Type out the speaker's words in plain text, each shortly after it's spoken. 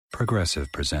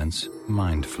Progressive presents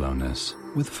Mindfulness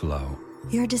with Flow.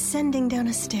 You're descending down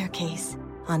a staircase.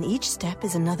 On each step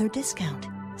is another discount.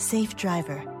 Safe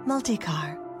driver,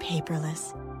 multi-car,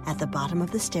 paperless. At the bottom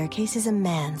of the staircase is a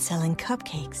man selling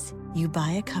cupcakes. You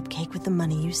buy a cupcake with the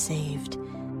money you saved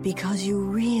because you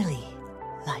really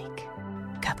like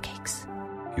cupcakes.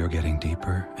 You're getting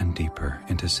deeper and deeper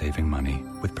into saving money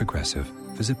with Progressive.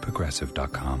 Visit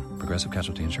Progressive.com. Progressive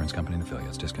Casualty Insurance Company and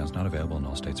Affiliates. Discounts not available in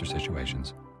all states or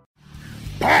situations.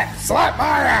 Pat, slap my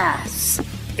ass!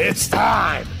 It's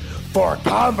time for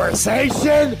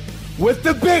conversation with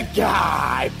the big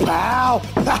guy, pal!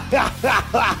 Wake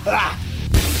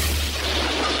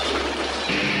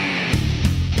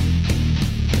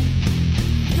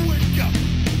up!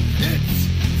 It's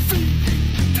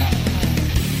feeding time!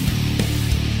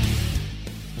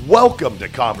 Welcome to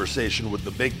Conversation with the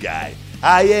Big Guy.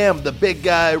 I am the big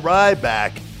guy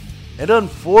Ryback, and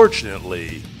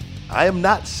unfortunately, I am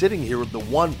not sitting here with the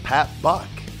one Pat Buck.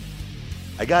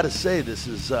 I gotta say, this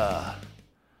is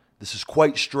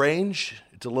quite strange.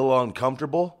 It's a little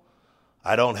uncomfortable.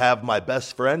 I don't have my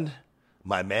best friend,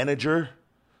 my manager,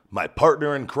 my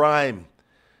partner in crime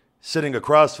sitting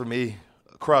across from me,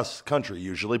 across country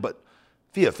usually, but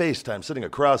via FaceTime sitting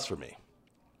across from me.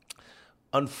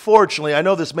 Unfortunately, I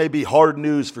know this may be hard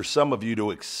news for some of you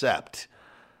to accept,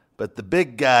 but the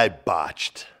big guy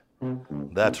botched.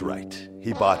 That's right.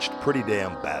 He botched pretty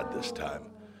damn bad this time.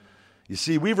 You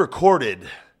see, we recorded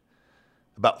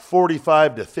about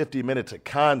 45 to 50 minutes of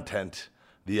content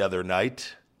the other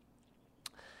night,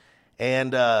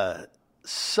 and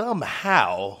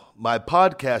somehow my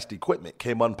podcast equipment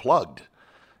came unplugged.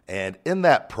 And in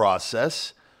that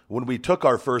process, when we took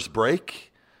our first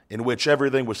break, in which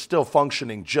everything was still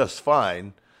functioning just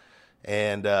fine,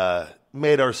 and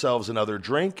made ourselves another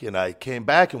drink, and I came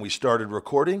back and we started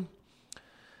recording.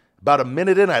 About a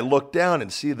minute in, I look down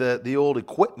and see that the old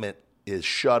equipment is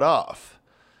shut off.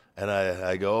 And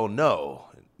I go, oh no.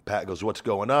 And Pat goes, what's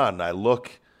going on? And I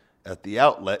look at the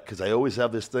outlet, because I always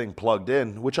have this thing plugged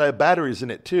in, which I have batteries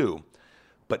in it too.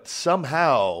 But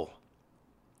somehow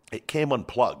it came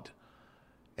unplugged.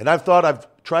 And I've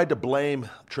tried to blame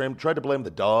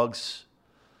the dogs,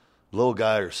 little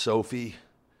guy or Sophie,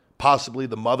 possibly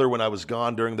the mother when I was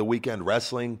gone during the weekend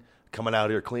wrestling, coming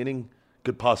out here cleaning.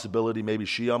 Good possibility maybe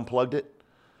she unplugged it.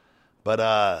 But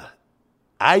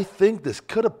I think this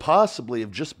could have possibly have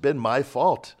just been my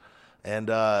fault. And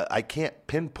I can't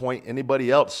pinpoint anybody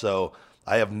else. So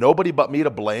I have nobody but me to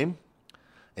blame.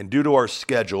 And due to our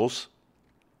schedules,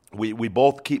 we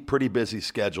both keep pretty busy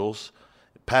schedules.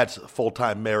 Pat's a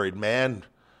full-time married man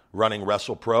running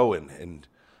WrestlePro and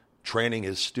training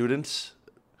his students,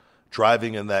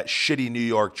 driving in that shitty New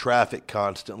York traffic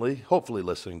constantly, hopefully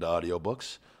listening to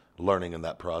audiobooks, learning in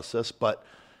that process. But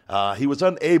he was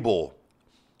unable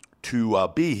to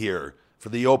be here for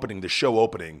the show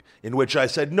opening, in which I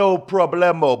said, no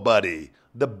problemo, buddy.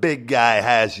 The big guy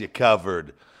has you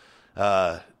covered.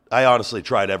 I honestly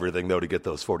tried everything, though, to get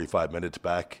those 45 minutes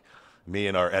back. Me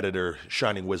and our editor,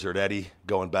 Shining Wizard Eddie,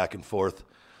 going back and forth.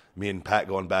 Me and Pat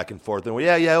going back and forth. And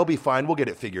yeah, it'll be fine. We'll get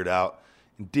it figured out.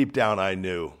 And deep down, I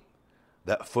knew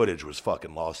that footage was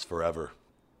fucking lost forever,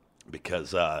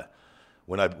 because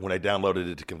when I downloaded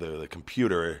it to the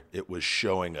computer, it was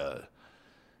showing a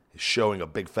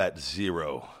big fat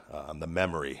 0 on the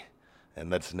memory,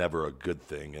 and that's never a good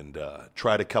thing. And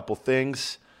tried a couple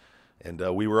things, and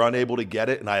we were unable to get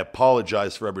it. And I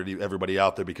apologize for everybody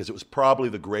out there, because it was probably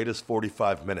the greatest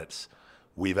 45 minutes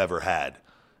we've ever had.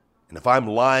 And if I'm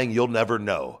lying, you'll never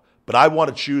know. But I want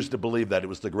to choose to believe that it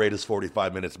was the greatest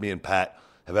 45 minutes me and Pat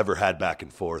have ever had back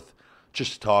and forth,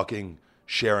 just talking,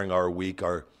 sharing our week,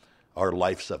 our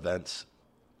life's events.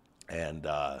 And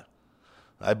I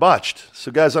botched.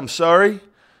 So guys, I'm sorry.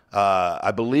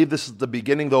 I believe this is the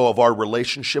beginning, though, of our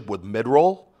relationship with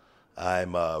Midroll.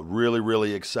 I'm really,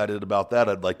 really excited about that.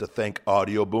 I'd like to thank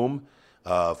Audio Boom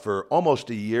for almost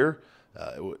a year.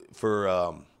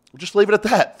 Just leave it at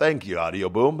that. Thank you, Audio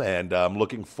Boom. And I'm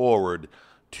looking forward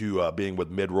to being with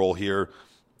Midroll here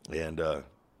and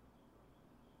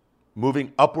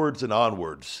moving upwards and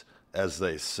onwards, as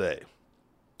they say.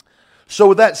 So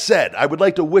with that said, I would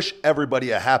like to wish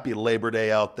everybody a happy Labor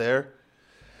Day out there.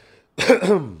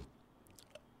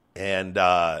 And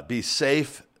be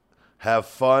safe, have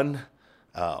fun.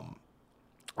 I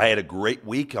had a great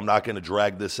week. I'm not going to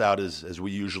drag this out as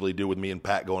we usually do with me and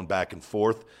Pat going back and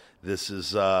forth. This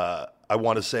is, I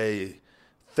want to say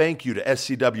thank you to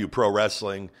SCW Pro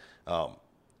Wrestling,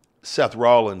 Seth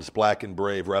Rollins' Black and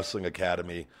Brave Wrestling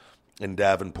Academy in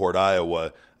Davenport,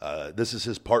 Iowa. This is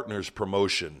his partner's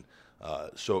promotion.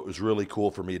 So it was really cool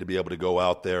for me to be able to go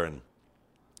out there and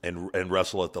and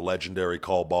wrestle at the legendary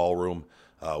Call Ballroom,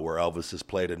 where Elvis has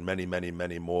played, and many, many,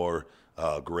 many more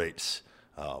greats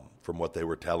from what they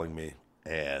were telling me.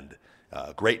 And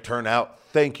great turnout.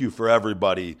 Thank you for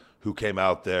everybody who came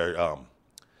out there.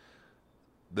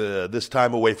 This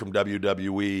time away from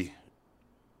WWE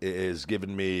is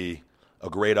giving me a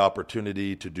great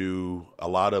opportunity to do a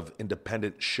lot of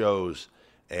independent shows,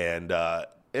 and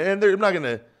I'm not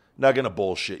gonna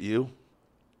bullshit you.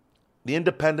 The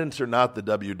independents are not the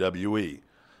WWE,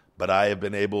 but I have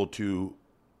been able to,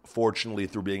 fortunately,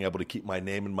 through being able to keep my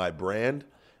name and my brand,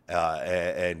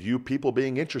 and you people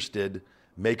being interested,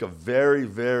 make a very,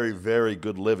 very, very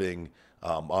good living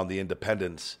on the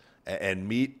independents, and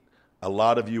meet a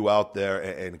lot of you out there,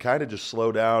 and kind of just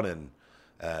slow down and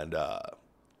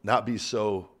not be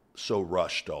so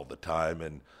rushed all the time.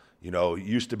 And it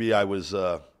used to be I was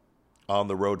on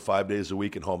the road 5 days a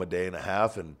week and home a day and a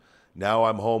half, and now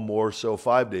I'm home more so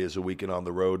 5 days a week and on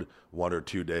the road 1 or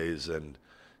 2 days, and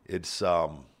it's a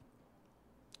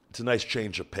nice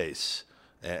change of pace.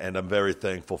 And I'm very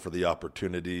thankful for the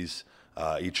opportunities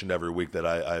each and every week that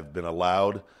I've been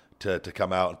allowed to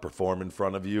come out and perform in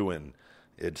front of you. And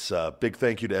it's a big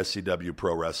thank you to SCW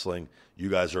Pro Wrestling. You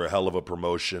guys are a hell of a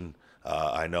promotion.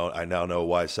 I now know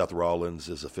why Seth Rollins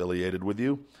is affiliated with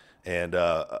you, and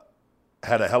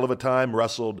had a hell of a time.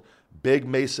 Wrestled Big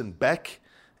Mason Beck,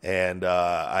 and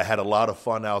I had a lot of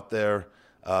fun out there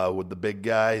with the big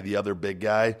guy, the other big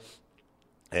guy.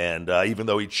 And even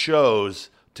though he chose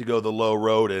to go the low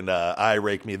road and eye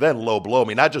rake me, then low blow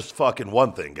me, not just fucking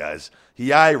one thing, guys.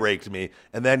 He eye raked me,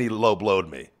 and then he low blowed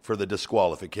me for the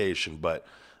disqualification. But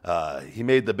he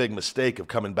made the big mistake of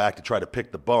coming back to try to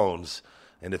pick the bones.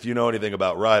 And if you know anything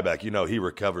about Ryback, you know he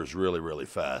recovers really, really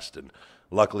fast. And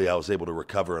luckily I was able to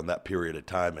recover in that period of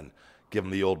time and give him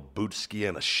the old boot ski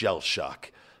and a shell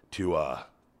shock to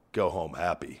go home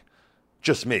happy.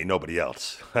 Just me, nobody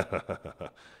else.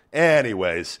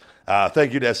 Anyways,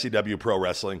 thank you to SCW Pro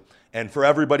Wrestling. And for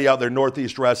everybody out there,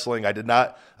 Northeast Wrestling,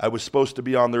 I was supposed to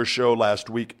be on their show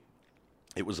last week.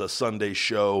 It was a Sunday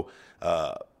show.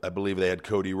 I believe they had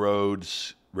Cody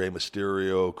Rhodes, Rey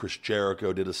Mysterio, Chris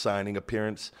Jericho did a signing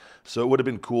appearance. So it would have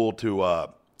been cool to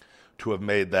have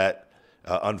made that.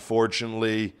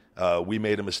 Unfortunately, we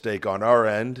made a mistake on our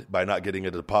end by not getting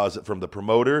a deposit from the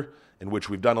promoter, in which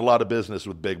we've done a lot of business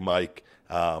with Big Mike,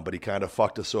 but he kind of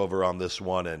fucked us over on this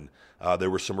one. And there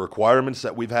were some requirements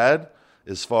that we've had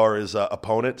as far as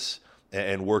opponents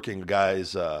and working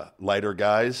guys, lighter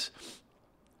guys.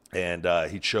 And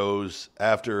he chose,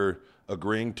 after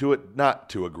agreeing to it, not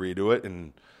to agree to it.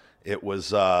 And it was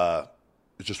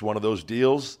just one of those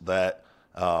deals that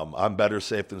I'm better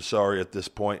safe than sorry at this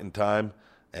point in time.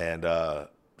 And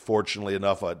fortunately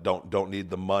enough, I don't need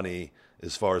the money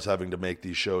as far as having to make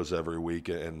these shows every week.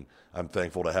 And I'm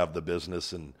thankful to have the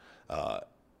business and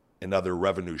other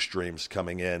revenue streams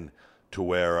coming in to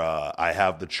where I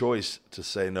have the choice to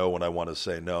say no when I want to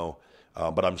say no.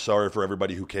 But I'm sorry for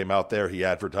everybody who came out there. He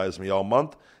advertised me all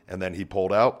month, and then he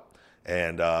pulled out.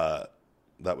 And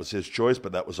that was his choice,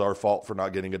 but that was our fault for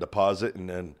not getting a deposit. And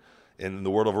then in the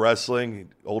world of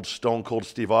wrestling, old Stone Cold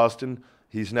Steve Austin,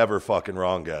 he's never fucking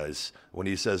wrong, guys. When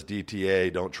he says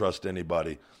DTA, don't trust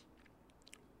anybody,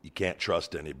 you can't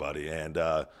trust anybody. And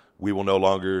we will no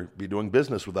longer be doing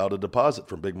business without a deposit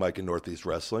from Big Mike in Northeast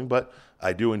Wrestling. But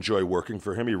I do enjoy working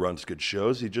for him. He runs good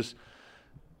shows. He just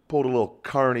pulled a little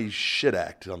carny shit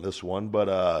act on this one, but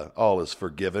all is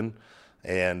forgiven.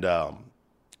 And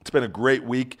it's been a great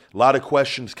week. A lot of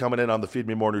questions coming in on the Feed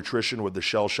Me More Nutrition with the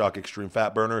Shell Shock Extreme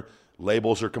Fat Burner.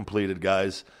 Labels are completed,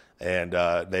 guys, and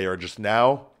they are just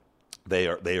now. They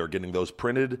are getting those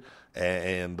printed,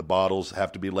 and the bottles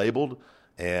have to be labeled,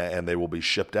 and they will be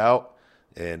shipped out.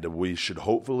 And we should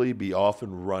hopefully be off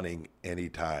and running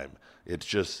anytime. It's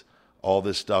just all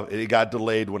this stuff. It got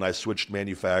delayed when I switched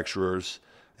manufacturers,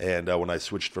 and when I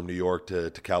switched from New York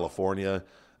to California.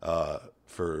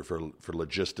 For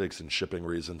logistics and shipping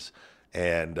reasons,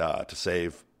 and to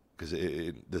save, because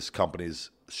this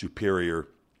company's superior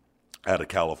out of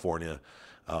California.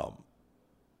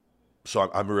 So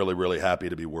I'm really, really happy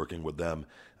to be working with them.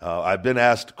 I've been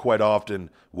asked quite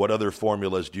often, what other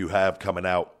formulas do you have coming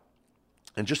out?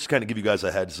 And just to kind of give you guys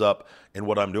a heads up in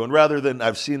what I'm doing, rather than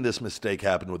I've seen this mistake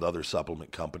happen with other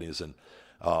supplement companies, and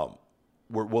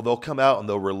they'll come out and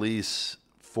they'll release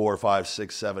 4, 5,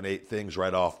 6, 7, 8 things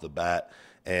right off the bat.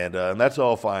 And that's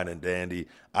all fine and dandy.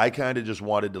 I kind of just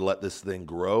wanted to let this thing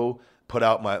grow, put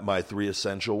out my 3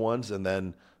 essential ones, and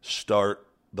then start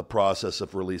the process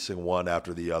of releasing one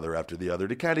after the other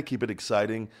to kind of keep it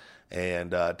exciting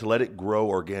and to let it grow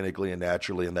organically and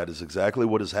naturally. And that is exactly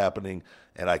what is happening.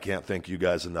 And I can't thank you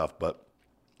guys enough. But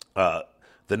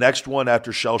the The next one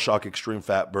after Shell Shock Extreme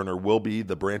Fat Burner will be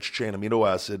the Branch Chain Amino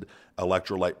Acid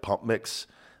Electrolyte Pump Mix.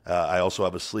 I also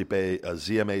have a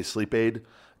ZMA Sleep Aid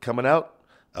coming out.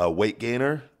 Weight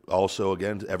Gainer, also,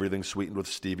 again, everything sweetened with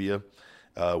stevia.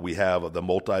 We have the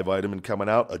multivitamin coming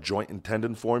out, a joint and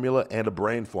tendon formula, and a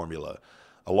brain formula.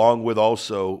 Along with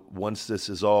also, once this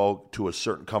is all to a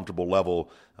certain comfortable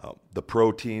level, the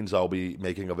proteins I'll be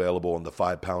making available in the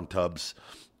 5-pound tubs,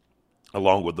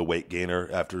 along with the Weight Gainer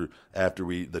after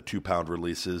the 2-pound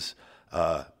releases,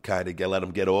 kind of let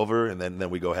them get over, and then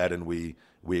we go ahead and we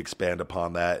expand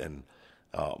upon that. And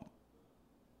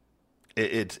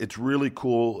it's really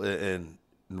cool and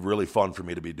really fun for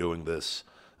me to be doing this.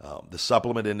 The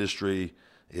supplement industry,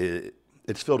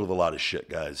 it's filled with a lot of shit,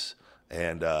 guys.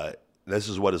 And this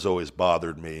is what has always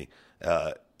bothered me.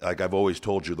 Like I've always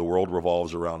told you, the world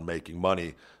revolves around making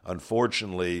money.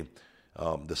 Unfortunately,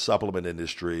 the supplement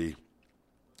industry,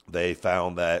 they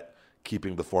found that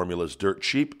keeping the formulas dirt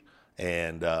cheap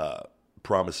and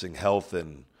promising health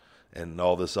and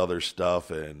all this other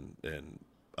stuff and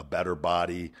a better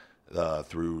body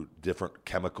through different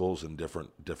chemicals and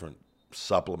different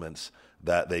supplements,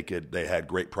 that they had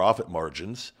great profit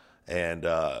margins, and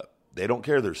they don't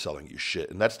care they're selling you shit.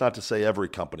 And that's not to say every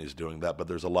company's doing that, but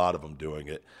there's a lot of them doing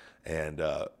it. And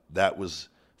that was,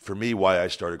 for me, why I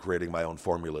started creating my own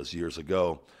formulas years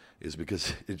ago, is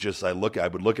because I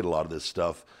would look at a lot of this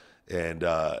stuff and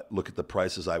look at the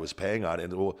prices I was paying on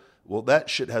it, and well, that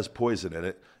shit has poison in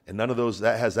it, and none of those,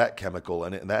 that has that chemical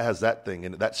in it, and that has that thing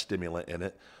in it, that stimulant in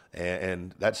it,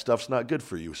 and that stuff's not good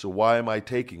for you. So why am I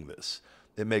taking this?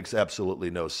 It makes absolutely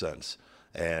no sense.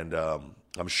 And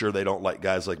I'm sure they don't like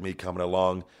guys like me coming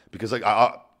along, because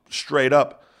straight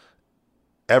up,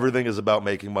 everything is about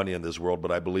making money in this world,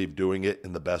 but I believe doing it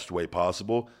in the best way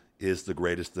possible is the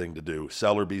greatest thing to do.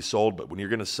 Sell or be sold, but when you're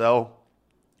going to sell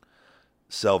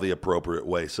the appropriate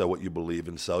way. Sell what you believe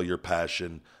in, sell your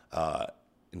passion,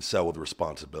 and sell with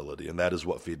responsibility. And that is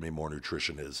what Feed Me More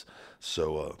Nutrition is.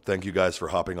 So thank you guys for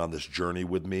hopping on this journey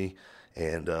with me,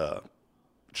 and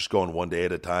just going one day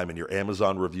at a time. And your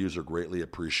Amazon reviews are greatly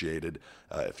appreciated.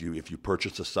 If you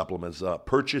purchase the supplements, blah,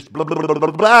 blah, blah,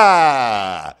 blah,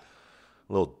 blah. A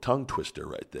little tongue twister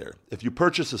right there. If you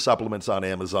purchase the supplements on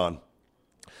Amazon,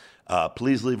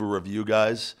 please leave a review,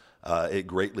 guys. It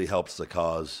greatly helps the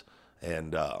cause.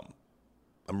 And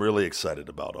I'm really excited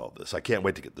about all this. I can't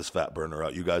wait to get this fat burner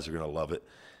out. You guys are going to love it.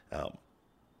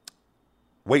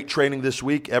 Weight training this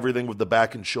week, everything with the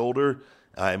back and shoulder.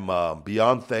 I'm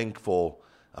beyond thankful.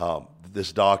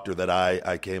 This doctor that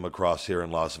I came across here in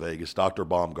Las Vegas, Dr.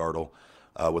 Baumgartel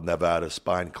with Nevada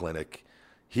Spine Clinic,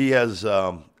 he has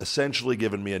essentially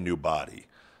given me a new body.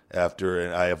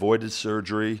 After I avoided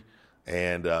surgery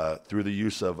and through the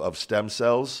use of stem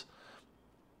cells,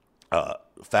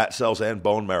 fat cells and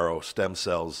bone marrow stem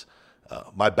cells,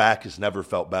 my back has never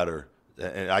felt better.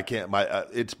 And I can't.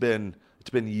 It's been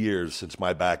years since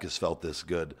my back has felt this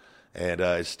good, and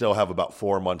I still have about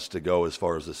 4 months to go as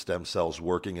far as the stem cells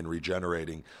working and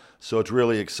regenerating. So it's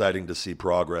really exciting to see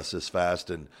progress this fast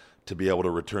and to be able to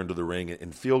return to the ring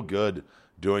and feel good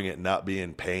doing it, and not be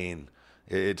in pain.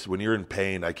 It's when you're in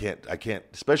pain, I can't.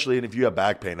 Especially if you have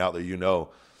back pain out there,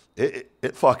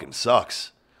 it fucking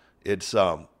sucks. It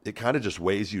kind of just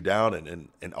weighs you down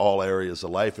in all areas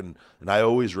of life. And I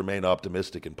always remain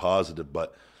optimistic and positive,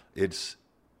 but it's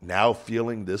now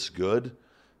feeling this good.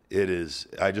 It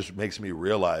just makes me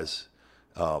realize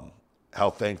how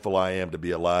thankful I am to be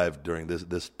alive during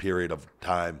this period of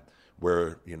time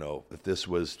where, if this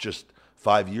was just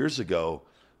 5 years ago,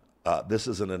 this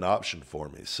isn't an option for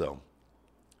me. So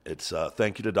it's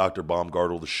thank you to Dr.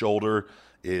 Baumgartel. The shoulder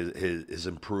is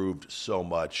improved so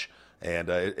much. And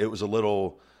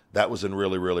that was in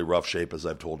really, really rough shape, as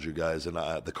I've told you guys. And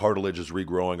the cartilage is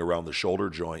regrowing around the shoulder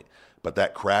joint, but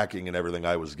that cracking and everything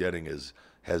I was getting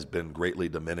has been greatly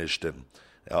diminished. And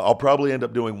I'll probably end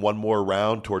up doing one more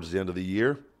round towards the end of the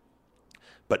year,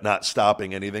 but not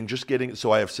stopping anything, just getting,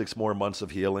 so I have 6 more months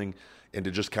of healing, and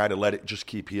to just kind of let it just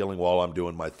keep healing while I'm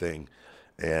doing my thing.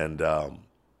 And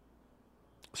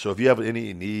so if you have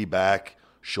any knee, back,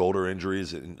 shoulder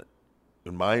injuries, and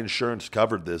my insurance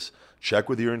covered this, check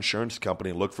with your insurance company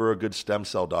and look for a good stem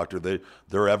cell doctor.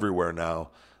 They're everywhere now,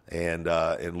 and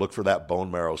look for that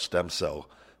bone marrow stem cell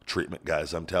treatment,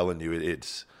 guys. I'm telling you,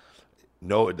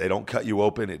 they don't cut you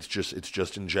open. It's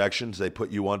just injections. They put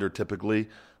you under typically,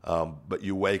 but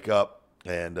you wake up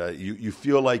and you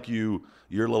feel like you're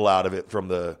a little out of it from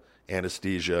the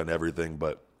anesthesia and everything,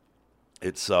 but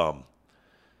it's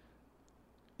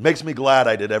makes me glad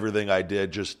I did everything I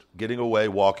did, just getting away,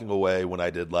 walking away when I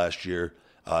did last year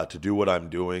to do what I'm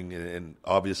doing. And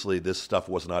obviously this stuff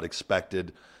was not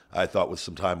expected. I thought with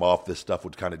some time off, this stuff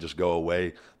would kind of just go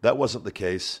away. That wasn't the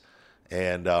case.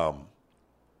 And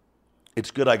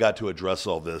it's good I got to address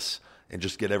all this and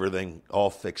just get everything all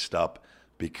fixed up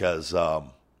because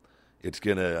it's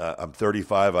going to, I'm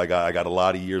 35. I got a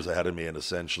lot of years ahead of me. And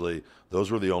essentially,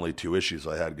 those were the only two issues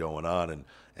I had going on.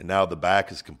 And now the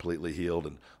back is completely healed.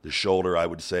 And the shoulder, I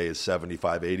would say, is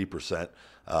 75, 80%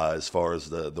 as far as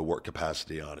the work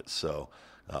capacity on it. So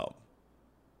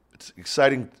it's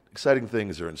exciting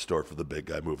things are in store for the big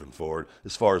guy moving forward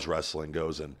as far as wrestling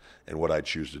goes and what I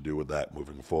choose to do with that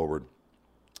moving forward.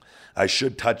 I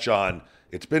should touch on,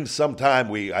 it's been some time.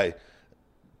 We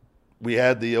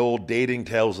had the old dating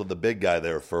tales of the big guy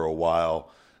there for a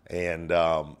while. And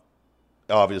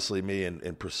obviously me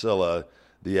and Priscilla,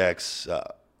 the ex,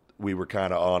 we were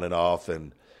kind of on and off.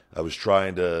 And I was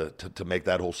trying to make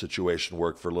that whole situation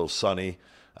work for little Sonny.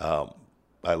 I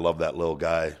love that little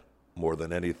guy more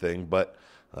than anything. But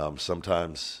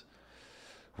sometimes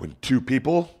when two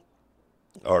people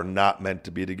are not meant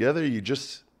to be together, you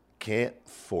just can't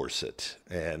force it.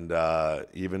 And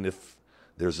even if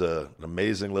there's an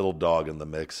amazing little dog in the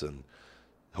mix, and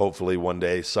hopefully one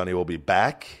day Sonny will be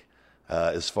back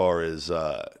as far as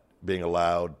being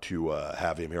allowed to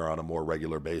have him here on a more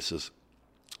regular basis.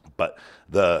 But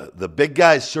the big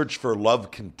guy's search for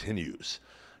love continues.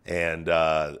 And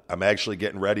I'm actually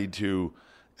getting ready to,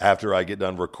 after I get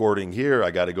done recording here,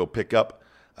 I got to go pick up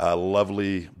a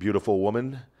lovely, beautiful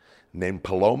woman named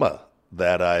Paloma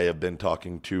that I have been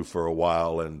talking to for a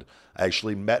while. And I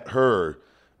actually met her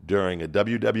during a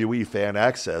WWE Fan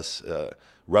Access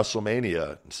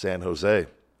WrestleMania in San Jose.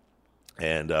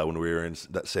 And when we were in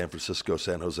that San Francisco,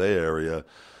 San Jose area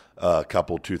a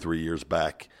couple, 2-3 years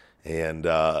back. And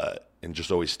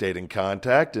just always stayed in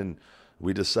contact. And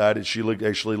we decided she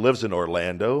actually lives in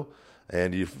Orlando.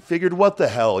 And you figured, what the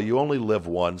hell? You only live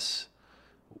once.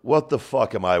 What the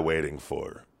fuck am I waiting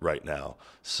for right now?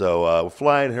 So we're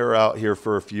flying her out here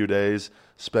for a few days,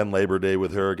 spend Labor Day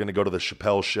with her. Going to go to the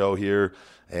Chappelle show here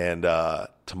and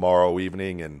tomorrow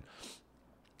evening and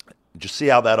just see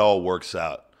how that all works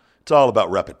out. It's all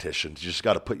about repetitions. You just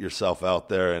got to put yourself out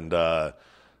there, and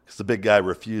because the big guy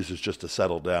refuses just to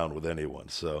settle down with anyone.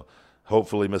 So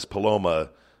hopefully Miss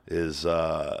Paloma is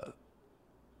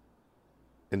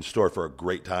in store for a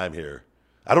great time here.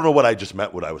 I don't know what I just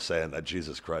meant when I was saying that.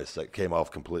 Jesus Christ, that came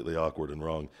off completely awkward and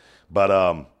wrong.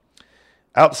 But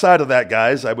outside of that,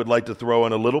 guys, I would like to throw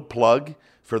in a little plug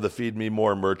for the Feed Me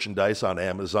More merchandise on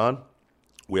Amazon.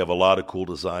 We have a lot of cool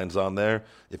designs on there.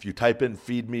 If you type in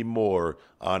Feed Me More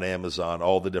on Amazon,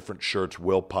 all the different shirts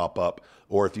will pop up.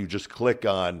 Or if you just click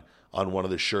on one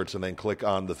of the shirts and then click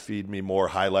on the Feed Me More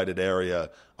highlighted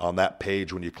area on that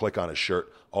page, when you click on a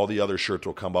shirt, all the other shirts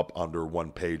will come up under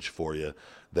one page for you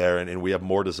there. And we have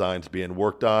more designs being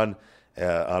worked on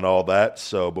all that.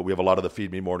 But we have a lot of the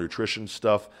Feed Me More nutrition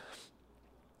stuff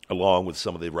along with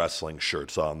some of the wrestling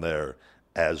shirts on there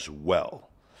as well.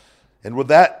 And with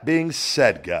that being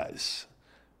said, guys,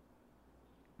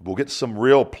 we'll get some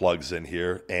real plugs in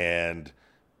here. And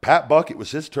Pat Buck, it was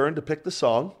his turn to pick the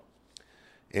song.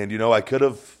 And, I could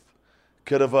have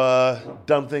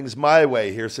done things my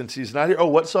way here since he's not here. Oh,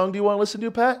 what song do you want to listen to,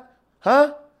 Pat?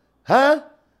 Huh? I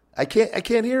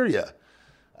can't hear you.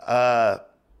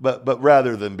 But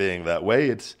rather than being that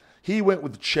way, he went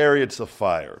with Chariots of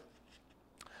Fire.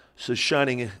 So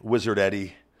Shining Wizard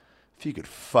Eddie, if you could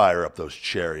fire up those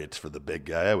chariots for the big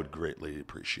guy, I would greatly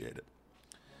appreciate it.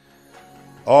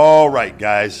 All right,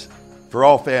 guys. For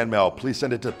all fan mail, please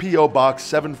send it to P.O. Box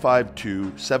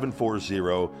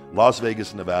 752-740, Las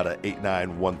Vegas, Nevada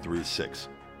 89136.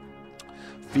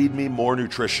 Feed Me More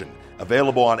Nutrition.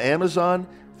 Available on Amazon,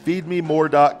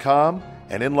 feedmemore.com,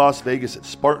 and in Las Vegas at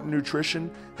Spartan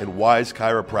Nutrition and Wise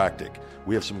Chiropractic.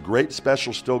 We have some great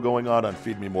specials still going on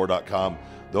feedmemore.com.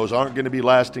 Those aren't going to be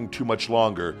lasting too much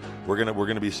longer. We're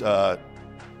gonna be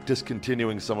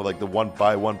discontinuing some of the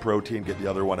 1-buy-1 protein, get the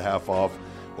other one half off,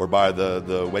 or buy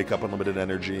the Wake Up Unlimited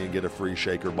Energy and get a free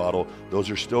shaker bottle. Those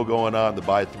are still going on. The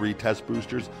buy 3 test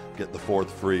boosters, get the 4th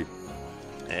free,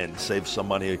 and save some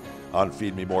money on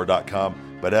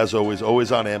feedmemore.com. But as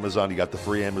always on Amazon, you got the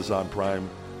free Amazon Prime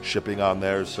shipping on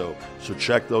there. So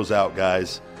check those out,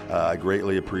 guys. I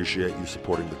greatly appreciate you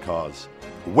supporting the cause.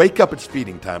 Wake Up, It's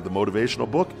Feeding Time, the motivational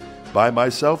book by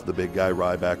myself, the big guy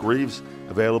Ryback Reeves,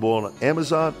 available on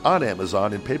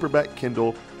Amazon in paperback,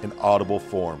 Kindle, and Audible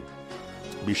form.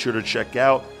 Be sure to check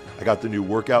out, I got the new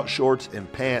workout shorts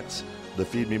and pants, the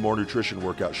Feed Me More Nutrition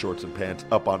workout shorts and pants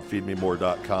up on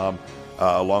feedmemore.com,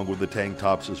 along with the tank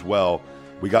tops as well.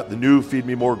 We got the new Feed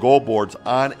Me More goal boards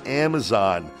on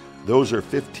Amazon. Those are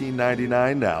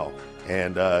 $15.99 now.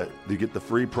 And you get the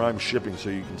free Prime shipping,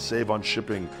 so you can save on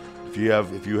shipping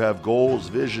If you have goals,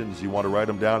 visions, you want to write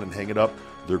them down and hang it up,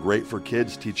 they're great for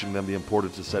kids, teaching them the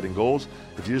importance of setting goals.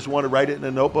 If you just want to write it in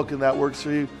a notebook and that works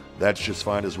for you, that's just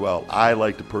fine as well. I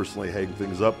like to personally hang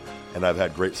things up, and I've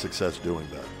had great success doing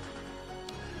that.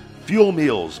 Fuel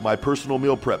Meals, my personal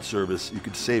meal prep service. You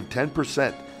could save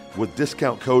 10% with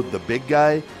discount code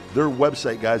TheBigGuy. Their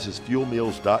website, guys, is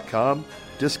fuelmeals.com.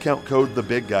 Discount code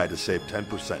TheBigGuy to save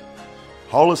 10%.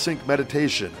 Holosync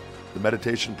Meditation, the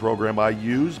meditation program I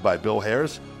use by Bill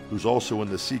Harris, who's also in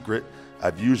The Secret.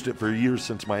 I've used it for years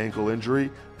since my ankle injury.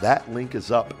 That link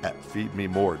is up at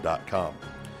feedmemore.com.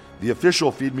 The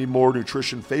official Feed Me More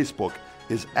Nutrition Facebook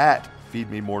is at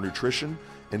Feed Me More Nutrition,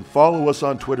 and follow us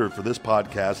on Twitter for this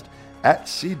podcast at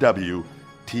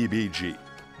CWTBG. We've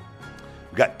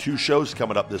got 2 shows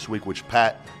coming up this week, which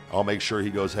Pat, I'll make sure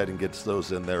he goes ahead and gets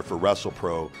those in there for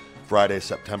WrestlePro, Friday,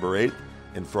 September 8th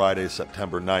and Friday,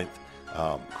 September 9th.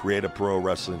 Creative Pro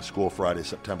Wrestling School Friday,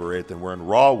 September 8th, and we're in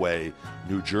Rahway,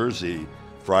 New Jersey,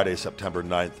 Friday, September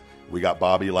 9th. We got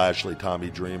Bobby Lashley, Tommy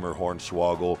Dreamer,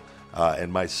 Hornswoggle,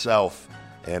 and myself,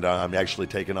 and I'm actually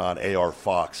taking on AR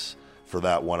Fox for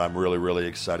that one. I'm really, really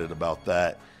excited about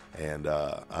that, and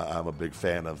I'm a big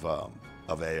fan of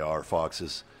AR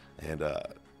Fox's, and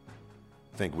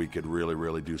think we could really,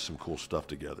 really do some cool stuff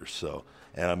together. So,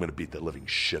 and I'm going to beat the living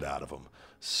shit out of him.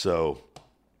 So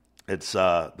it's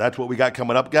that's what we got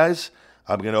coming up, guys.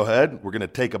 I'm going to go ahead. We're going to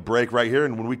take a break right here,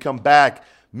 and when we come back,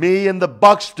 me and the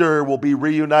Buckster will be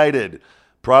reunited,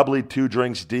 probably 2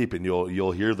 drinks deep, and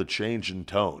you'll hear the change in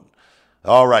tone.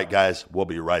 All right, guys, we'll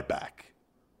be right back.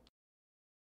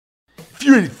 If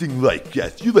you're anything like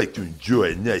us, you like to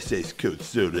enjoy a nice ice cold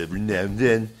soda every now and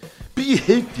then, but you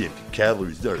hate the empty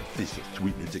calories and artificial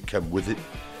sweeteners that come with it.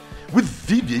 With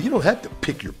Zevia, you don't have to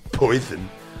pick your poison.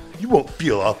 You won't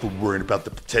feel awful worried about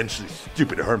the potentially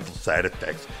stupid harmful side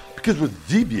effects, because with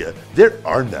Zevia, there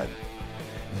are none.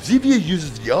 Zevia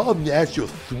uses the all-natural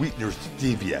sweetener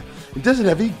stevia. It doesn't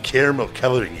have any caramel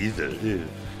coloring either. Ew.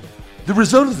 The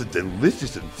result is a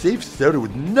delicious and safe soda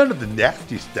with none of the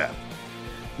nasty stuff.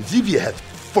 Zevia has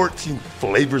 14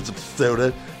 flavors of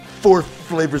soda, 4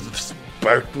 flavors of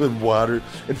sparkling water,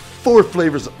 and 4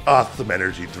 flavors of awesome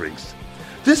energy drinks.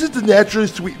 This is the naturally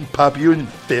sweetened pop you and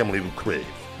your family will crave.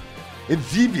 And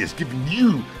Zevia is giving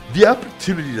you the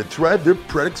opportunity to try their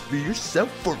products for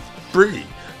yourself for free.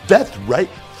 That's right,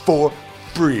 for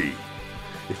free.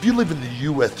 If you live in the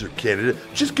U.S. or Canada,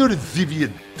 just go to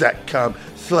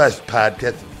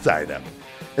Zevia.com/podcast and sign up.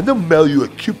 And they'll mail you a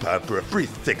coupon for a free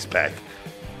 6-pack.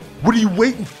 What are you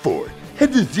waiting for?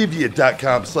 Head to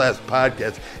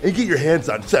Zevia.com/podcast and get your hands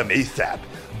on some ASAP.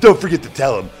 Don't forget to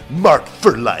tell them Mark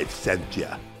for Life sent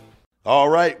ya. All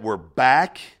right, we're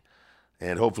back.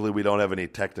 And hopefully we don't have any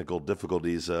technical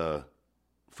difficulties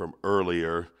from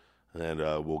earlier. And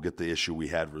we'll get the issue we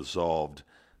had resolved.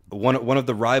 One of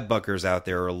the Rybuckers out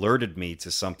there alerted me to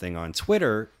something on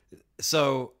Twitter.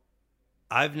 So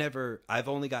I've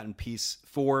only gotten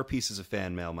 4 pieces of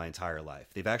fan mail my entire life.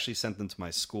 They've actually sent them to my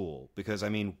school because, I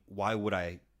mean, why would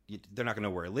I? They're not going to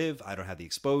know where I live. I don't have the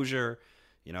exposure.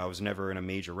 You know, I was never in a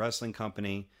major wrestling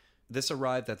company. This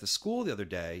arrived at the school the other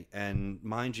day, and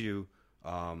mind you,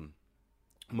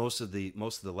 most of the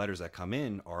letters that come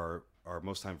in are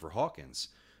most time for Hawkins.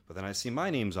 But then I see my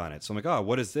name's on it. So I'm like, oh,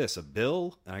 what is this, a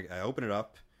bill? And I open it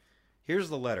up. Here's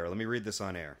the letter. Let me read this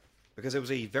on air because it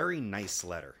was a very nice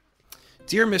letter.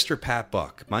 Dear Mr. Pat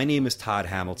Buck, my name is Todd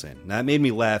Hamilton. Now, that made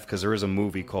me laugh because there is a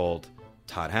movie called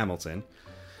Todd Hamilton.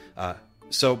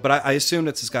 But I assume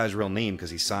that's this guy's real name because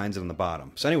he signs it on the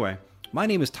bottom. So anyway, my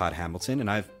name is Todd Hamilton, and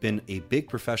I've been a big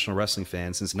professional wrestling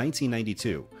fan since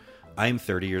 1992. I am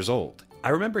 30 years old. I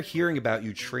remember hearing about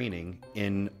you training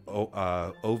in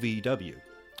OVW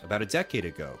about a decade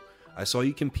ago. I saw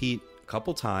you compete a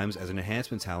couple times as an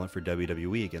enhancement talent for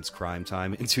WWE against Crime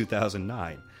Time in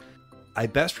 2009. I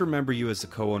best remember you as the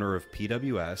co-owner of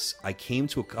PWS. I came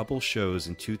to a couple shows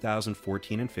in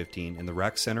 2014 and 15 in the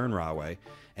Rec Center in Rahway,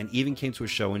 and even came to a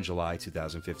show in July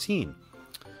 2015.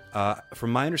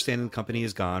 From my understanding, the company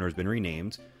is gone or has been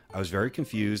renamed. I was very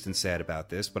confused and sad about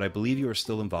this, but I believe you are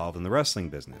still involved in the wrestling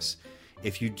business.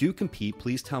 If you do compete,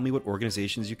 please tell me what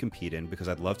organizations you compete in, because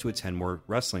I'd love to attend more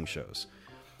wrestling shows.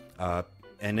 And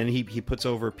then he puts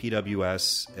over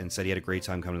PWS and said he had a great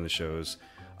time coming to the shows.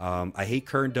 I hate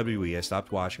current WWE. I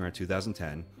stopped watching around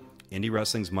 2010. Indie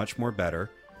wrestling's much more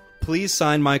better. Please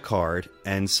sign my card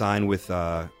and sign with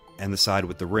and the side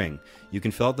with the ring. You can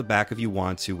fill out the back if you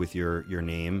want to with your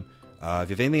name. If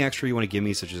you have anything extra you want to give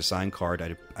me, such as a signed card,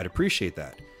 I'd appreciate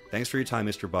that. Thanks for your time,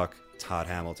 Mr. Buck. Todd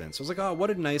Hamilton. So I was like, oh, what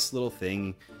a nice little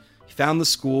thing. He found the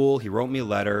school, he wrote me a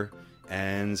letter,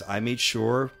 and I made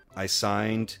sure I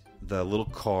signed the little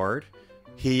card.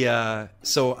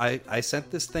 So I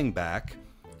sent this thing back,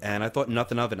 and I thought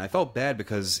nothing of it. And I felt bad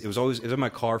because it was in my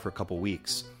car for a couple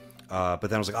weeks. But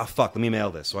then I was like, oh, fuck, let me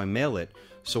mail this. So I mail it.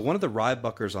 So one of the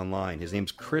Rybuckers online, his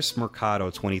name's Chris Mercado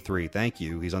 23. Thank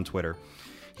you. He's on Twitter.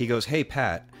 He goes, hey,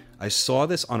 Pat, I saw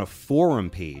this on a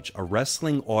forum page, a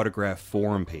wrestling autograph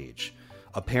forum page.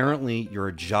 Apparently, you're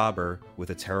a jobber with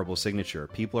a terrible signature.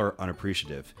 People are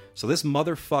unappreciative. So this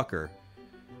motherfucker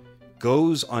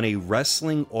goes on a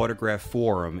wrestling autograph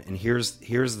forum, and here's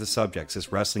the subject. It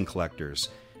says Wrestling Collectors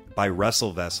by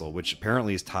Wrestle Vessel, which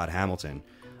apparently is Todd Hamilton.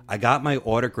 I got my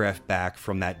autograph back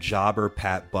from that jobber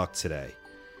Pat Buck today.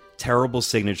 Terrible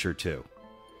signature, too.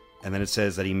 And then it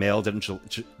says that he mailed it on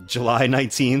July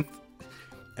 19th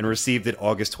and received it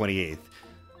August 28th.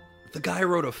 The guy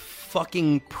wrote a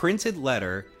fucking printed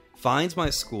letter, finds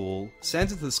my school,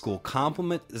 sends it to the school,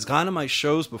 has gone to my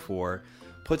shows before,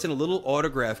 puts in a little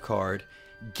autograph card,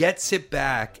 gets it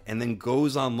back, and then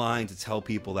goes online to tell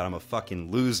people that I'm a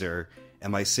fucking loser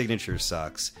and my signature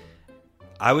sucks.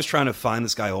 I was trying to find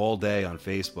this guy all day on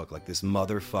Facebook, like this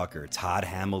motherfucker, Todd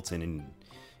Hamilton in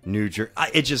New Jersey.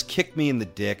 It just kicked me in the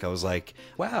dick. I was like,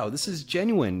 wow, this is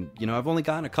genuine. You know, I've only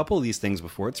gotten a couple of these things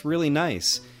before. It's really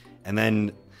nice. And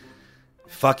then,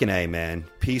 fucking A, man.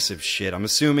 Piece of shit. I'm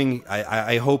assuming,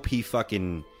 I hope he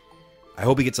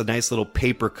gets a nice little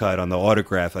paper cut on the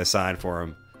autograph I signed for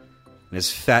him. And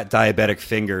his fat diabetic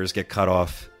fingers get cut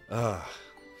off. Ugh.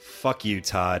 Fuck you,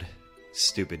 Todd.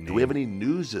 Stupid name. Do we have any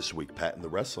news this week, Pat, in the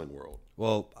wrestling world?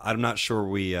 Well, I'm not sure.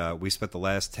 We spent the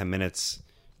last 10 minutes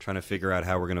trying to figure out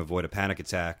how we're going to avoid a panic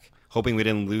attack, hoping we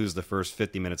didn't lose the first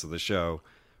 50 minutes of the show.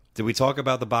 Did we talk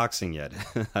about the boxing yet?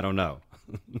 I don't know.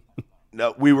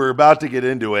 No, we were about to get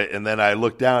into it, and then I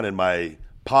looked down, and my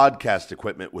podcast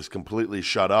equipment was completely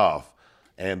shut off,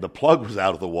 and the plug was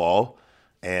out of the wall,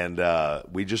 and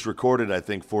we just recorded, I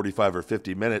think, 45 or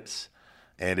 50 minutes,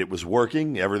 and it was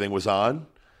working. Everything was on,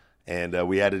 and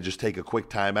we had to just take a quick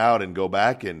time out and go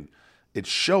back, and it's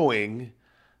showing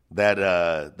that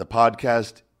the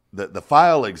podcast, the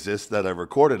file exists that I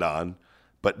recorded on,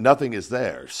 but nothing is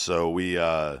there. So we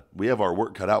have our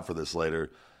work cut out for this later.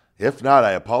 If not,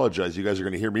 I apologize. You guys are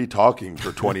going to hear me talking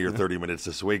for 20 or 30 minutes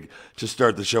this week to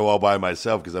start the show all by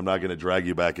myself because I'm not going to drag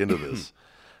you back into this.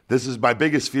 This is my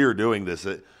biggest fear doing this.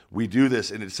 We do this,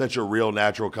 and it's such a real,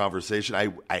 natural conversation.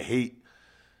 I hate,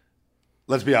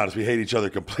 let's be honest, we hate each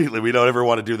other completely. We don't ever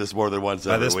want to do this more than once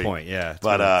every week. By this point, yeah. It's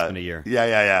been a year.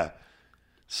 Yeah.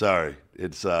 Sorry.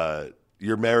 It's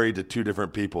you're married to two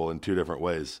different people in two different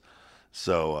ways.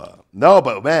 So, no,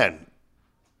 but man,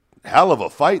 hell of a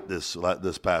fight this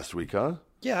past week, huh?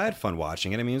 Yeah, I had fun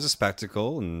watching it. I mean, it was a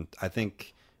spectacle, and I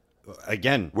think,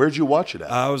 again... Where'd you watch it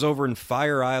at? I was over in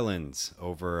Fire Islands.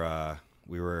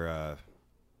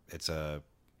 It's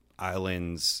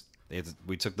islands.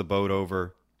 We took the boat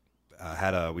over,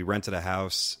 we rented a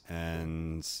house,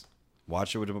 and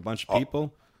watched it with a bunch of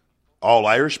people. All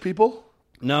Irish people?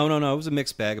 No. It was a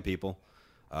mixed bag of people.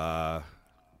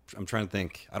 I'm trying to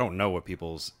think. I don't know what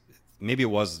people's... Maybe it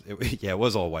was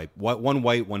all white. One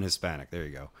white, one Hispanic. There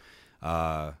you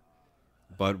go.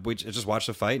 But we just watched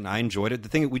the fight, and I enjoyed it. The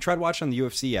thing, we tried watching on the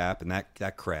UFC app, and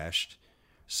that crashed.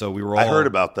 So we were all... I heard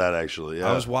about that, actually, yeah.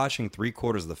 I was watching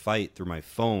 3/4 of the fight through my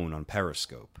phone on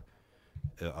Periscope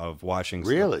of watching...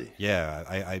 Really? Stuff. Yeah.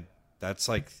 I that's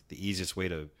like the easiest way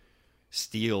to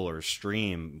steal or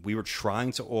stream. We were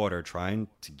trying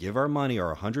to give our money,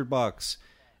 our $100,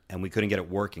 and we couldn't get it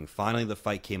working. Finally, the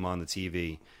fight came on the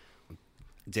TV.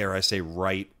 Dare I say,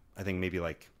 I think maybe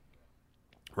like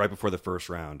right before the first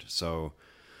round. So,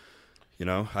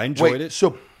 I enjoyed it.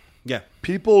 So, yeah,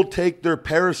 people take their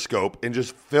Periscope and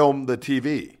just film the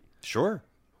TV. Sure.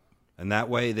 And that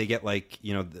way they get they'll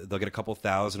get a couple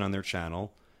thousand on their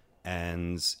channel.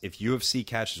 And if UFC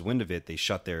catches wind of it, they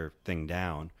shut their thing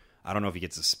down. I don't know if you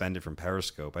get suspended from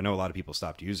Periscope. I know a lot of people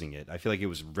stopped using it. I feel like it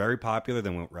was very popular,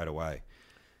 then went right away.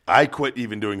 I quit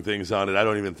even doing things on it. I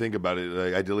don't even think about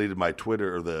it. I deleted my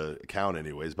Twitter or the account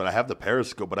anyways, but I have the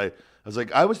Periscope. But I was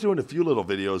like, I was doing a few little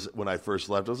videos when I first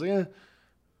left. I was like,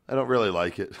 I don't really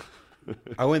like it.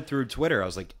 I went through Twitter. I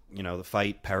was like, the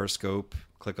fight, Periscope,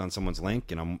 click on someone's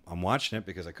link, and I'm watching it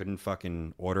because I couldn't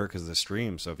fucking order it because of the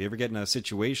stream. So if you ever get in a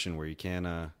situation where you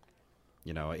can,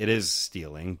 it is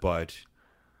stealing, but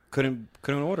couldn't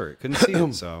order it, couldn't see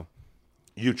it, so...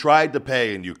 You tried to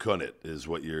pay and you couldn't, is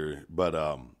what you're. But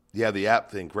the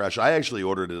app thing crashed. I actually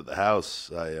ordered it at the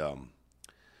house.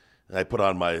 I put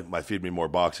on my Feed Me More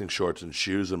boxing shorts and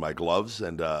shoes and my gloves,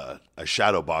 and I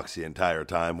shadow boxed the entire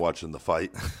time watching the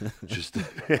fight. Just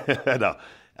no,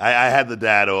 I had the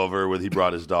dad over he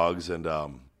brought his dogs, and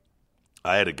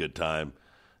I had a good time.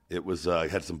 It was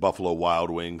had some Buffalo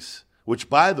Wild Wings, which,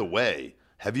 by the way,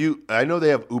 I know they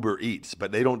have Uber Eats,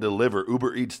 but they don't deliver.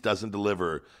 Uber Eats doesn't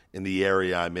deliver in the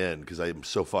area I'm in because I'm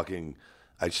so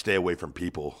I stay away from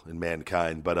people and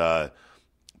mankind. But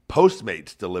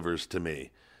Postmates delivers to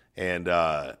me, and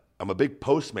I'm a big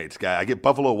Postmates guy. I get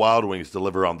Buffalo Wild Wings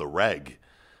deliver on the reg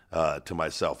to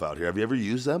myself out here. Have you ever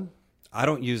used them? I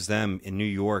don't use them in New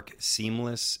York.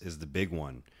 Seamless is the big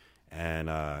one, and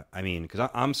I mean, because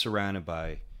I'm surrounded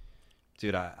by,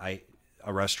 dude, a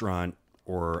restaurant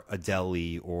or a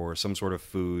deli or some sort of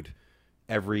food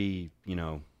every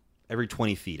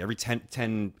 20 feet, every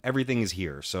 10 everything is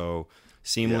here. So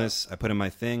Seamless, yeah. I put in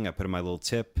my thing, I put in my little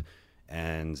tip,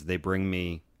 and they bring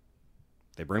me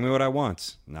what I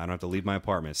want, and I don't have to leave my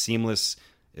apartment. Seamless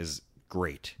is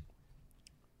great.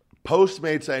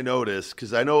 Postmates, I noticed,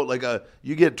 because I know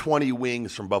you get 20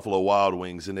 wings from Buffalo Wild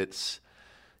Wings, and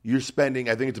you're spending,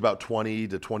 I think it's about $20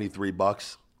 to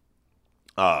 $23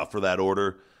 for that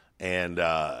order. And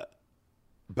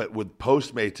but with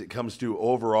Postmates, it comes to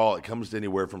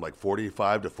anywhere from like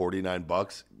 $45 to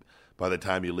 $49 by the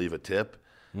time you leave a tip.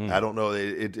 I don't know.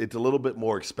 It's a little bit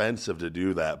more expensive to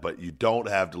do that, but you don't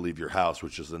have to leave your house,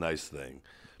 which is the nice thing.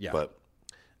 Yeah. But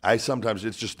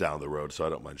it's just down the road, so I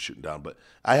don't mind shooting down. But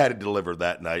I had it delivered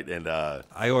that night, and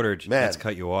I ordered. Let's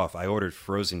cut you off. I ordered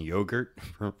frozen yogurt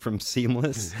from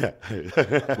Seamless,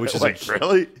 which is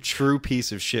really true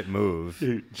piece of shit move.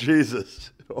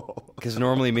 Jesus. Because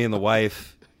normally me and the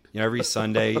wife, every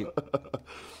Sunday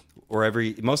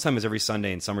most times every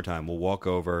Sunday in summertime, we'll walk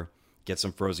over, get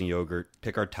some frozen yogurt,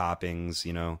 pick our toppings,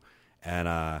 and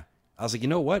I was like, you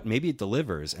know what? Maybe it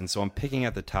delivers. And so I'm picking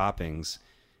out the toppings.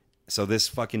 So this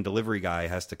fucking delivery guy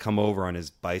has to come over on his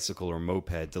bicycle or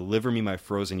moped, deliver me my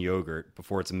frozen yogurt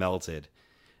before it's melted.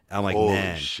 I'm like, holy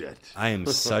man, shit. I am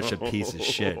such a piece of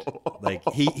shit. Like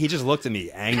he just looked at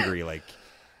me angry, like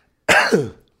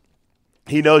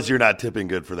he knows you're not tipping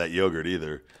good for that yogurt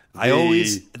either.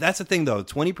 That's the thing though,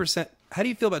 20%. How do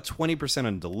you feel about 20%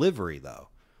 on delivery though?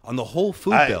 On the whole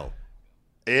food bill?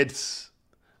 And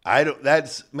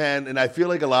I feel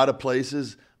like a lot of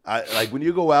places, like when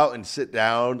you go out and sit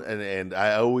down, and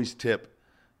I always tip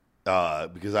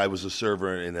because I was a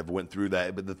server and have went through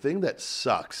that. But the thing that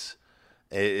sucks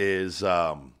is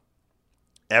a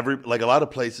lot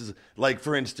of places, like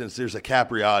for instance, there's a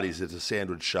Capriati's. It's a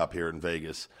sandwich shop here in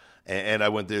Vegas. And I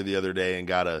went there the other day and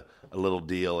got a little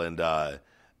deal, and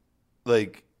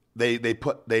they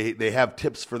have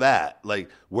tips for that. Like,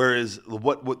 whereas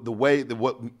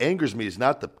what angers me is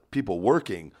not the people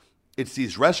working, it's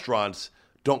these restaurants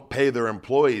don't pay their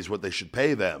employees what they should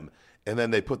pay them, and then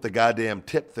they put the goddamn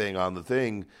tip thing on the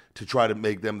thing to try to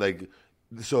make them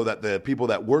so that the people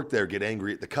that work there get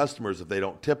angry at the customers if they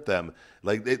don't tip them.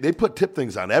 Like they put tip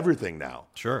things on everything now.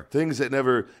 Sure. Things that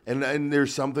never, and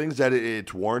there's some things that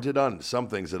it's warranted on, some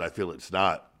things that I feel it's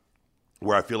not,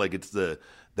 where I feel like it's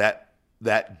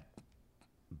that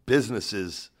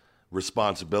business's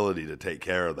responsibility to take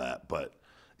care of that. But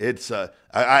it's,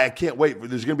 I can't wait.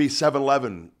 There's going to be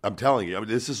 7-Eleven. I'm telling you,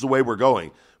 this is the way we're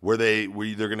going, where they're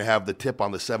going to have the tip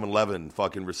on the 7-Eleven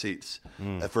fucking receipts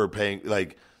for paying,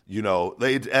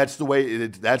 that's the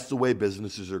way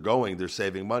businesses are going. They're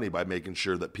saving money by making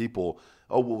sure that people,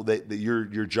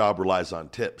 your job relies on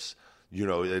tips.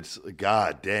 It's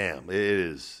goddamn,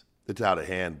 it's out of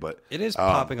hand, but it is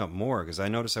popping up more because I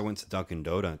noticed I went to Dunkin'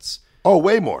 Donuts. Oh,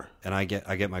 way more. And I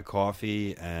get my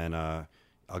coffee, and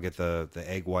I'll get the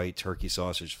egg white turkey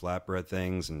sausage flatbread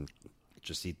things, and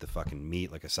just eat the fucking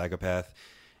meat like a psychopath.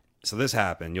 So this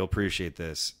happened. You'll appreciate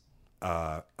this.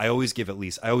 I always give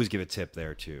a tip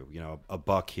there too. A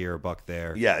buck here, a buck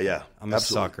there. Yeah. I'm a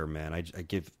sucker, man. I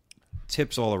give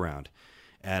tips all around.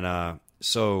 And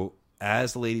so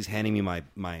as the lady's handing me my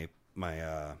my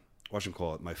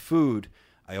food,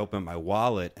 I open up my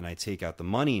wallet and I take out the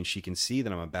money, and she can see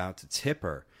that I'm about to tip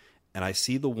her. And I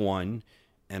see the one,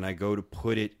 and I go to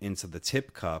put it into the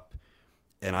tip cup,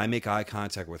 and I make eye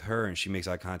contact with her, and she makes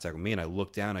eye contact with me, and I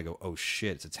look down, and I go, oh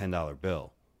shit, it's a $10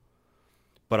 bill.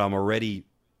 But I'm already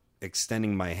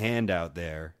extending my hand out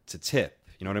there to tip.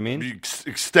 You know what I mean? You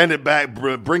extend it back,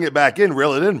 bring it back in,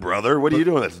 reel it in, brother. What are you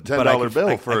doing? That's a $10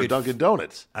 bill for a Dunkin'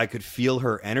 Donuts. I could feel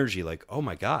her energy, like, oh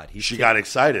my God. She got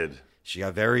excited. She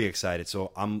got very excited.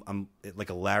 So I'm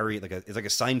like a Larry, it's like a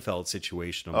Seinfeld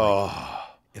situation.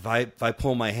 If I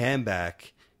pull my hand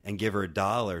back and give her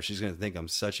 $1, she's going to think I'm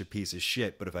such a piece of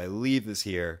shit. But if I leave this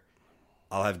here,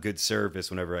 I'll have good service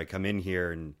whenever I come in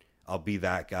here, and I'll be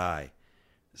that guy.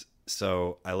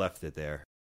 So I left it there.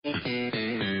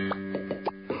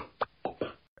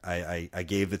 I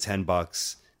gave the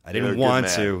 $10. I didn't want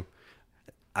to.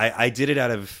 I did it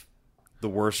out of the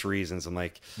worst reasons. I'm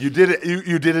like, You did it.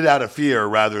 You did it out of fear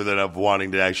rather than of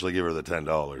wanting to actually give her the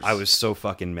 $10. I was so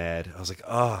fucking mad. I was like,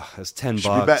 oh, that's $10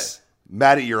 She'd be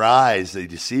mad at your eyes. They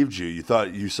deceived you. You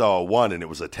thought you saw a 1 and it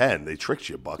was a 10. They tricked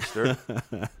you, Buckster.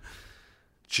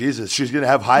 Jesus, she's going to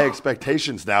have high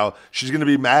expectations now. She's going to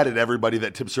be mad at everybody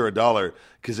that tips her $1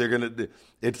 because they're going to.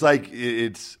 It's like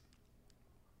you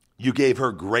gave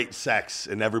her great sex,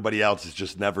 and everybody else is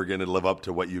just never going to live up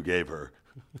to what you gave her.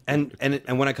 And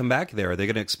when I come back there, are they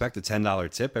going to expect a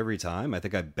 $10 tip every time? I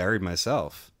think I buried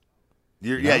myself.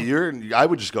 I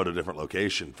would just go to a different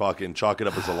location. Fucking chalk it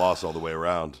up as a loss all the way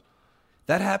around.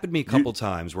 That happened to me a couple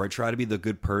times where I try to be the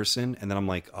good person, and then I'm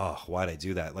like, oh, why'd I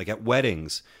do that? Like at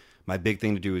weddings, my big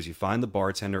thing to do is you find the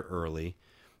bartender early,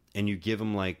 and you give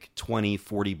them like $20,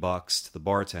 $40 to the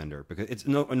bartender because it's a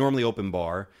normally open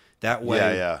bar. That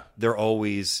way, they're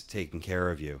always taking care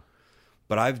of you.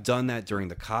 But I've done that during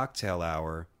the cocktail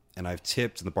hour, and I've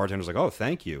tipped, and the bartender's like, oh,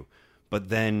 thank you. But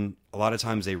then a lot of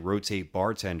times they rotate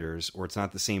bartenders, or it's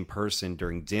not the same person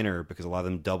during dinner because a lot of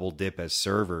them double dip as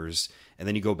servers, and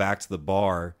then you go back to the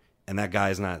bar, and that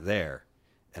guy's not there.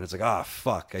 And it's like, ah,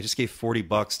 fuck, I just gave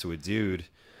 $40 to a dude.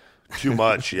 Too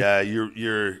much, yeah.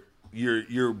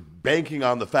 You're banking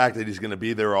on the fact that he's going to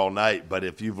be there all night, but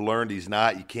if you've learned he's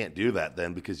not, you can't do that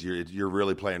then because you're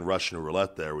really playing Russian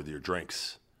roulette there with your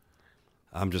drinks.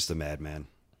 I'm just a madman.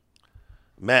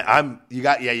 Man, you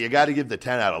got to give the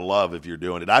 10 out of love if you're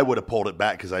doing it. I would have pulled it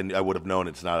back because I would have known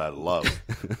it's not out of love.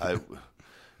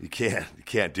 You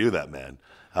can't do that, man.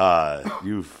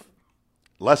 You've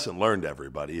lesson learned,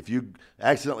 everybody. If you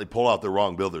accidentally pull out the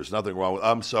wrong bill, there's nothing wrong with.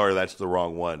 I'm sorry, that's the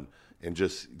wrong one, and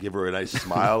just give her a nice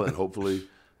smile, and hopefully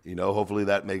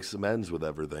that makes amends with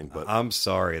everything. But I'm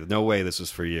sorry, no way this was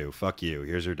for you. Fuck you.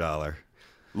 Here's your $1.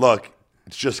 Look.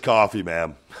 It's just coffee,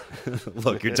 ma'am.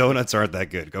 Look, your donuts aren't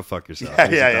that good. Go fuck yourself.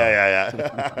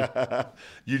 Yeah.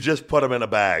 You just put them in a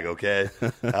bag, okay?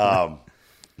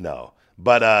 No.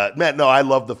 But, man, no, I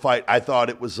love the fight. I thought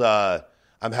it was I'm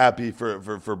happy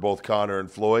for both Conor and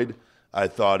Floyd. I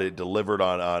thought it delivered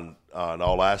on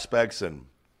all aspects, and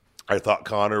I thought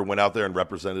Conor went out there and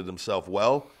represented himself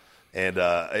well. And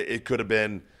it could have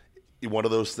been one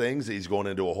of those things. He's going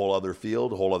into a whole other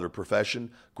field, a whole other profession.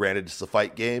 Granted, it's a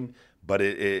fight game. But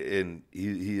he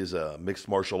is a mixed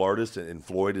martial artist, and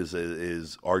Floyd is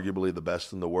arguably the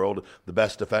best in the world, the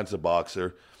best defensive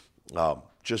boxer. I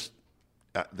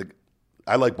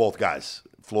like both guys.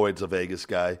 Floyd's a Vegas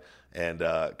guy, and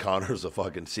Conor's a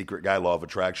fucking secret guy, law of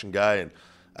attraction guy. And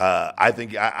I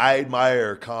think I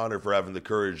admire Conor for having the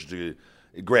courage to.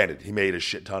 Granted, he made a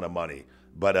shit ton of money,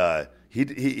 but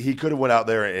he could have went out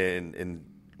there and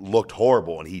looked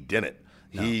horrible, and he didn't.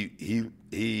 No.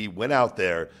 He went out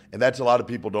there, and that's a lot of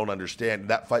people don't understand.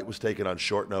 That fight was taken on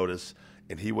short notice,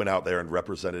 and he went out there and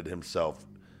represented himself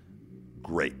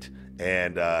great.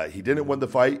 And he didn't win the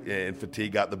fight, and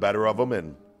fatigue got the better of him.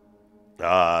 And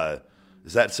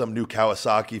is that some new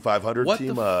Kawasaki 500 what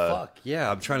team? What the fuck? Yeah,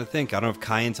 I'm trying to think. I don't know if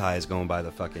Kyantai is going by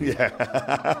the fucking...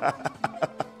 Yeah.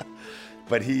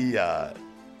 But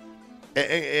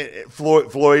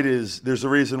Floyd is... There's a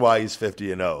reason why he's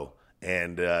 50-0.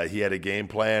 And he had a game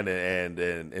plan,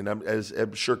 and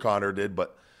I'm sure Conor did,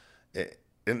 but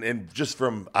and just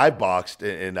from I boxed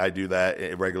and I do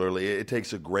that regularly. It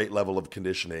takes a great level of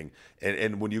conditioning,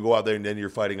 and when you go out there and then you're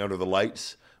fighting under the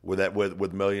lights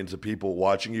with millions of people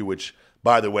watching you. Which,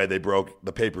 by the way, they broke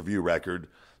the pay-per-view record.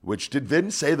 Which did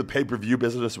Vince say the pay-per-view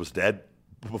business was dead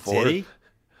before? Did he?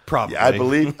 Probably.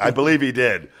 Yeah, I believe he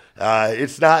did.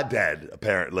 It's not dead.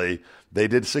 Apparently, they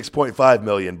did 6.5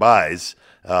 million buys.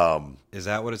 Is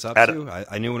that what it's up to?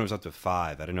 I knew when it was up to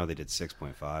 5. I didn't know they did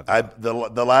 6.5.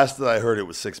 The last that I heard, it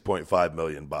was 6.5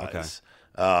 million buys.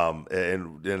 Okay.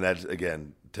 And that's,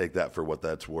 again, take that for what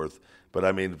that's worth. But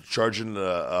I mean, charging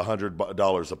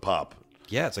 $100 a pop.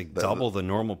 Yeah, it's like double the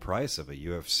normal price of a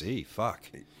UFC. Fuck.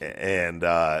 And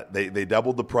they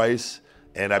doubled the price.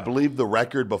 And I believe the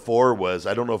record before was,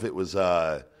 I don't know if it was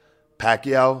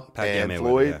Pacquiao and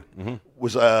Floyd,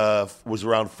 was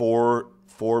around 4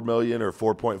 million or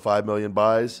 4.5 million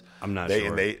buys. I'm not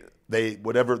sure. And they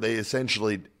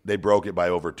essentially broke it by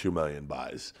over 2 million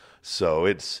buys. So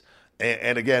it's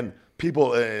and again,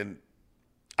 people, and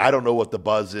I don't know what the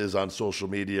buzz is on social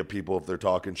media, people, if they're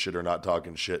talking shit or not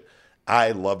talking shit.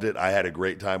 I loved it. I had a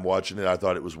great time watching it. I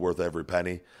thought it was worth every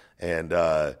penny. And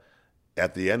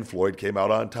at the end, Floyd came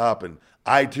out on top. And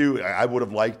I would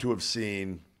have liked to have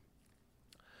seen,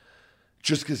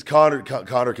 just because Conor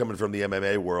coming from the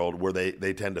MMA world where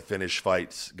they tend to finish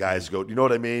fights, guys go, you know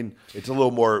what I mean? It's a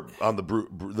little more on the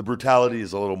brutality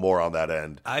is a little more on that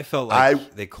end. I felt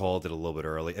like they called it a little bit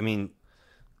early. I mean,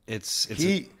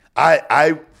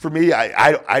 For me,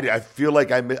 I feel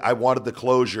like I wanted the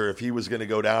closure. If he was going to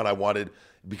go down, I wanted,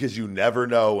 because you never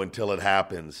know until it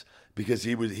happens. Because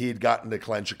he'd gotten to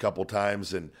clench a couple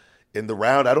times, and in the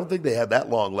round, I don't think they had that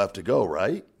long left to go,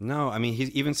 right? No, I mean, he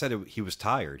even said he was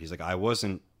tired. He's like, I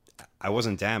wasn't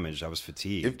damaged. I was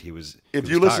fatigued. If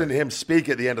you listen to him speak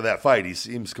at the end of that fight, he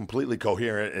seems completely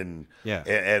coherent, and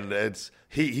it's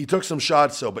he took some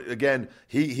shots. So, but again,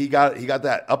 he got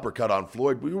that uppercut on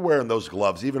Floyd. We were wearing those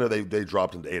gloves, even if they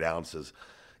dropped him to 8 ounces.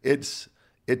 It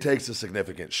takes a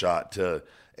significant shot to.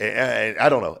 And I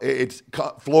don't know. It's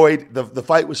Floyd. The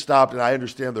fight was stopped, and I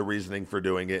understand the reasoning for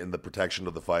doing it and the protection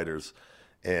of the fighters.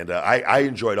 And I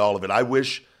enjoyed all of it. I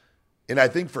wish, and I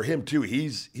think for him too,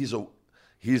 he's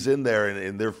in there,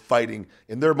 and they're fighting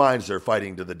in their minds. They're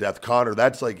fighting to the death. Conor,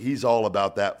 that's like he's all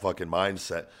about that fucking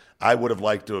mindset. I would have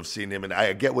liked to have seen him, and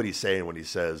I get what he's saying when he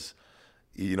says,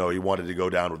 he wanted to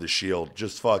go down with the shield.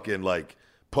 Just fucking like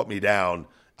put me down.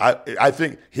 I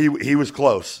think he was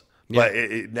close. But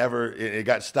it never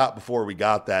got stopped before we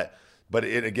got that. But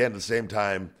again, at the same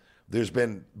time, there's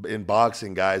been in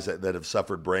boxing guys that have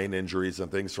suffered brain injuries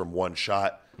and things from one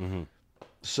shot. Mm-hmm.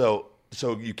 So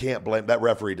you can't blame that.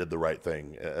 Referee did the right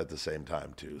thing at the same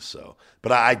time too. So,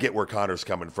 but I get where Conor's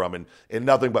coming from, and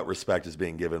nothing but respect is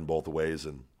being given both ways.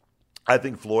 And I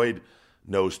think Floyd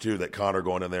knows too that Conor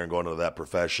going in there and going into that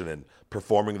profession and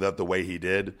performing that the way he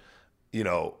did,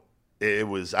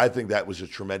 I think that was a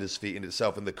tremendous feat in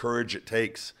itself, and the courage it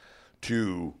takes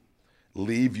to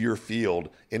leave your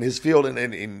field in his field,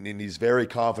 and he's very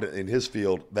confident in his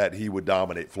field that he would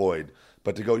dominate Floyd.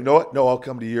 But to go, you know what? No, I'll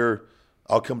come to your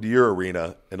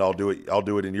arena and I'll do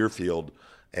it in your field.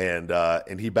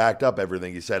 And he backed up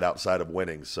everything he said outside of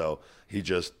winning. So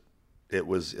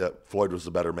Floyd was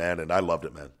the better man, and I loved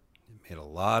it, man. He made a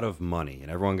lot of money, and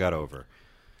everyone got over.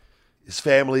 His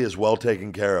family is well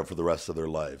taken care of for the rest of their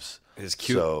lives. His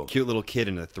cute little kid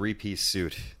in a 3-piece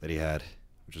suit that he had,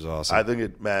 which was awesome. I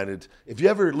think if you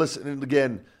ever listen, and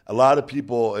again, a lot of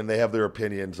people, and they have their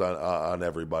opinions on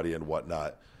everybody and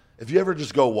whatnot. If you ever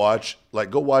just go watch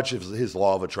his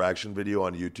Law of Attraction video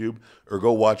on YouTube, or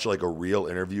go watch like a real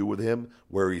interview with him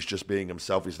where he's just being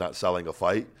himself, he's not selling a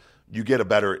fight, you get a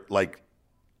better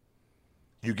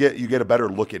you get a better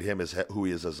look at him as who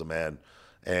he is as a man.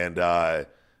 And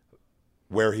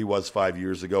where he was 5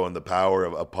 years ago, and the power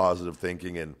of positive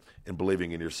thinking and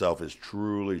believing in yourself is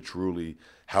truly, truly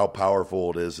how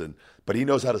powerful it is. But he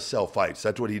knows how to sell fights.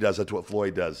 That's what he does. That's what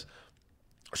Floyd does.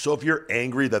 So if you're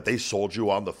angry that they sold you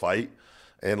on the fight,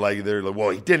 and like they're like,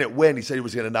 well, he didn't win. He said he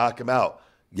was going to knock him out.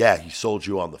 Yeah, he sold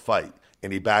you on the fight,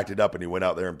 and he backed it up, and he went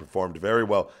out there and performed very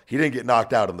well. He didn't get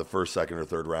knocked out in the first, second, or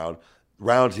third round.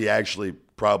 Rounds he actually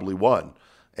probably won.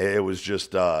 It was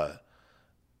just.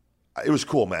 It was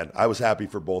cool, man. I was happy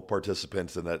for both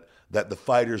participants, and that the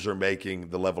fighters are making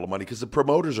the level of money, because the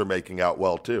promoters are making out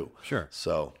well too. Sure.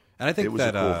 So, and I think it was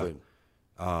a cool thing.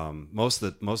 Most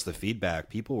of the feedback,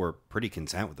 people were pretty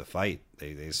content with the fight.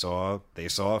 They saw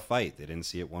a fight. They didn't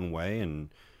see it one way, and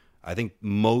I think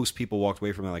most people walked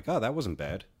away from it like, oh, that wasn't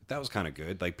bad. That was kind of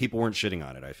good. Like, people weren't shitting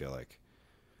on it, I feel like.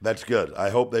 That's good. I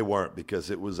hope they weren't, because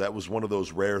that was one of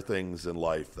those rare things in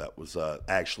life that was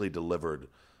actually delivered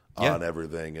on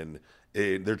everything, and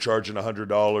they're charging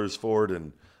 $100 for it,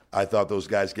 and I thought those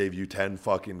guys gave you 10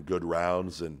 fucking good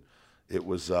rounds, and it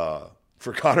was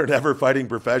for Conor never fighting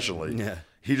professionally. Yeah.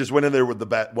 He just went in there with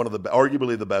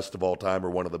arguably the best of all time, or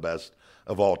one of the best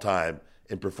of all time,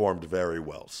 and performed very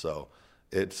well. So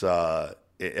it's at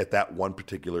that one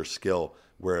particular skill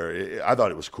where I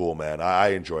thought it was cool, man.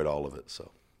 I enjoyed all of it.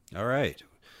 So all right.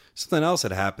 Something else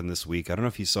had happened this week. I don't know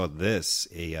if you saw this.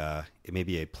 It may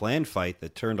be a planned fight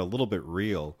that turned a little bit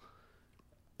real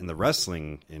in the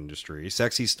wrestling industry.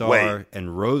 Sexy Star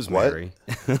and Rosemary.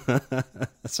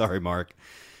 Sorry, Mark.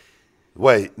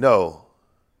 Wait, no.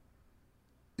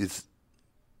 It's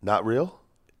not real?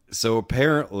 So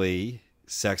apparently,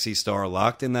 Sexy Star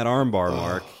locked in that armbar,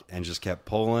 Mark, and just kept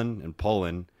pulling and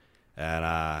pulling,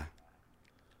 and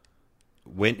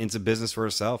went into business for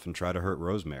herself and tried to hurt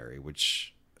Rosemary,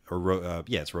 it's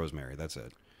Rosemary. That's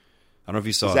it. I don't know if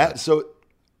you saw that. So,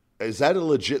 is that a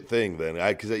legit thing then?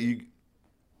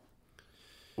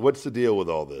 What's the deal with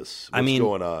all this? What's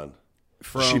going on?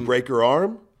 Did she break her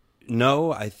arm?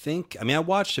 No, I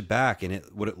watched it back, and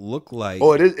what it looked like.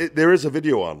 Oh, there is a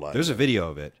video online. There's a video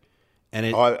of it,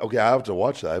 and okay, I have to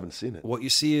watch that. I haven't seen it. What you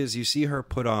see is her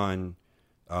put on,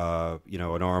 an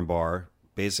arm bar.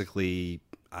 Basically,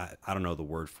 I don't know the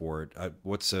word for it.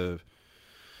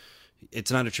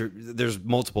 It's not there's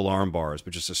multiple arm bars,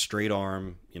 but just a straight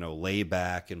arm, lay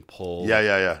back and pull.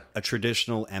 Yeah. A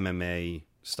traditional MMA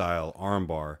style arm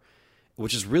bar.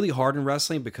 which is really hard in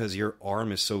wrestling because your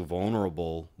arm is so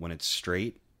vulnerable when it's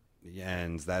straight,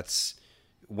 and that's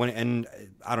when. And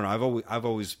I don't know. I've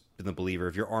always been the believer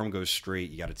if your arm goes straight,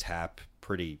 you got to tap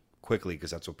pretty quickly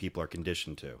because that's what people are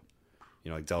conditioned to. You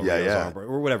know, like Del Rio's armbar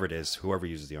or whatever it is, whoever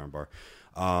uses the armbar.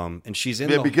 And she's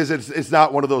in because it's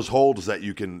not one of those holds that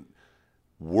you can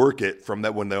work it from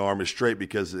that when the arm is straight,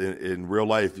 because in real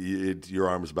life your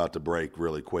arm is about to break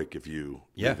really quick if you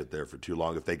leave it there for too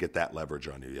long, if they get that leverage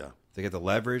on you. They get the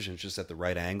leverage and it's just at the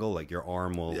right angle, like your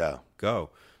arm will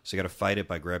go. So you got to fight it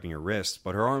by grabbing your wrist,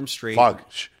 but her arm's straight. Fuck,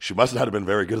 she must not have been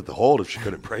very good at the hold if she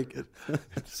couldn't break it.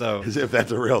 So as if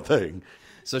that's a real thing.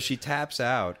 So she taps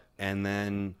out, and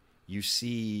then you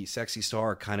see Sexy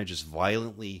Star kind of just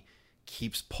violently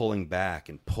keeps pulling back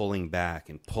and pulling back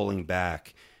and pulling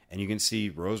back. And you can see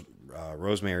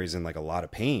Rosemary's in like a lot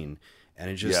of pain. And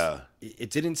it just, it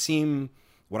didn't seem,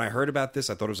 when I heard about this,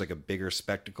 I thought it was like a bigger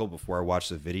spectacle before I watched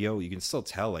the video. You can still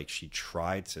tell like she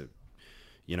tried to,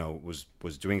 you know, was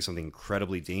doing something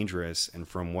incredibly dangerous. And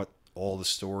from what all the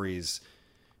stories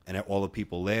and all the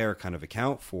people there kind of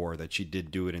account for, that she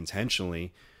did do it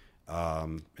intentionally.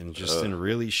 And just in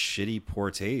really shitty,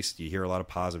 poor taste. You hear a lot of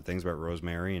positive things about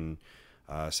Rosemary, and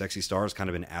Sexy Star has kind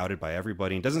of been outed by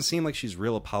everybody. And it doesn't seem like she's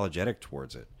real apologetic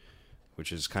towards it,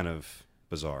 which is kind of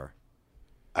bizarre.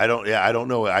 I don't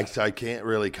know. I can't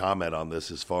really comment on this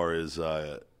as far as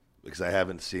because I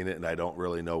haven't seen it and I don't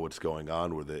really know what's going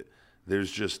on with it.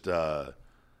 There's just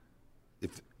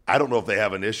if I don't know if they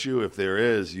have an issue. If there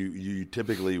is, you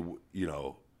typically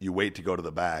you wait to go to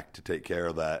the back to take care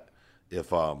of that.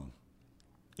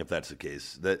 If that's the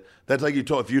case, that's like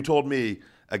if you told me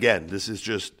again, this is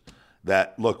just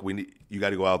that. Look, you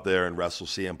got to go out there and wrestle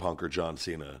CM Punk or John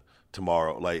Cena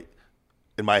tomorrow. Like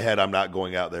in my head, I'm not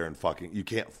going out there and fucking. You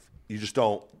just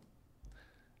don't.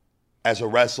 As a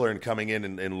wrestler and coming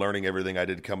in and learning everything I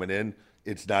did coming in,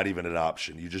 it's not even an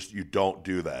option. You don't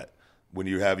do that when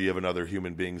you have another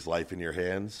human being's life in your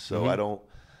hands. So I don't.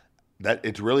 That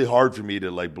it's really hard for me to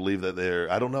like believe that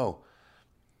I don't know.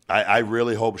 I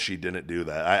really hope she didn't do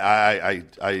that.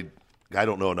 I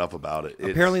don't know enough about it.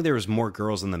 Apparently, there was more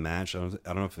girls in the match. I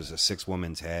don't know if it was a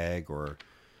 6-woman tag or,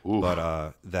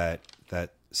 but that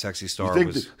Sexy Star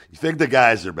was. You think the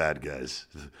guys are bad guys?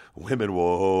 Women will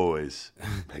always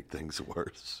make things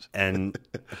worse. And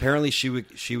apparently, she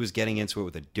was getting into it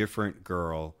with a different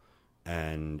girl,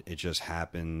 and it just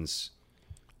happens.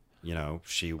 You know,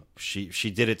 she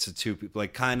did it to two people.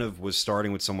 Like, kind of was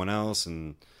starting with someone else,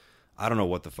 and I don't know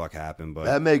what the fuck happened, but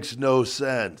that makes no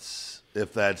sense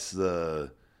if that's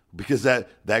because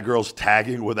that girl's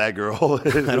tagging with that girl. I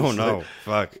don't know. Like,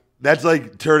 fuck. That's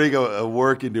like turning a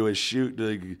work into a shoot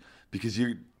because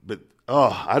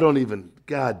I don't even.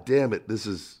 God damn it!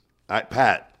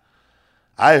 Pat.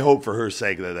 I hope for her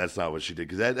sake that that's not what she did,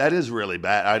 because that is really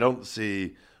bad. I don't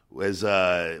see as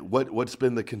what's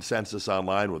been the consensus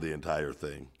online with the entire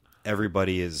thing.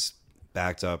 Everybody is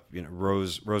backed up. You know,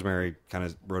 Rosemary kind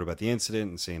of wrote about the incident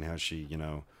and saying how she,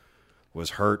 was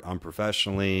hurt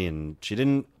unprofessionally, and she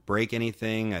didn't break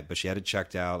anything, but she had it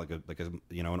checked out like a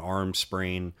an arm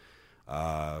sprain,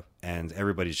 and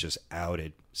everybody's just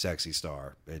outed Sexy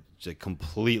Star. It just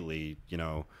completely,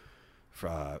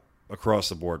 across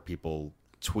the board, people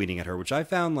tweeting at her, which I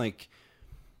found like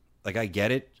I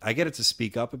get it to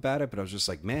speak up about it, but I was just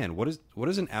like, man, what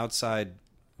does an outside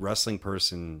wrestling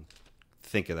person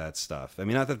think of that stuff? I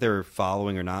mean, not that they're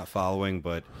following or not following,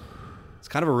 but it's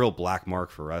kind of a real black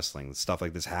mark for wrestling. Stuff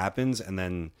like this happens, and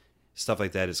then stuff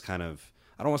like that is kind of,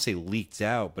 I don't want to say leaked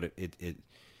out, but it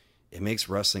makes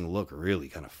wrestling look really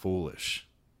kind of foolish.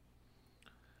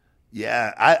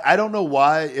 Yeah, I don't know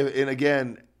why. And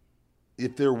again,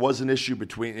 if there was an issue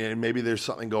between, and maybe there's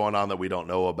something going on that we don't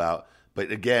know about,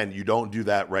 but again, you don't do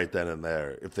that right then and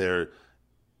there. If they're,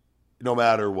 no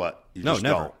matter what, you just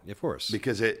never. don't. Of course,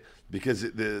 because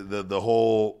the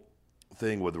whole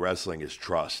thing with wrestling is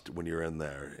trust when you're in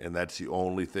there, and that's the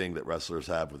only thing that wrestlers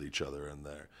have with each other in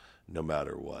there, no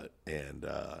matter what. And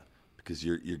because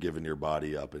you're giving your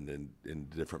body up in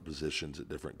different positions at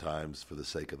different times for the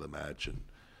sake of the match. And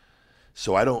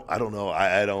so I don't know.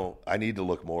 I need to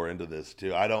look more into this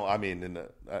too. I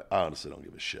honestly don't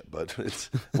give a shit, but it's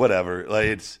whatever. Like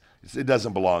it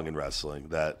doesn't belong in wrestling.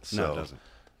 No, it doesn't.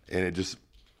 And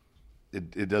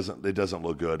it doesn't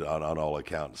look good on all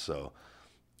accounts. So,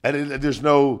 and there's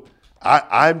no.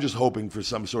 I'm just hoping for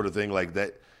some sort of thing like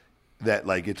that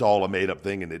like it's all a made up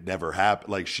thing and it never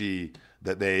happened. Like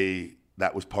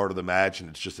that was part of the match and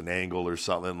it's just an angle or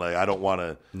something. Like I don't want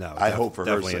to. No, I hope for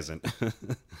her definitely sake.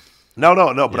 Isn't. No.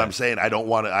 But yeah. I'm saying I don't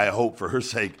want to. I hope for her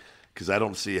sake, because I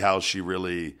don't see how she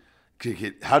really.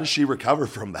 How does she recover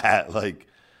from that? Like,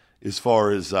 as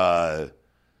far as if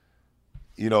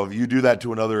you do that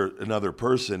to another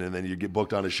person and then you get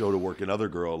booked on a show to work another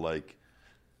girl, like,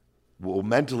 well,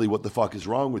 mentally, what the fuck is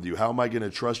wrong with you? How am I going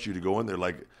to trust you to go in there?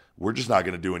 Like, we're just not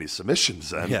going to do any submissions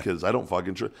then because I don't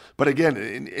fucking trust. But again,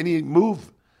 in any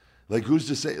move, like, who's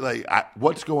to say, like,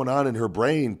 what's going on in her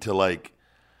brain to, like,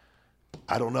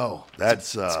 I don't know.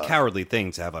 It's a cowardly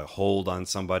thing to have a hold on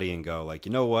somebody and go, like,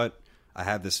 you know what? I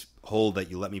have this hold that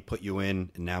you let me put you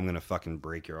in, and now I'm going to fucking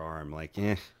break your arm. Like,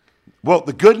 Well,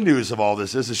 the good news of all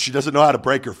this is she doesn't know how to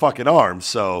break her fucking arm,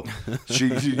 so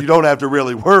you don't have to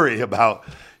really worry about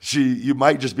you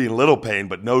might just be in a little pain,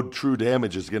 but no true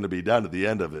damage is going to be done at the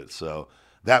end of it. So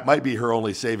that might be her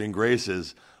only saving grace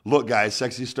is, look, guys,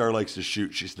 Sexy Star likes to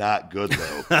shoot. She's not good,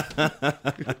 though.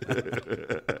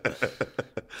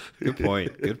 Good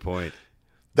point.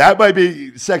 That might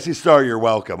be Sexy Star, you're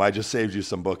welcome. I just saved you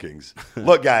some bookings.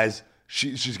 Look, guys,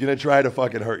 she's going to try to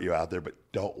fucking hurt you out there, but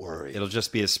don't worry. It'll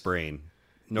just be a sprain.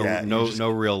 No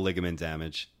real ligament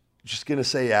damage. Just going to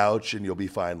say ouch, and you'll be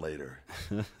fine later.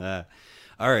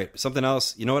 All right, something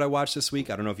else. You know what I watched this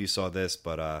week? I don't know if you saw this,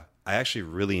 but I actually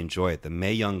really enjoy it. The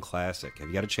Mae Young Classic. Have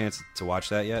you got a chance to watch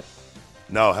that yet?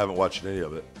 No, I haven't watched any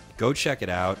of it. Go check it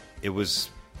out. It was,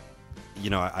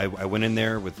 I went in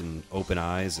there with an open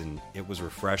eyes, and it was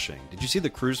refreshing. Did you see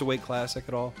the Cruiserweight Classic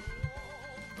at all?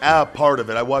 Part of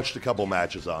it. I watched a couple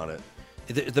matches on it.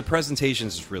 The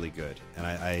presentations is really good, and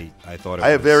I thought it I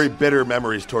have very bitter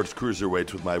memories towards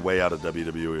cruiserweights with my way out of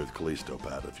WWE with Kalisto,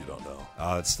 Pat, if you don't know.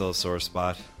 Oh, it's still a sore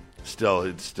spot?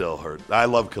 It still hurt. I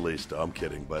love Kalisto. I'm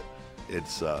kidding, but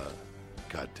it's, God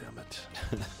damn it.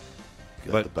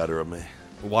 Got the better of me.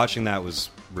 Watching that was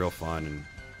real fun, and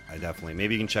I definitely,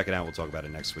 maybe you can check it out. We'll talk about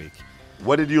it next week.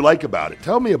 What did you like about it?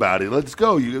 Tell me about it. Let's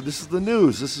go. This is the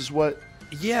news. This is what...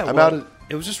 Yeah,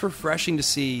 it was just refreshing to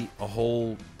see a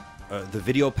whole... the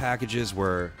video packages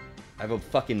where I have a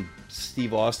fucking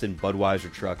Steve Austin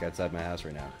Budweiser truck outside my house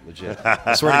right now. Legit.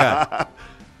 I swear to God.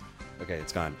 Okay,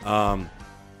 it's gone.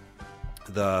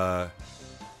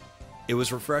 It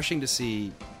was refreshing to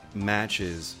see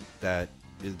matches that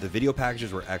the video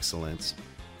packages were excellent.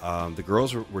 The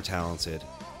girls were talented.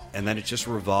 And then it just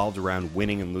revolved around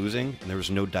winning and losing. And there was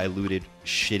no diluted,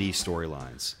 shitty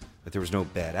storylines. But there was no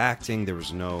bad acting. There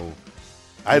was no...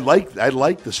 I like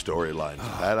the storyline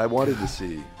that I wanted to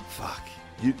see. Fuck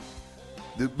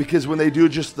because when they do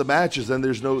just the matches, then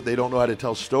they don't know how to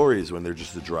tell stories when they're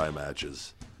just the dry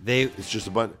matches. It's just a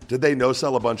bunch. Did they no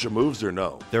sell a bunch of moves or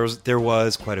no? There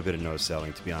was quite a bit of no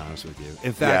selling, to be honest with you.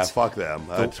 In fact, yeah, fuck them.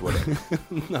 That's what.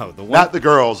 No, not the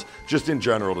girls, just in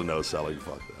general, the no selling.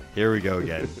 Fuck them. Here we go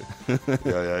again.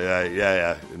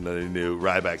 yeah. And then he knew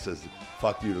Ryback says,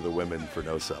 "Fuck you" to the women for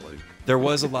no selling. There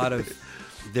was a lot of.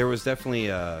 There was definitely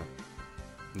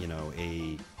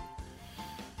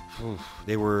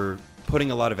they were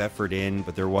putting a lot of effort in,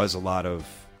 but there was a lot of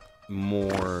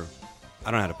more,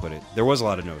 I don't know how to put it. There was a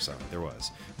lot of no selling. There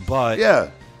was. But yeah,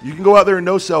 you can go out there and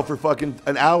no sell for fucking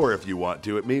an hour if you want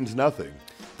to. It means nothing.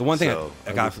 The one thing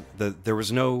I got, there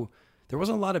wasn't a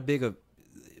lot of big,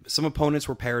 some opponents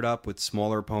were paired up with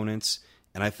smaller opponents,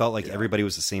 and I felt like everybody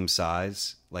was the same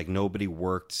size. Like nobody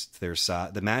worked their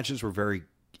size. The matches were very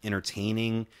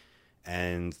entertaining,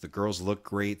 and the girls looked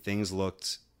great. Things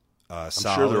looked solid.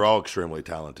 I'm sure they're all extremely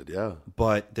talented, yeah.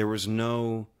 But there was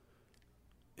no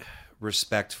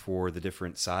respect for the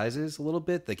different sizes a little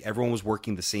bit. Like everyone was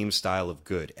working the same style of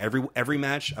good. Every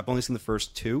match, I've only seen the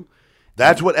first two.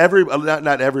 That's what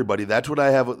not everybody. That's what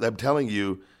I'm telling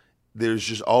you. There's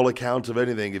just all accounts of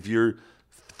anything. If you're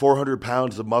 400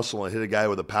 pounds of muscle and hit a guy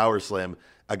with a power slam,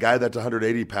 a guy that's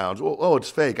 180 pounds, oh, it's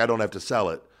fake. I don't have to sell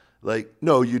it. Like,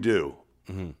 no, you do,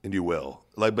 and you will.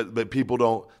 Like, but people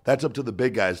don't. That's up to the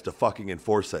big guys to fucking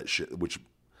enforce that shit.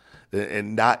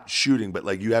 And not shooting, but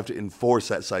like you have to enforce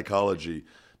that psychology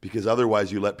because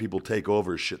otherwise you let people take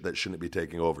over shit that shouldn't be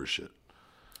taking over shit.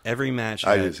 Every match,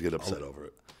 I just get upset over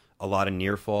it. A lot of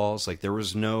near falls. Like there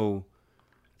was no.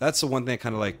 That's the one thing that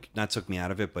kind of like not took me out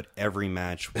of it, but every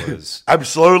match was.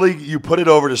 You put it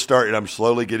over to start, and I'm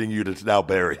slowly getting you to now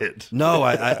bury it. No,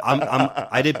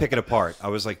 I did pick it apart. I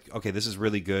was like, okay, this is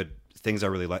really good. Things I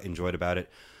really enjoyed about it.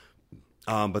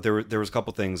 But there was a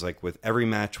couple things like with every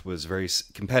match was very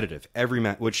competitive. Every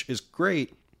match, which is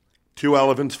great. Two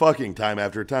elephants fucking time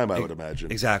after time, I would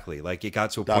imagine. Exactly. Like it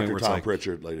got to a point where it's Tom like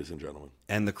Pritchard, ladies and gentlemen,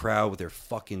 and the crowd with their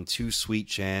fucking too sweet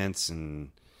chants and.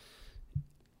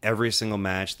 Every single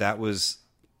match, that was,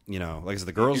 like I said,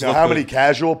 the girls. You know how many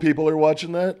casual people are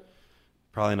watching that?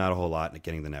 Probably not a whole lot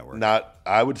getting the network.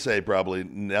 I would say probably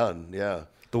none. Yeah.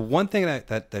 The one thing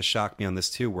that shocked me on this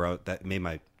too, that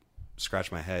made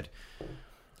scratch my head,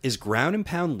 is ground and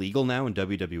pound legal now in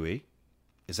WWE?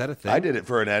 Is that a thing? I did it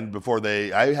for an end before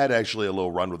I had actually a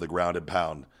little run with the ground and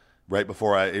pound right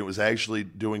before it was actually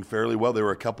doing fairly well. There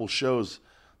were a couple shows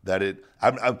that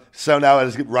so now I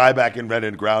just get Ryback and Red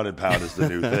and ground and pound is the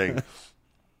new thing.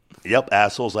 Yep,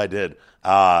 assholes, I did.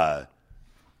 I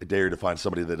dare you to find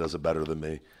somebody that does it better than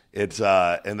me. And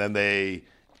then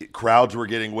crowds were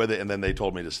getting with it, and then they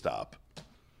told me to stop.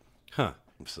 Huh.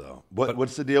 So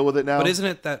what's the deal with it now? But isn't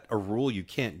it that a rule you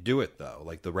can't do it though?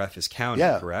 Like the ref is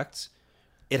counting, correct?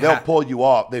 They'll pull you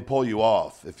off. They pull you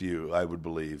off I would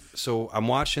believe. So I'm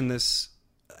watching this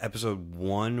episode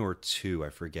 1 or 2, I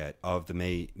forget, of the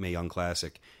Mae Young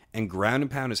Classic, and ground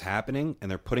and pound is happening, and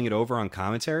they're putting it over on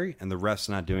commentary, and the ref's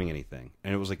not doing anything,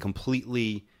 and it was like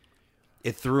completely.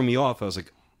 It threw me off. I was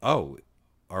like, oh.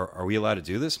 Are we allowed to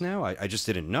do this now? I just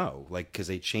didn't know, like, because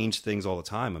they change things all the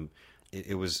time.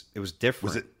 It was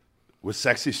different. Was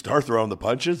Sexy Star throwing the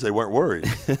punches? They weren't worried.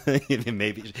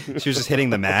 Maybe she was just hitting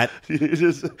the mat.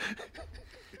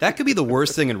 That could be the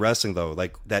worst thing in wrestling, though,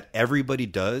 like that everybody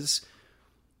does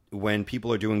when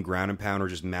people are doing ground and pound or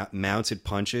just mounted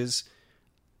punches.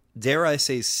 Dare I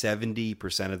say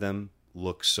 70% of them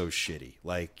look so shitty.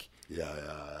 Like, yeah.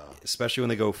 Especially when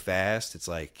they go fast, it's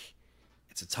like.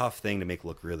 It's a tough thing to make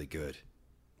look really good.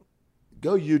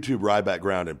 Go YouTube Ryback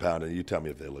ground and pound, and you tell me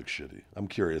if they look shitty. I'm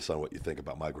curious on what you think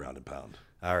about my ground and pound.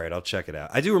 All right, I'll check it out.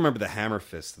 I do remember the hammer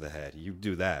fist to the head. You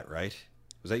do that, right?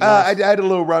 Was that yours? I had a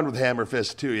little run with hammer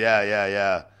fist too.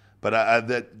 Yeah. But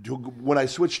when I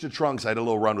switched to trunks, I had a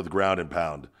little run with ground and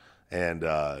pound. And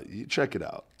you check it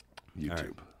out, YouTube.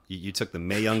 Right. You took the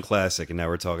Mae Young Classic, and now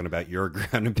we're talking about your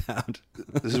ground and pound.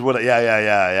 This is what.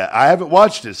 Yeah. I haven't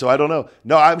watched it, so I don't know.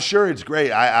 No, I'm sure it's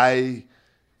great. I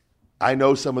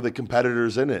know some of the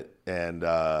competitors in it, and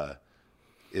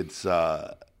it's.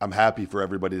 I'm happy for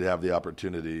everybody to have the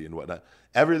opportunity and whatnot.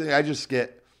 Everything I just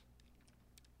get.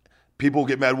 People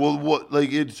get mad. Well, what?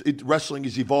 Like wrestling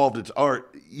is evolved. It's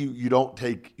art. You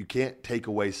can't take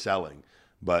away selling,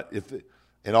 but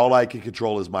and all I can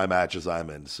control is my matches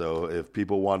I'm in. So if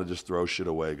people want to just throw shit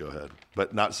away, go ahead.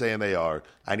 But not saying they are.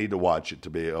 I need to watch it to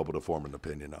be able to form an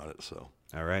opinion on it. So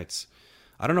all right.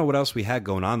 I don't know what else we had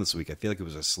going on this week. I feel like it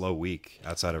was a slow week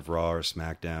outside of Raw or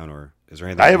SmackDown. Or is there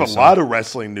anything? I have a lot of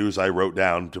wrestling news I wrote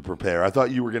down to prepare. I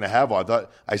thought you were going to have one. I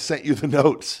thought I sent you the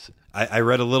notes. I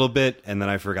read a little bit and then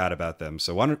I forgot about them.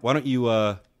 So why don't you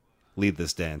lead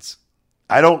this dance?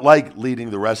 I don't like leading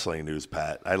the wrestling news,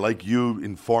 Pat. I like you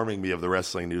informing me of the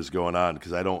wrestling news going on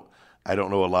because I don't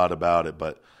know a lot about it.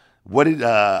 But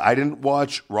I didn't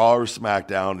watch Raw or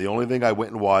SmackDown. The only thing I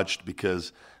went and watched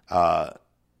because I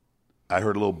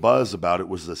heard a little buzz about it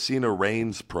was the Cena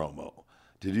Reigns promo.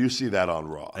 Did you see that on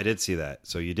Raw? I did see that.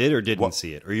 So you did or didn't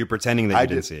see it? Or you're pretending that you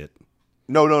didn't see it?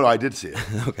 No, I did see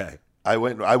it. Okay. I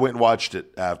went and watched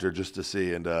it after just to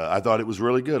see, and I thought it was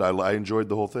really good. I enjoyed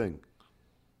the whole thing.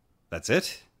 That's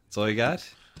it? That's all you got?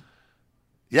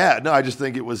 Yeah, no, I just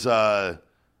think it was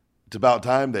it's about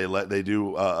time they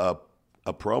do a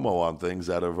promo on things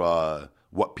out of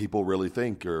what people really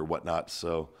think or whatnot.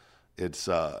 So it's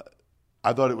I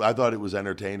thought it was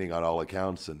entertaining on all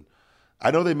accounts, and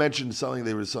I know they mentioned something.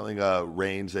 There was something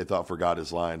Reigns they thought forgot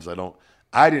his lines.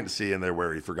 I didn't see in there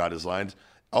where he forgot his lines.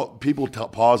 People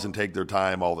pause and take their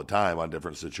time all the time on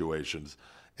different situations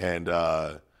and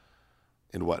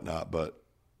whatnot, but.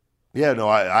 Yeah, no,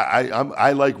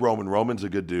 I like Roman. Roman's a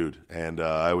good dude, and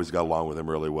I always got along with him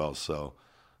really well. So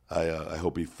I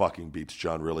hope he fucking beats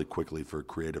John really quickly for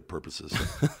creative purposes.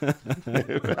 There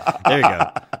you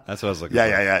go. That's what I was looking for.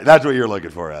 Yeah. That's what you're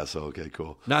looking for, asshole. Okay,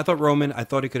 cool. No, I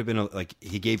thought he could have been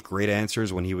he gave great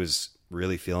answers when he was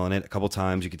really feeling it. A couple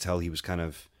times you could tell he was kind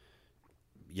of,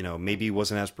 maybe he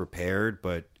wasn't as prepared,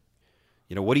 but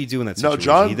what do you do in that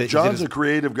situation? No, John's a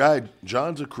creative guy.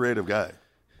 John's a creative guy.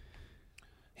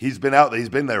 He's been out. He's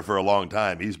been there for a long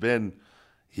time. He's been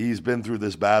through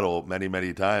this battle many,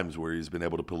 many times where he's been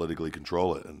able to politically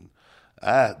control it. And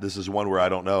this is one where I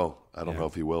don't know. I don't know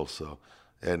if he will. So,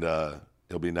 and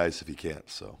it'll be nice if he can't.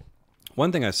 So,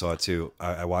 one thing I saw too,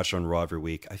 I watch on Raw every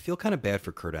week. I feel kind of bad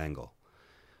for Kurt Angle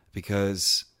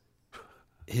because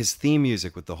his theme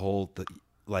music with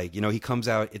he comes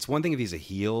out. It's one thing if he's a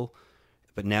heel,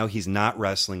 but now he's not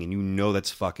wrestling, and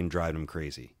that's fucking driving him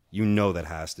crazy. That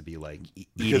has to be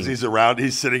because he's around.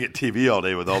 He's sitting at TV all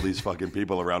day with all these fucking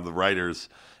people around the writers,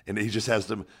 and he just has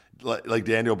to. Like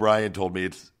Daniel Bryan told me,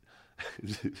 it's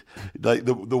like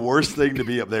the worst thing to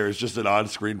be up there is just an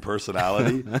on-screen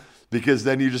personality, because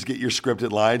then you just get your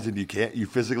scripted lines and you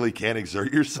physically can't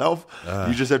exert yourself.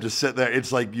 You just have to sit there.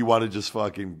 It's like you want to just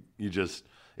fucking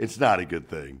it's not a good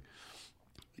thing.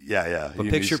 Yeah. But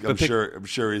I'm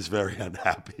sure he's very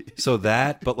unhappy. So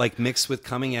that, but like mixed with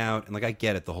coming out, and like I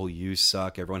get it, the whole "you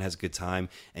suck," everyone has a good time,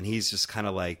 and he's just kind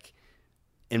of like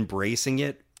embracing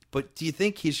it. But do you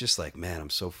think he's just like, man, I'm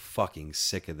so fucking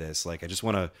sick of this. Like, I just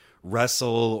want to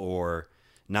wrestle or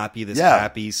not be this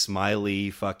happy, smiley,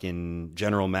 fucking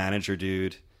general manager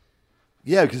dude.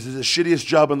 Yeah, because it's the shittiest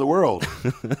job in the world.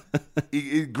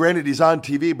 Granted, he's on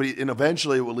TV, but and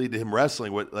eventually it will lead to him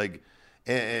wrestling. But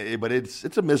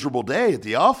it's a miserable day at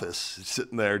the office,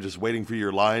 sitting there just waiting for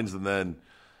your lines, and then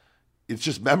it's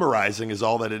just memorizing is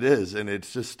all that it is, and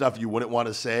it's just stuff you wouldn't want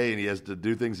to say, and he has to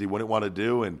do things he wouldn't want to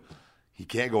do, and he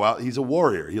can't go out. He's a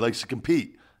warrior. He likes to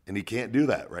compete, and he can't do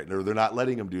that right now. They're not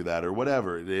letting him do that or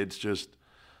whatever. It's just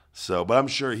so. But I'm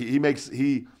sure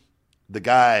the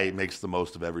guy makes the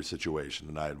most of every situation,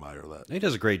 and I admire that. He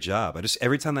does a great job.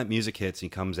 Every time that music hits, he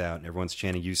comes out and everyone's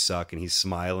chanting "You suck," and he's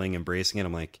smiling, embracing it.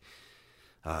 I'm like,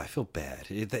 I feel bad.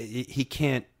 He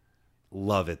can't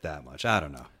love it that much. I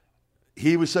don't know.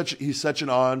 He's such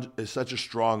a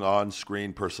strong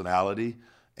on-screen personality,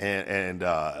 and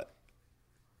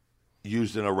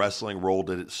used in a wrestling role,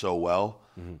 did it so well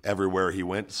everywhere he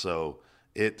went. So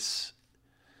it's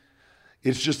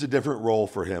just a different role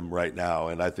for him right now,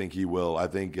 and I think he will. I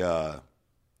think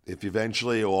if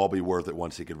eventually it'll all be worth it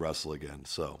once he can wrestle again.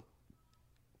 So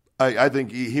I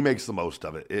think he makes the most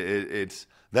of it.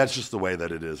 That's just the way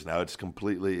that it is now.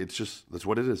 That's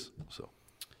what it is. So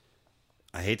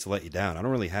I hate to let you down. I don't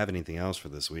really have anything else for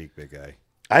this week, big guy.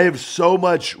 I have so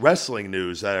much wrestling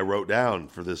news that I wrote down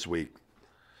for this week.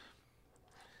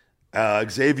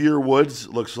 Xavier Woods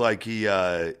looks like he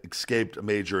escaped a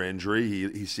major injury.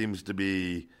 He seems to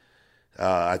be,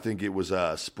 I think it was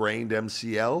a sprained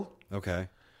MCL. Okay.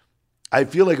 I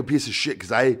feel like a piece of shit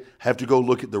because I have to go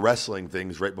look at the wrestling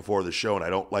things right before the show, and I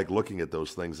don't like looking at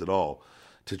those things at all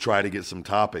to try to get some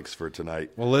topics for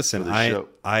tonight. Well, listen,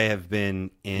 I have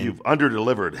been in... You've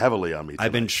under-delivered heavily on me tonight.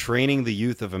 I've been training the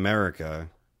youth of America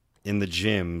in the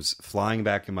gyms, flying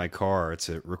back in my car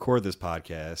to record this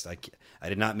podcast. I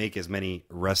did not make as many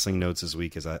wrestling notes this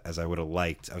week as I would have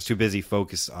liked. I was too busy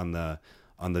focused on the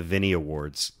Vinny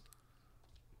Awards.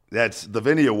 That's the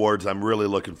Vinny Awards. I'm really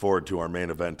looking forward to our main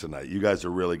event tonight. You guys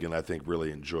are really going to, I think,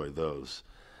 really enjoy those.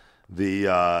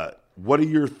 What are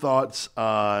your thoughts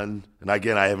on, and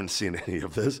again, I haven't seen any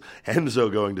of this,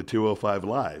 Enzo going to 205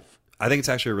 Live? I think it's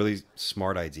actually a really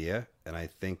smart idea, and I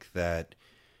think that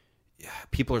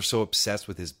people are so obsessed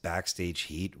with his backstage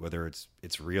heat, whether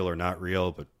it's real or not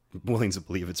real, but willing to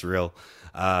believe it's real.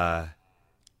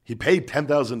 He paid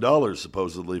 $10,000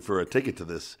 supposedly for a ticket to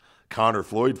this Conor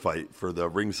Floyd fight for the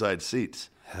ringside seats.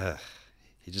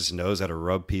 He just knows how to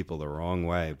rub people the wrong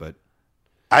way. But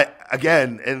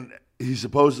he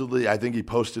supposedly, I think he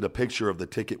posted a picture of the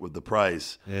ticket with the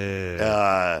price.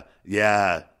 I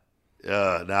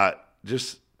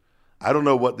don't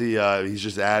know what he's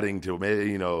just adding to,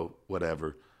 maybe,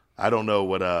 whatever. I don't know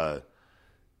what, I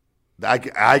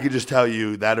could just tell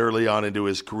you that early on into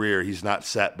his career, he's not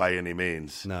set by any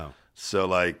means. No. So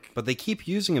but they keep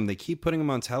using him. They keep putting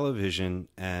him on television,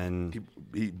 and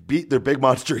he beat their big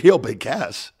monster heel, Big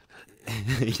Cass.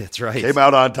 That's right. Came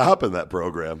out on top in that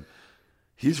program.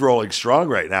 He's rolling strong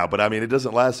right now, but I mean, it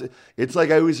doesn't last. It's like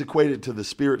I always equate it to the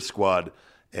Spirit Squad,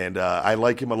 and I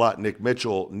like him a lot.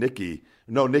 Nicky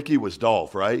was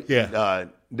Dolph, right? Yeah.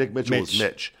 Nick Mitchell was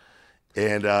Mitch,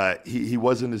 and he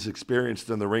wasn't as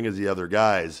experienced in the ring as the other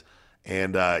guys,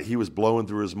 and he was blowing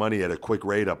through his money at a quick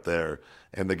rate up there.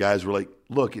 And the guys were like,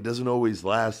 "Look, it doesn't always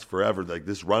last forever. Like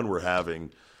this run we're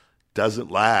having doesn't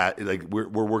last. Like we're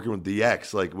working with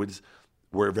DX. Like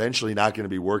we're eventually not going to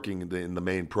be working in the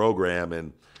main program."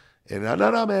 And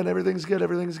no, man, everything's good.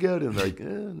 And like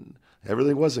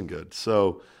everything wasn't good.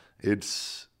 So you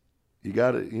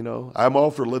got to, I'm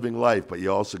all for living life, but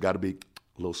you also got to be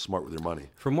a little smart with your money.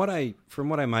 From what I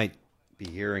might be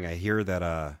hearing, I hear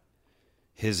that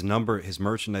his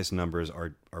merchandise numbers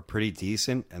are pretty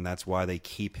decent, and that's why they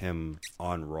keep him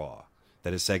on Raw.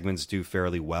 That his segments do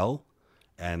fairly well,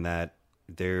 and that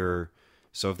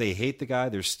so if they hate the guy,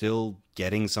 they're still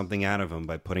getting something out of him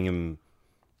by putting him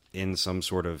in some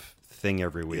sort of thing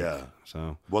every week. Yeah.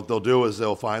 So what they'll do is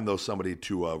they'll find somebody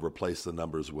to replace the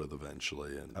numbers with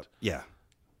eventually, and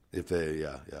if they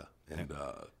and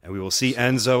we will see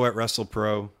Enzo at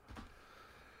WrestlePro.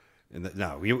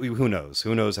 Who knows?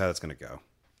 Who knows how it's going to go?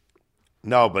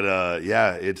 No, but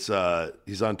it's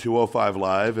he's on 205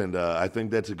 Live, and I think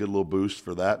that's a good little boost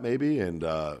for that, maybe, and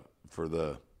for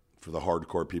the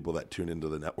hardcore people that tune into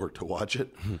the network to watch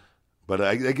it. But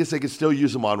I guess they could still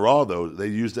use him on Raw, though. They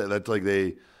use that. That's like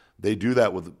they do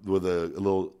that with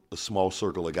a small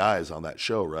circle of guys on that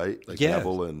show, right? Like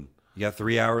Neville and You got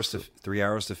 3 hours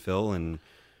to fill, and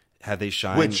had they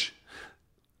shined Which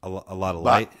a lot of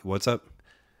light. What's up?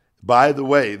 By the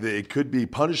way, it could be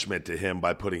punishment to him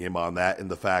by putting him on that,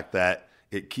 and the fact that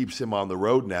it keeps him on the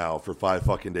road now for 5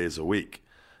 fucking days a week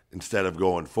instead of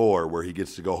going 4, where he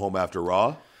gets to go home after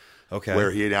Raw. Okay.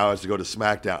 Where he now has to go to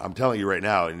SmackDown. I'm telling you right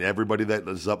now, and everybody that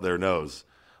is up there knows,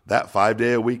 that 5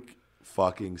 day a week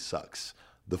fucking sucks.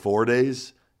 The 4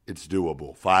 days, it's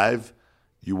doable. 5,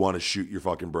 you want to shoot your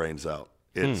fucking brains out.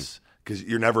 It's because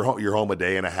you're never home. You're home a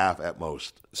day and a half at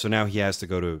most. So now he has to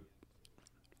go to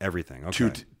everything.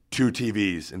 Okay. Two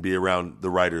TVs and be around the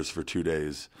writers for 2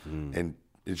 days, and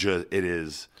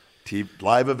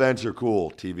live events are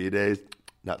cool. TV days,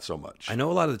 not so much. I know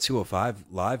a lot of the 205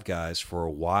 Live guys for a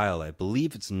while. I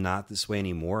believe it's not this way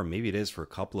anymore. Maybe it is for a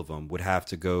couple of them. Would have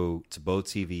to go to both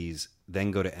TVs,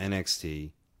 then go to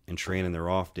NXT and train in their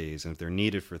off days. And if they're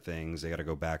needed for things, they got to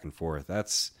go back and forth.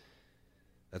 That's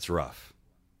rough.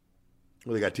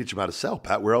 Well, they got to teach them how to sell,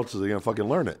 Pat. Where else are they going to fucking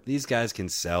learn it? These guys can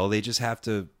sell. They just have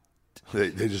to.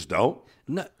 They just don't.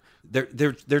 No,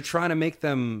 they're trying to make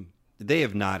them. They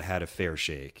have not had a fair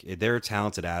shake. They're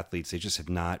talented athletes. They just have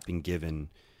not been given,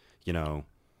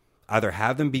 either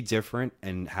have them be different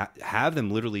and have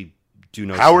them literally do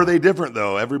no. How are they different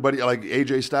though? Everybody like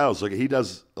AJ Styles, like he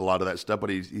does a lot of that stuff, but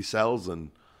he sells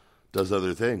and does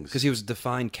other things. Because he was a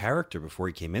defined character before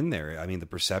he came in there. I mean, the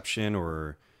perception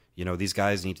or. These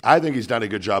guys need. I think he's done a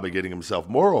good job of getting himself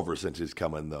more over since he's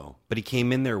come in, though. But he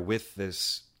came in there with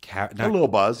this a little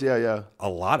buzz, yeah. A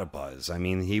lot of buzz. I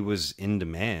mean, he was in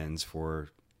demands for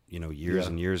years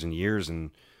and years and years, and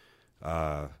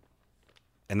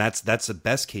that's the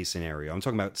best case scenario. I'm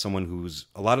talking about someone who's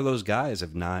a lot of those guys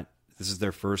have not. This is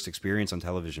their first experience on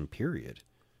television. Period.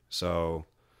 So,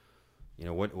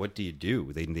 what do you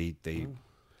do?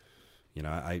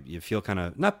 You feel kind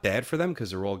of not bad for them because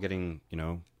they're all getting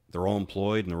they're all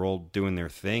employed and they're all doing their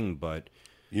thing, but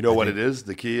what it is?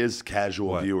 The key is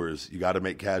casual viewers. You got to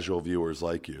make casual viewers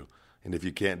like you. And if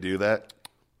you can't do that,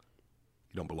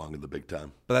 you don't belong in the big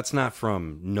time. But that's not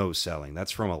from no selling.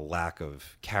 That's from a lack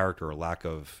of character, a lack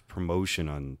of promotion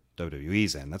on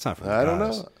WWE's end. That's not from the guys. I don't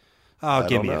know. Oh,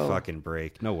 give me a fucking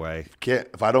break. No way.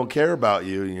 If I don't care about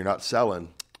you and you're not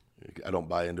selling, I don't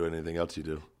buy into anything else you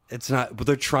do. It's not, but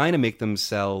they're trying to make them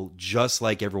sell just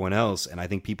like everyone else, and I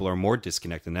think people are more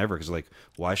disconnected than ever because they're like,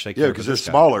 why should I care? Yeah, because they're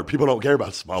smaller. People don't care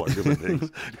about smaller human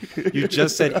things. You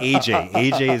just said AJ.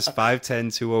 AJ is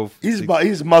 5'10", 205.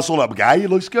 He's a muscled up guy. He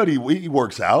looks good. He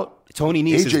works out. Tony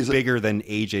Nese is bigger than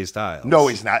AJ Styles. No,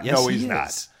 he's not. Yes, no, he's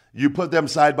not. You put them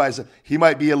side by side. He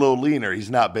might be a little leaner. He's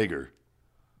not bigger.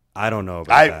 I don't know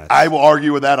about that. I will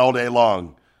argue with that all day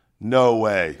long. No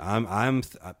way.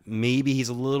 Maybe he's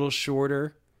a little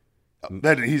shorter.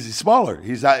 Then he's smaller.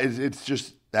 He's not. It's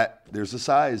just that there's a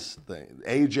size thing.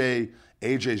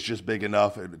 AJ's just big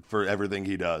enough for everything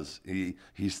he does.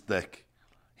 He's thick.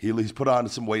 He's put on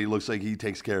some weight. He looks like he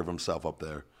takes care of himself up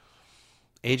there.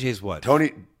 AJ's what?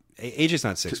 AJ's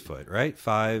not 6 foot, right?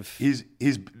 5. He's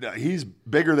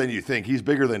bigger than you think. He's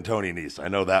bigger than Tony Nese. I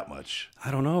know that much. I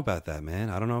don't know about that,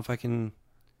 man. I don't know if I can.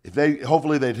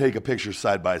 Hopefully they take a picture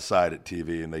side by side at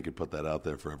TV and they could put that out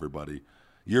there for everybody.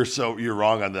 You're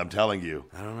wrong on them. I'm telling you.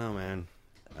 I don't know, man.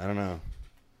 I don't know.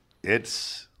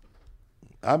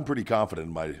 I'm pretty confident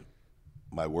in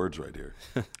my words right here.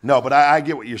 No, but I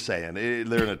get what you're saying.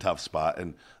 They're in a tough spot,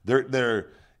 and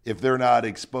if they're not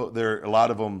exposed, a lot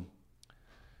of them.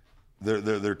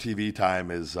 Their TV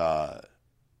time is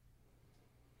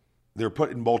they're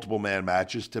put in multiple man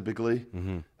matches typically.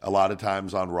 Mm-hmm. A lot of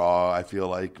times on Raw, I feel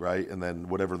like, right, and then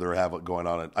whatever they have going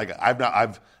on.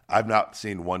 I've not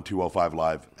seen 205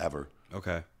 Live ever.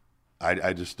 Okay,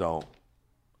 I just don't.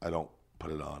 I don't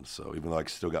put it on. So even though I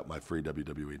still got my free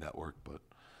WWE network, but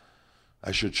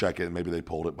I should check it. Maybe they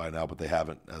pulled it by now, but they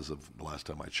haven't as of the last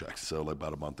time I checked. So like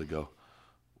about a month ago,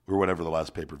 or whatever the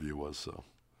last pay-per-view was. So.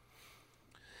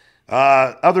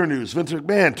 Other news: Vince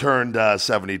McMahon turned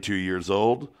 72 years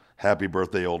old. Happy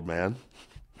birthday, old man.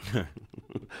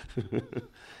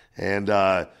 And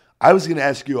I was going to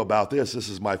ask you about this. This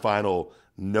is my final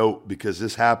note because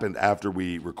this happened after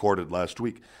we recorded last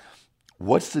week.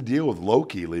 What's the deal with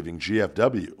Loki leaving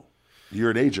GFW?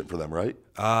 You're an agent for them, right?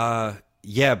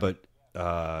 Yeah, but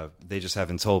they just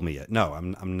haven't told me yet. No,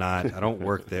 I'm not. I don't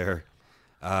work there.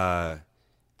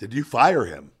 Did you fire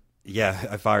him? Yeah,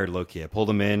 I fired Loki. I pulled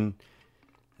him in, and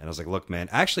I was like, "Look, man.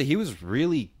 Actually, he was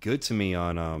really good to me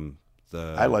on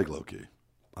the. I like Loki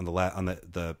on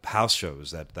the house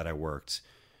shows that I worked.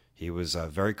 He was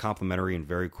very complimentary and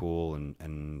very cool,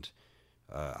 and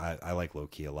I like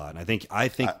Loki a lot. And I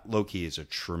think Loki is a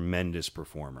tremendous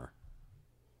performer.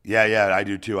 Yeah, I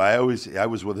do too. I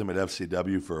was with him at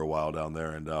FCW for a while down there,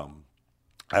 and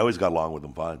I always got along with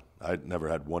him fine. I never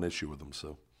had one issue with him.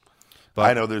 So, but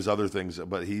I know there's other things,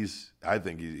 but I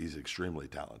think he's extremely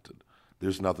talented.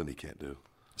 There's nothing he can't do.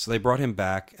 So they brought him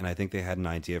back, and I think they had an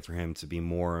idea for him to be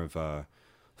more of a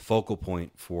focal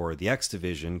point for the X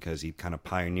Division because he kind of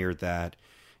pioneered that,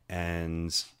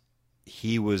 and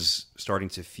he was starting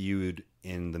to feud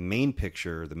in the main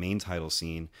picture, the main title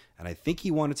scene, and I think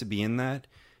he wanted to be in that.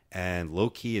 And low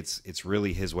key, it's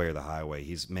really his way or the highway.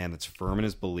 He's a man that's firm in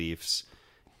his beliefs.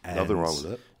 And nothing wrong with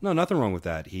that. No, nothing wrong with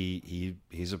that.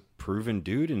 He's a proven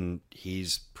dude, and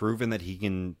he's proven that he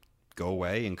can go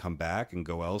away and come back and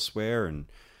go elsewhere, and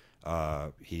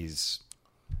he's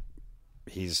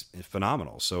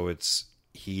phenomenal. So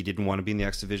he didn't want to be in the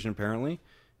X Division apparently,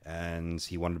 and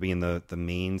he wanted to be in the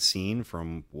main scene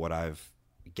from what I've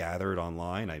gathered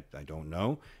online. I don't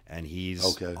know, and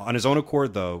he's okay. On his own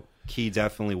accord though. Key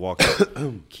definitely walked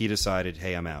out. Key decided,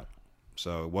 hey, I'm out.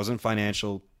 So it wasn't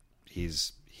financial. He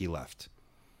left.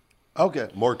 Okay.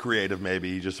 More creative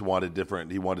maybe. He just wanted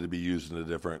different. He wanted to be used in a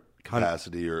different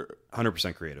capacity.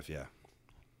 100% creative, yeah.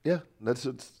 Yeah.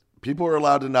 People are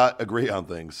allowed to not agree on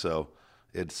things, so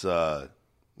it's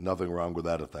nothing wrong with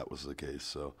that if that was the case.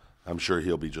 So I'm sure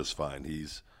he'll be just fine.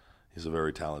 He's a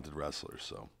very talented wrestler.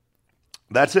 So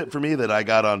that's it for me that I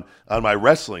got on my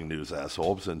wrestling news,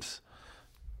 asshole, since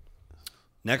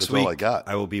next week,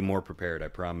 I will be more prepared. I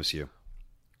promise you.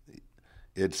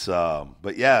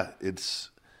 But yeah,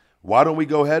 why don't we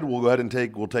go ahead? We'll go ahead and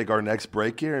take our next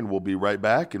break here, and we'll be right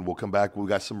back. And we'll come back. We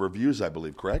got some reviews, I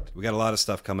believe, correct? We got a lot of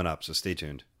stuff coming up, so stay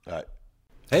tuned. All right.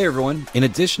 Hey everyone! In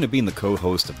addition to being the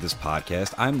co-host of this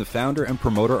podcast, I'm the founder and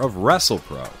promoter of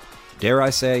WrestlePro. Dare I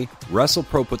say,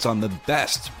 WrestlePro puts on the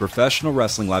best professional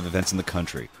wrestling live events in the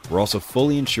country. We're also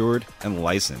fully insured and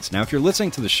licensed. Now, if you're listening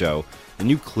to the show, then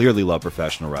you clearly love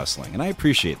professional wrestling, and I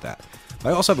appreciate that. But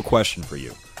I also have a question for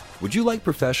you. Would you like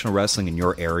professional wrestling in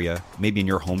your area, maybe in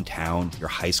your hometown, your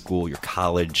high school, your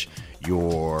college,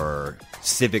 your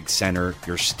civic center,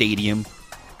 your stadium?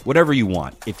 Whatever you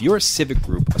want. If you're a civic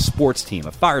group, a sports team,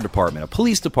 a fire department, a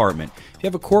police department, if you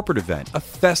have a corporate event, a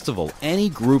festival, any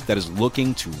group that is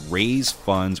looking to raise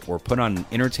funds or put on an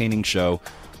entertaining show,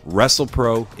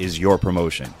 WrestlePro is your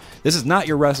promotion. This is not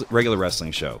your regular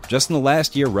wrestling show. Just in the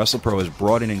last year, WrestlePro has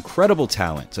brought in incredible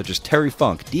talent such as Terry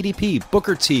Funk, DDP,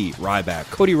 Booker T, Ryback,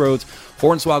 Cody Rhodes,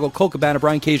 Hornswoggle, Colt Cabana,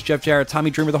 Brian Cage, Jeff Jarrett, Tommy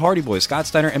Dreamer, the Hardy Boys, Scott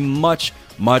Steiner, and much,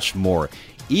 much more.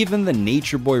 Even the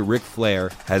Nature Boy Ric Flair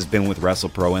has been with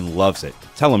WrestlePro and loves it.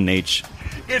 Tell him, Nate.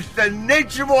 It's the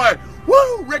Nature Boy,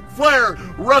 woo, Ric Flair,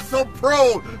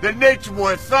 WrestlePro, the Nature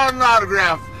Boy, signing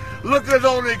autographs. Look as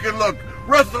only can look.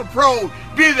 WrestlePro,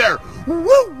 be there.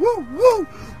 Woo, woo, woo,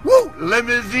 woo.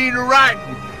 Limousine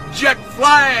riding, jet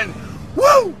flying.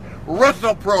 Woo,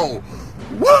 WrestlePro,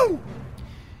 woo.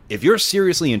 If you're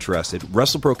seriously interested,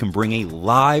 WrestlePro can bring a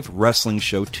live wrestling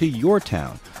show to your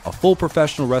town. A full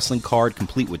professional wrestling card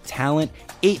complete with talent,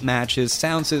 8 matches,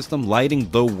 sound system,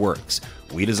 lighting, the works.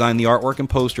 We design the artwork and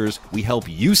posters. We help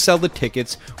you sell the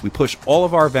tickets. We push all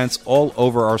of our events all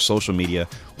over our social media.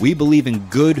 We believe in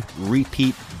good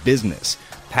repeat business.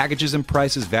 Packages and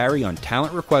prices vary on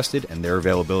talent requested and their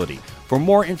availability. For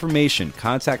more information,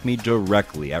 contact me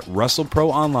directly at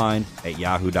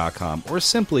WrestleProOnline@yahoo.com or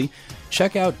simply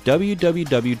check out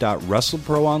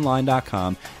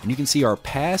www.wrestleproonline.com and you can see our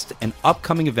past and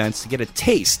upcoming events to get a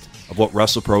taste of what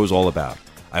WrestlePro is all about.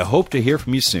 I hope to hear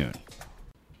from you soon.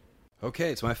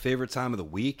 Okay, it's my favorite time of the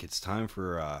week. It's time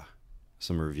for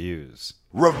some reviews.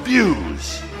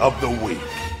 Reviews of the week.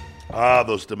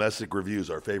 Those domestic reviews,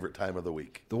 our favorite time of the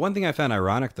week. The one thing I found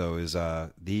ironic, though, is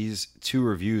these 2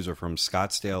 reviews are from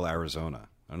Scottsdale, Arizona.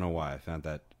 I don't know why. I found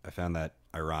that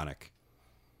ironic.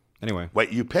 Anyway.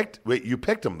 Wait, you picked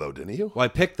them, though, didn't you? Well, I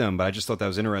picked them, but I just thought that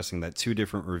was interesting that 2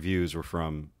 different reviews were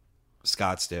from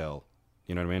Scottsdale.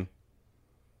 You know what I mean?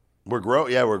 We're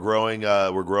growing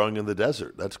in the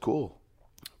desert. That's cool.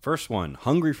 First one,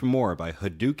 Hungry for More by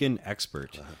Hadouken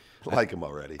Expert. Like him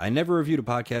already. I never reviewed a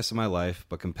podcast in my life,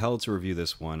 but compelled to review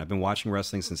this one. I've been watching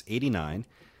wrestling since '89,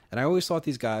 and I always thought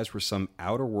these guys were some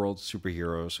outer world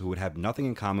superheroes who would have nothing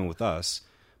in common with us.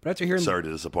 But after hearing Sorry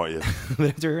to disappoint you.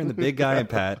 After hearing the big guy and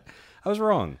Pat, I was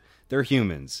wrong. They're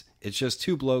humans. It's just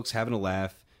 2 blokes having a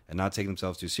laugh and not taking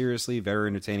themselves too seriously. Very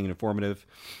entertaining and informative.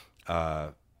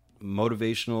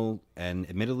 Motivational, and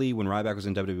admittedly, when Ryback was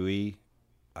in WWE,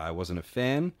 I wasn't a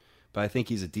fan, but I think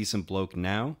he's a decent bloke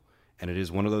now. And it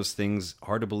is one of those things,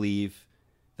 hard to believe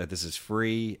that this is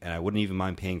free, and I wouldn't even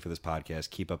mind paying for this podcast.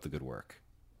 Keep up the good work.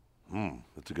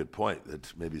 That's a good point.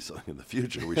 That's maybe something in the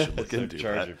future we should look into.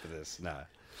 Charging for this. Nah.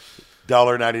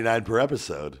 $1.99 per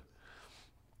episode.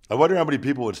 I wonder how many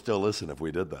people would still listen if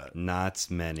we did that. Not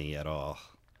many at all.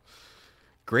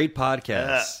 Great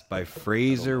podcast by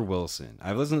Fraser Wilson.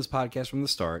 I've listened to this podcast from the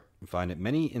start and find it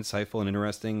insightful and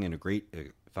interesting and a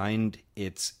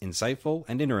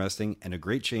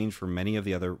great change from many of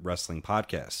the other wrestling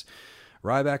podcasts.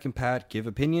 Ryback and Pat give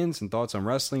opinions and thoughts on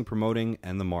wrestling, promoting,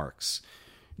 and the marks.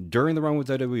 During the run with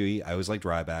WWE, I always liked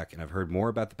Ryback, and I've heard more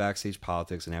about the backstage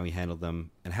politics and how he handled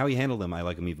them. I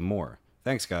like him even more.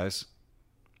 Thanks, guys.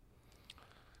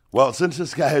 Well, since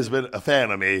this guy has been a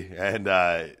fan of me, and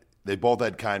they both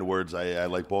had kind words, I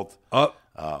like both. I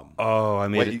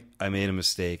made a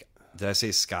mistake. Did I say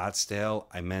Scottsdale?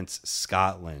 I meant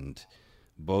Scotland.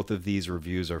 Both of these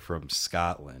reviews are from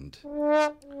Scotland. Do you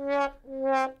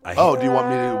want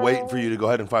me to wait for you to go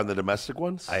ahead and find the domestic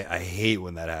ones? I hate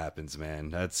when that happens,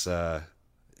 man. That's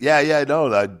Yeah,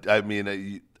 no. I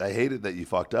mean, I hated that you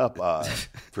fucked up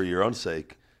for your own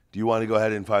sake. Do you want to go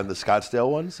ahead and find the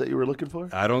Scottsdale ones that you were looking for?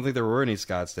 I don't think there were any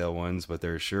Scottsdale ones, but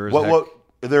there sure is. What?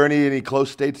 Are there any close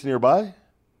states nearby?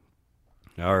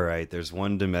 All right, there's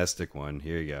one domestic one.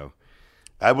 Here you go.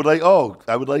 I would like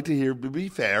to hear. Be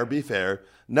fair.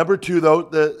 Number 2,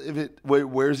 though,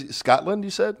 where's Scotland? You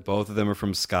said both of them are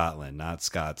from Scotland, not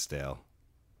Scottsdale.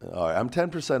 All right, I'm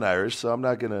 10% Irish, so I'm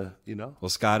not gonna, Well,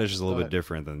 Scottish is a little bit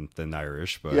different than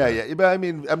Irish, but yeah. But I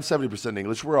mean, I'm 70%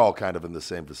 English. We're all kind of in the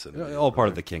same vicinity. All part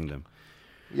of the kingdom.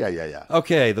 Yeah.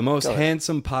 Okay, the most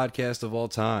handsome podcast of all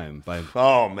time by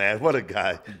oh man, what a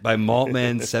guy by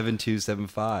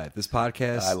Maltman7275. This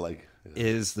podcast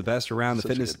is the best around.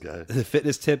 The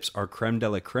fitness tips are creme de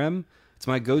la creme. It's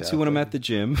my go-to when I'm at the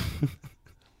gym.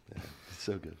 It's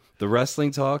so good. The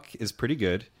wrestling talk is pretty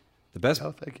good. The best.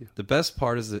 Oh, thank you. The best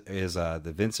part is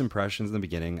the Vince impressions in the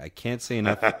beginning. I can't say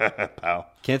enough.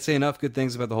 Can't say enough good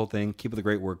things about the whole thing. Keep up the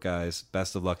great work, guys.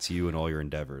 Best of luck to you in all your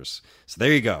endeavors. So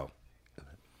there you go.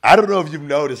 I don't know if you've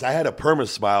noticed, I had a perma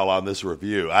smile on this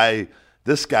review.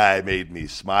 This guy made me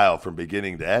smile from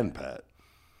beginning to end, Pat.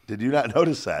 Did you not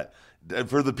notice that?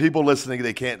 For the people listening,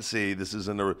 they can't see.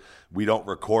 We don't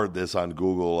record this on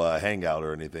Google Hangout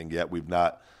or anything yet. We've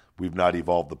not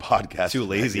evolved the podcast. Too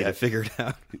lazy to figure it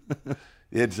out.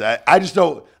 I just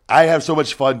don't. I have so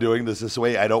much fun doing this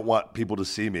way. I don't want people to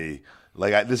see me.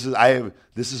 This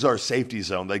is our safety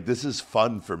zone. Like, this is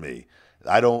fun for me.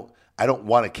 I don't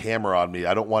want a camera on me.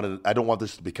 I don't want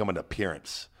this to become an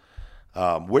appearance.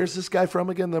 Where's this guy from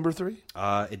again? Number 3?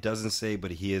 It doesn't say, but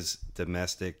he is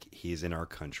domestic. He's in our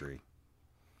country.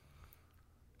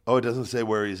 Oh, it doesn't say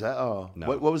where he's at. Oh, no.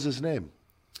 What was his name?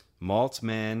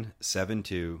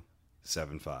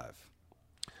 Maltman7275.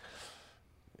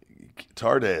 It's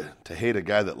hard to hate a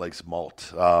guy that likes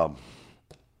malt.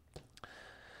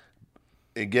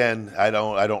 Again, I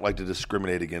don't like to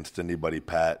discriminate against anybody,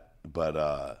 Pat,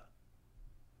 but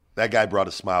that guy brought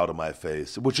a smile to my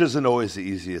face, which isn't always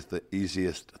the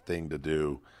easiest thing to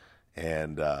do.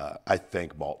 And I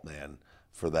thank Maltman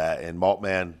for that. And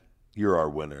Maltman, you're our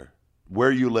winner.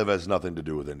 Where you live has nothing to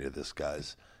do with any of this,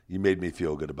 guys. You made me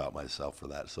feel good about myself for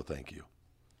that, so thank you.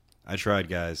 I tried,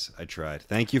 guys. I tried.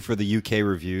 Thank you for the UK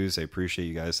reviews. I appreciate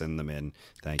you guys sending them in.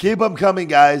 Thank you. Keep them coming,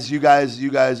 guys. You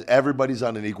guys, everybody's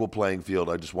on an equal playing field.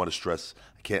 I just want to stress,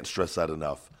 I can't stress that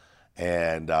enough.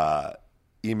 And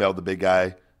email the big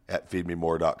guy at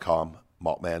feedmemore.com,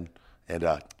 Maltman,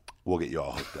 and we'll get you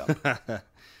all hooked up.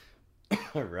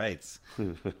 All right.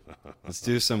 Let's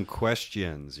do some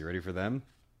questions. You ready for them?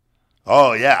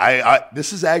 Oh, yeah. I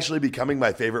this is actually becoming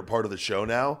my favorite part of the show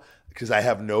now because I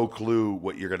have no clue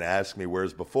what you're going to ask me,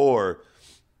 whereas before,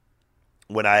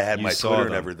 when I had my Twitter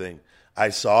and everything, I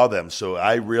saw them. So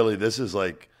this is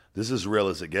real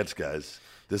as it gets, guys.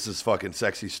 This is fucking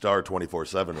Sexy Star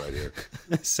 24/7 right here.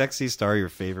 Sexy Star, your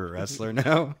favorite wrestler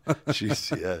now?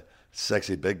 She's,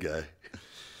 sexy big guy.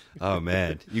 Oh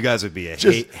man, you guys would be a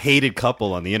hated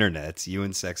couple on the internet. You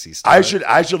and Sexy Star. I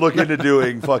should look into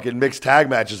doing fucking mixed tag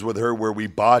matches with her where we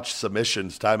botch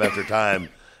submissions time after time,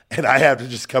 and I have to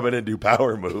just come in and do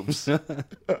power moves. God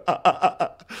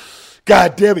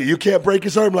damn it! You can't break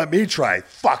his arm. Let me try.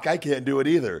 Fuck, I can't do it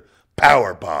either.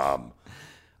 Power bomb.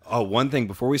 Oh, one thing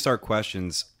before we start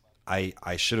questions, I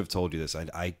should have told you this.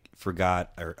 I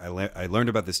forgot. I learned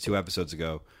about this 2 episodes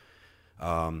ago.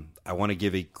 I want to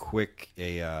give a quick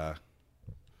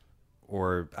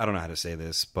or I don't know how to say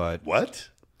this, but what?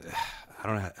 I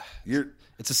don't know.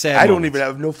 It's a sad. I don't moment. even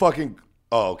have no fucking.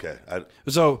 Oh, okay.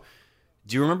 So,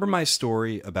 do you remember my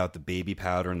story about the baby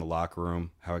powder in the locker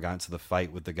room? How I got into the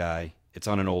fight with the guy? It's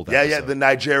on an old episode. Yeah, the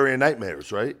Nigerian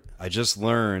Nightmares, right? I just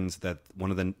learned that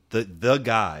one of the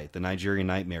guy, the Nigerian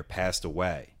Nightmare, passed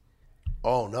away.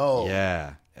 Oh no.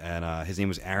 Yeah, and his name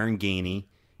was Aaron Gainey,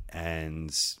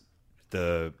 and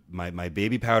my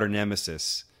baby powder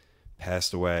nemesis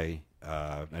passed away.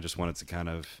 I just wanted to kind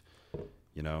of,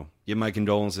 give my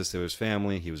condolences to his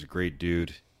family. He was a great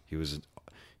dude. He was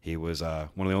one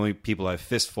of the only people I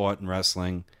fist fought in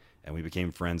wrestling, and we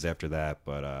became friends after that.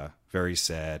 But very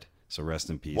sad. So rest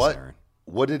in peace, Aaron.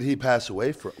 What did he pass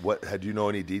away from? Do you know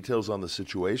any details on the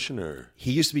situation? Or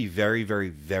he used to be very, very,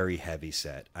 very heavy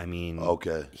set. I mean,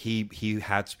 okay, he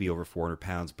had to be over 400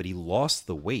 pounds, but he lost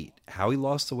the weight. How he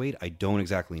lost the weight, I don't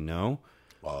exactly know.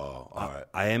 Oh, all right.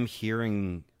 I am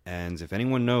hearing, and if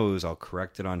anyone knows, I'll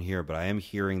correct it on here. But I am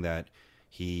hearing that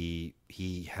he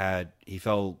had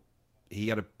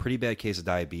a pretty bad case of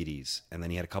diabetes, and then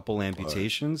he had a couple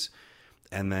amputations,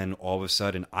 and then all of a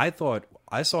sudden, I thought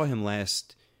I saw him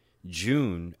last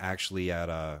June actually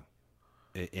at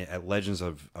Legends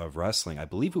of Wrestling. I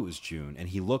believe it was June, and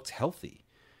he looked healthy.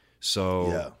 So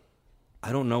yeah.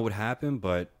 I don't know what happened,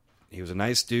 but he was a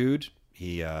nice dude.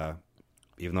 He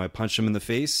even though I punched him in the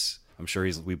face, I'm sure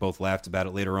we both laughed about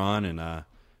it later on, and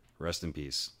rest in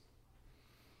peace.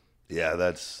 Yeah,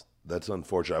 that's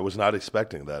unfortunate. I was not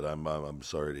expecting that. I'm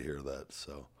sorry to hear that.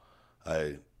 So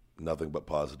nothing but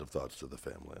positive thoughts to the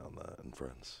family on that and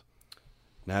friends.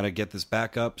 Now to get this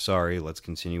back up, sorry, let's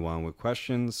continue on with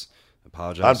questions.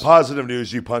 Apologize. On positive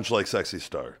news, you punch like Sexy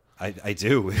Star. I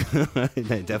do. I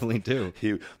definitely do.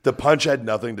 The punch had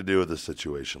nothing to do with the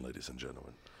situation, ladies and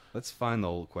gentlemen. Let's find the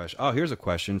old question. Oh, here's a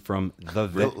question from a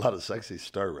lot of Sexy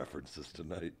Star references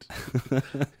tonight.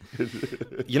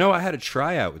 I had a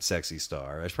tryout with Sexy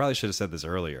Star. I probably should have said this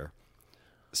earlier.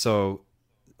 So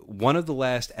one of the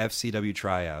last FCW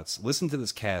tryouts, listen to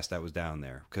this cast that was down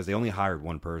there, because they only hired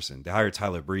one person. They hired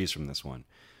Tyler Breeze from this one.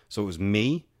 So it was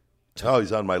me. Oh,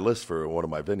 he's on my list for one of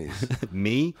my Vinnies.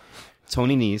 Me,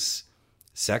 Tony Nese,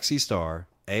 Sexy Star,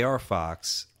 A.R.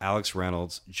 Fox, Alex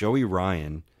Reynolds, Joey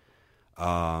Ryan.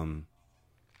 I'm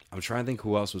trying to think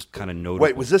who else was kind of notable.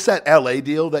 Wait, was this that L.A.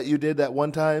 deal that you did that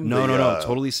one time? No.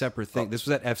 Totally separate thing. This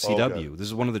was at FCW. Okay. This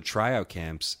is one of the tryout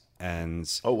camps. And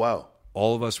oh, wow.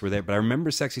 All of us were there, but I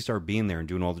remember Sexy Star being there and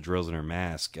doing all the drills in her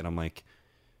mask, and I'm like,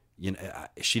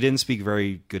 she didn't speak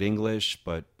very good English,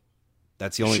 but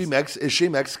that's the only. Is she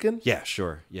Mexican? Yeah,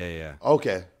 sure, yeah.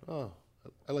 Okay. Oh,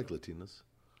 I like Latinas.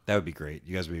 That would be great.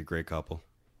 You guys would be a great couple.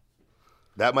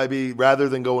 That might be, rather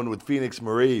than going with Phoenix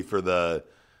Marie for the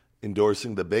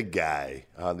endorsing the big guy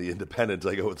on the independents,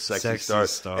 I go with Sexy Star.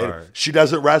 And she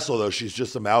doesn't wrestle though; she's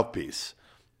just a mouthpiece.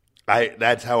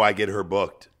 That's how I get her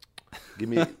booked. Give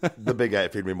me the big guy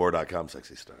at feedmemore.com,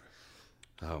 Sexy Star.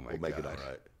 Oh, my God. Make it all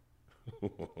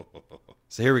right.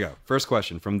 So here we go. First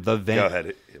question from the Van. Go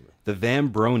ahead. The Van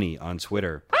Brony on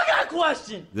Twitter. I got a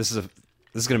question. This is going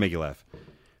to make you laugh.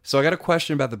 So I got a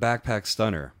question about the backpack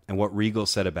stunner and what Regal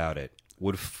said about it.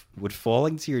 Would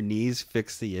falling to your knees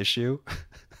fix the issue?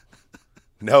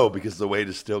 No, because the weight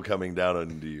is still coming down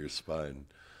into your spine.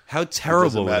 How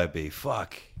terrible would that be?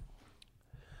 Fuck.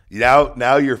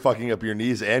 Now you're fucking up your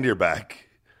knees and your back.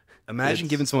 Imagine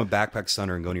giving someone a backpack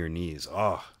stunner and going to your knees.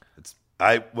 Oh, it's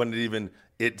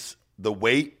the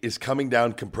weight is coming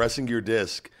down, compressing your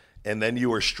disc, and then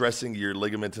you are stressing your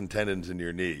ligaments and tendons in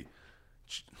your knee.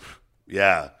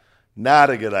 Yeah, not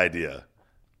a good idea.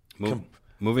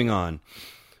 Moving on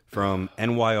from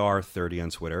NYR30 on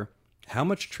Twitter. How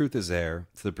much truth is there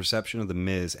to the perception of The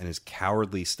Miz and his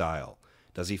cowardly style?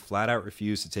 Does he flat out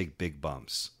refuse to take big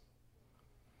bumps?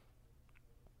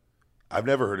 I've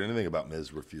never heard anything about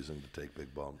Miz refusing to take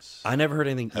big bumps. I never heard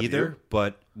anything either, you?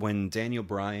 But when Daniel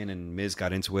Bryan and Miz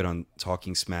got into it on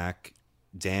Talking Smack,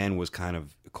 Dan was kind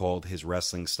of called his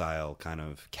wrestling style kind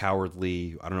of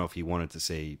cowardly. I don't know if he wanted to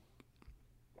say...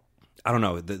 I don't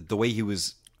know. The way he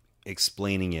was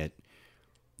explaining it,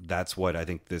 that's what I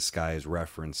think this guy is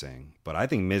referencing. But I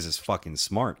think Miz is fucking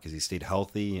smart because he stayed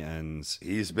healthy and...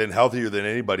 He's been healthier than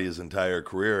anybody his entire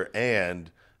career,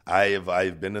 and...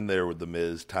 I've been in there with the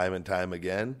Miz time and time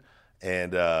again,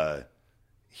 and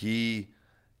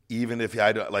even if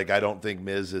I don't think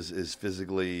Miz is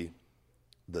physically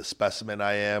the specimen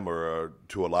I am, or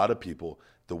to a lot of people,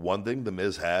 the one thing the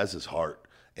Miz has is heart.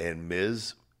 And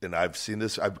Miz, and I've seen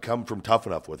this, I've come from Tough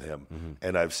Enough with him,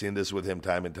 and I've seen this with him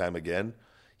time and time again.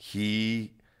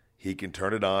 He can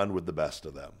turn it on with the best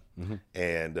of them.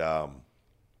 And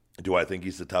do I think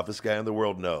he's the toughest guy in the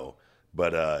world? No,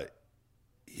 but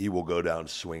he will go down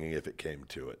swinging if it came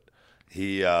to it.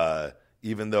 He,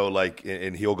 even though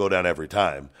and he'll go down every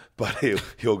time, but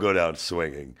he'll go down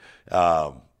swinging.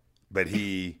 But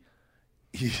he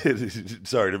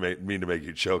sorry to make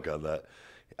you choke on that.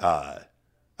 I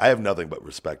have nothing but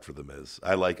respect for the Miz.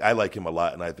 I like him a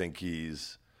lot, and I think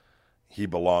he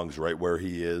belongs right where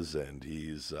he is, and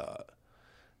he's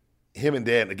him and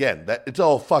Dan, again, that it's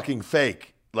all fucking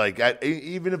fake. Like,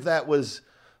 even if that was,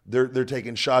 they're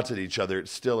taking shots at each other,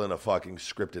 it's still in a fucking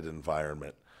scripted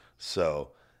environment.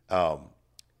 So,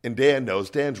 and Dan knows.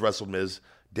 Dan's wrestled Miz.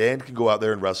 Dan can go out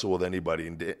there and wrestle with anybody,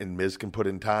 and Miz can put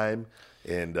in time.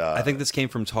 And I think this came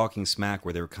from Talking Smack,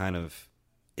 where they were kind of,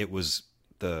 it wasn't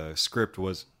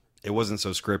so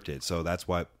scripted, so that's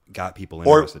what got people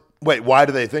interested. Wait, why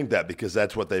do they think that? Because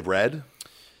that's what they've read?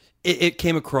 It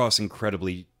came across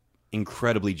incredibly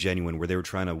genuine, where they were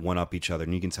trying to one-up each other,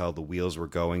 and you can tell the wheels were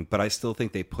going, but I still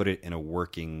think they put it in a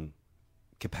working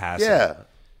capacity. Yeah,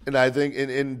 and I think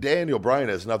and Daniel Bryan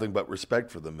has nothing but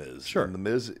respect for The Miz. Sure. And The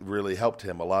Miz really helped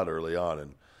him a lot early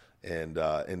on, and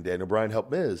Daniel Bryan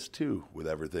helped Miz, too, with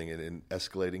everything and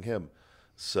escalating him.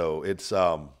 So it's...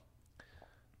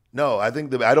 No, I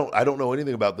think I don't know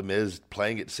anything about The Miz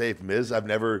playing it safe. Miz, I've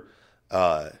never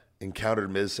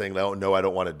encountered Miz saying, no, I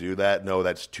don't want to do that. No,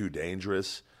 that's too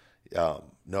dangerous. No,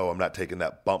 I'm not taking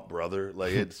that bump, brother.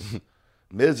 Like, it's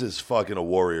Miz is fucking a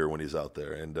warrior when he's out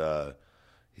there, and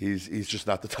he's just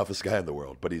not the toughest guy in the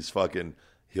world, but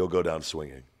he'll go down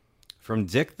swinging. From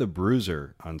Dick the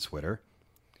Bruiser on Twitter,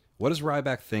 what does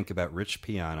Ryback think about Rich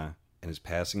Piana and his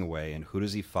passing away, and who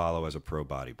does he follow as a pro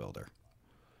bodybuilder?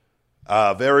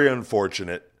 Very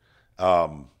unfortunate.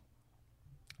 I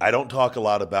don't talk a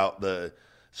lot about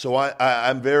so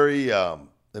I'm very,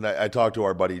 and I talked to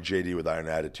our buddy JD with Iron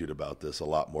Attitude about this a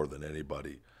lot more than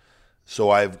anybody. So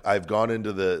I've gone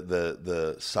into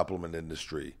the supplement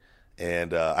industry,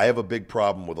 and I have a big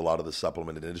problem with a lot of the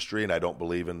supplement industry, and I don't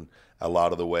believe in a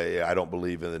lot of the way. I don't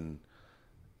believe in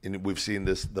we've seen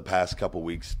this the past couple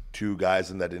weeks, 2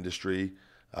 guys in that industry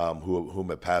whom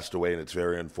have passed away, and it's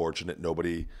very unfortunate.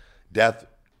 Death,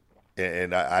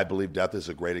 and I believe death is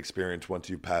a great experience once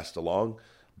you've passed along,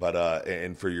 but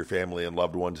and for your family and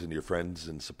loved ones and your friends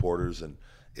and supporters, and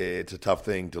it's a tough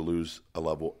thing to lose a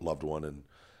loved one. And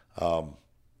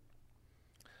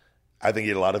I think he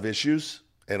had a lot of issues,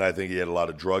 and I think he had a lot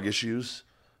of drug issues,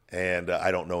 and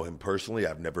I don't know him personally.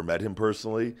 I've never met him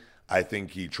personally. I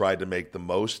think he tried to make the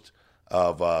most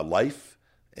of life,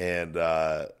 and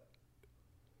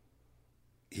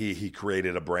he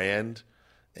created a brand.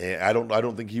 And I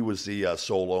don't think he was the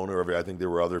sole owner of it. I think there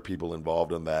were other people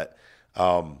involved in that.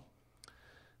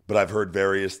 But I've heard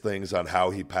various things on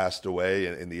how he passed away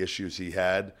and the issues he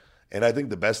had. And I think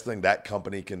the best thing that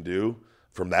company can do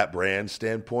from that brand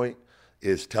standpoint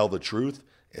is tell the truth,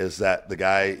 is that the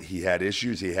guy, he had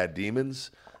issues, he had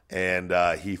demons, and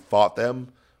he fought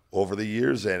them over the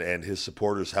years, and his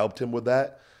supporters helped him with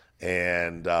that.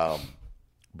 And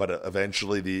but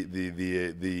eventually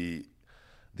the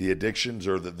addictions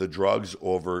or the drugs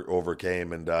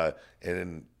overcame, and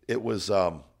it was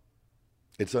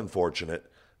it's unfortunate,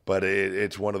 but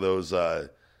it's one of those.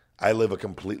 I live a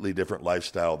completely different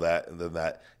lifestyle than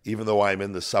that. Even though I'm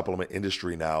in the supplement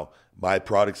industry now, my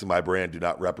products and my brand do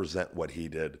not represent what he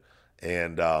did,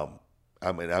 and I'm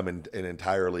an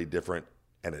entirely different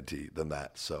entity than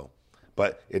that. So,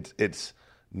 but it's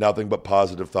nothing but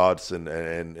positive thoughts and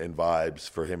vibes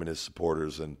for him and his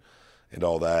supporters and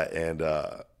all that. And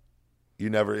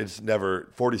it's never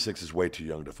 46 is way too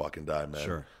young to fucking die, man.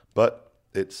 Sure. But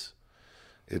it's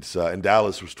and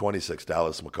Dallas was 26,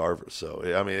 Dallas McCarver. So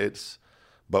I mean,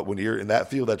 but when you're in that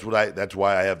field, that's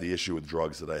why I have the issue with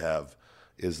drugs that I have,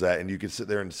 is that, and you could sit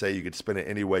there and say you could spin it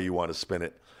any way you want to spin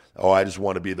it. Oh, I just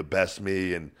want to be the best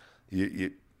me, and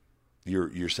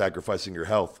you're sacrificing your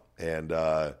health, and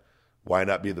why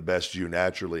not be the best you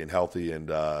naturally and healthy, and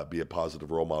be a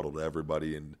positive role model to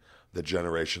everybody and the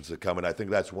generations that come. And I think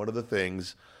that's one of the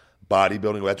things,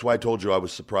 bodybuilding. That's why I told you I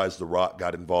was surprised The Rock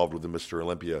got involved with the Mr.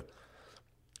 Olympia.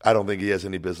 I don't think he has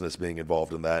any business being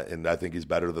involved in that, and I think he's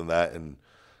better than that, and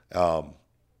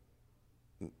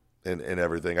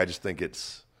everything. I just think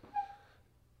it's,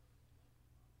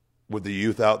 with the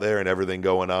youth out there and everything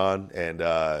going on,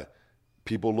 and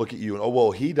people look at you and, oh,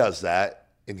 well, he does that,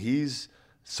 and he's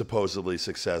supposedly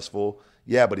successful.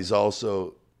 Yeah, but he's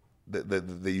also that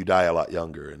you die a lot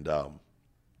younger, and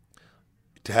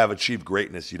to have achieved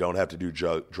greatness, you don't have to do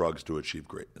drugs to achieve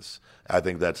greatness. I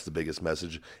think that's the biggest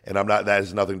message, and that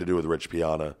has nothing to do with Rich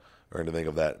Piana or anything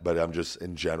of that. But I'm just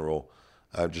in general,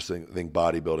 I just think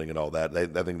bodybuilding and all that. I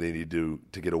think they need to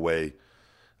get away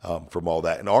from all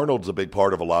that. And Arnold's a big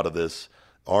part of a lot of this.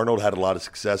 Arnold had a lot of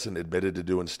success and admitted to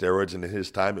doing steroids, and in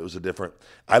his time, it was a different.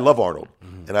 I love Arnold,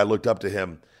 and I looked up to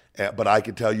him, but I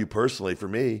can tell you personally, for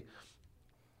me,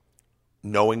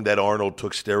 knowing that Arnold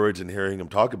took steroids and hearing him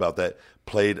talk about that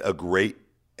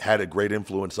had a great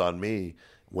influence on me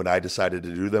when I decided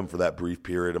to do them for that brief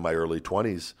period in my early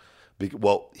 20s.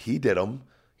 Well, he did them.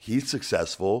 He's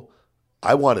successful.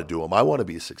 I want to do them. I want to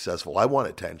be successful. I want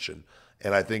attention.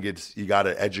 And I think you got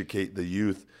to educate the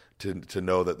youth to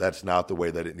know that that's not the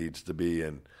way that it needs to be.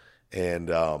 And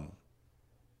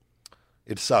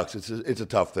it sucks. It's a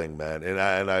tough thing, man.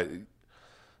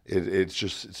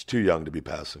 It's too young to be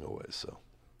passing away. So,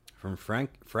 from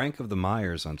Frank of the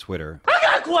Myers on Twitter, I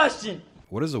got a question.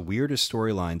 What is the weirdest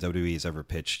storyline WWE has ever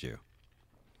pitched you?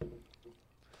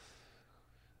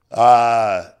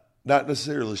 Not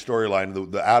necessarily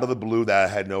storyline. The out of the blue that I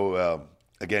had no,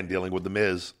 again, dealing with The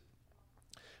Miz,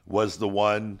 was the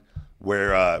one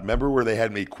where, remember where they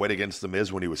had me quit against The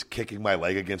Miz when he was kicking my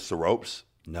leg against the ropes?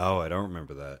 No, I don't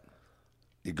remember that.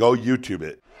 You go YouTube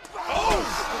it. Oh!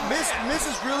 Miz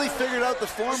has really figured out the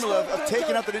formula of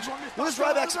taking out the ninja. What is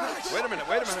Ryback's match? Wait a minute.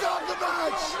 Stop the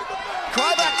match!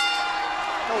 Ryback!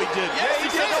 No, he did. Yes, he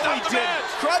did. No, he did.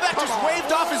 Ryback just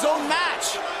waved off his own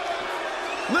match.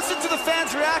 Listen to the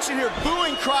fans' reaction here,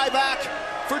 booing Ryback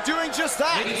for doing just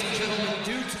that. Ladies and gentlemen,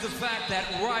 due to the fact that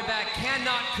Ryback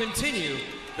cannot continue,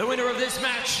 the winner of this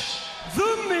match,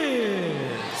 The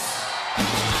Miz.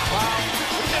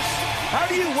 How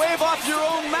do you wave off your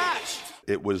own match?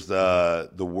 It was the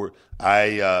word.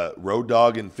 Road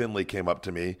Dogg and Finlay came up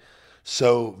to me,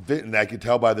 and I could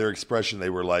tell by their expression they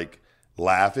were like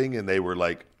laughing and they were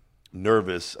like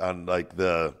nervous on like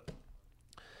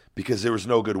because there was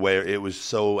no good way. It was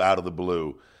so out of the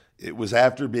blue. It was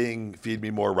after being Feed Me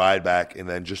More Ryback and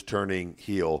then just turning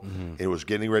heel. Mm-hmm. It was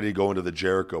getting ready to go into the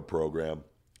Jericho program,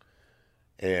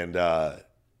 and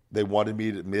they wanted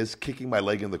me to Miz kicking my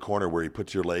leg in the corner where he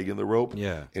puts your leg in the rope,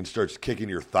 and starts kicking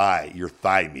your thigh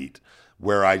meat.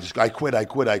 Where I quit,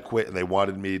 and they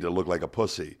wanted me to look like a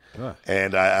pussy.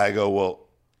 And I go, well,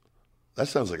 that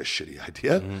sounds like a shitty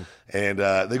idea. Mm-hmm. And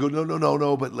they go,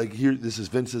 no, but like here, this is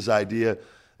Vince's idea,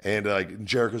 and like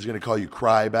Jericho's going to call you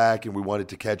Cryback, and we want it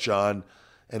to catch on.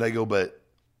 And I go, but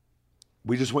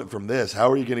we just went from this.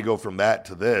 How are you going to go from that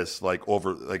to this, like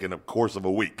over like in a course of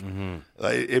a week? Mm-hmm.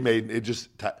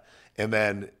 And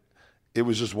then it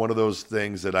was just one of those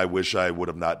things that I wish I would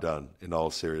have not done. In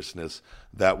all seriousness,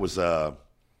 that was the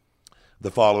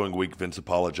following week. Vince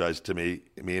apologized to me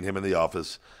and him in the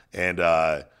office, and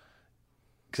because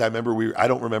I remember I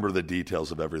don't remember the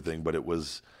details of everything, but I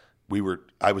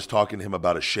was talking to him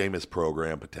about a Sheamus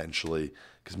program potentially,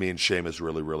 because me and Sheamus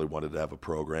really, really wanted to have a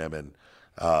program, and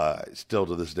still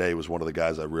to this day was one of the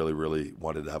guys I really, really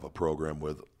wanted to have a program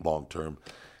with long term.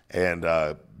 And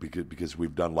because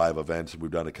we've done live events and we've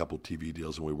done a couple TV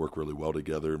deals and we work really well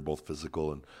together in both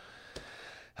physical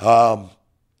and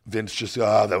Vince just,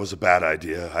 that was a bad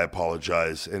idea. I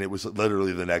apologize. And it was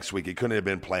literally the next week. It couldn't have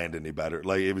been planned any better.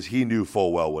 Like he knew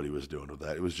full well what he was doing with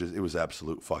that. It was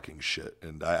absolute fucking shit.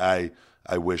 And I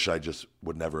wish I just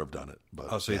would never have done it.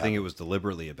 But so you think it was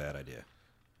deliberately a bad idea?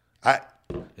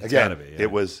 It's gotta be, yeah.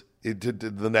 It was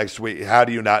the next week. How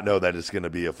do you not know that it's going to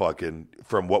be a fucking,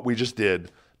 from what we just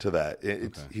did to that?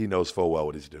 He knows full well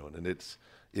what he's doing, and it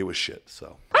was shit.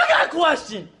 So I got a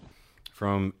question.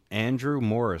 From Andrew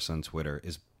Morris on Twitter,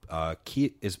 is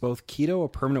both keto a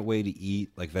permanent way to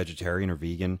eat, like vegetarian or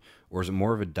vegan, or is it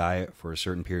more of a diet for a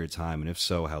certain period of time? And if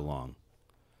so, how long?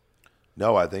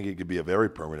 No, I think it could be a very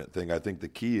permanent thing. I think the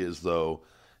key is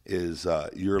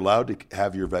you're allowed to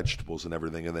have your vegetables and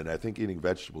everything, and then I think eating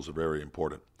vegetables are very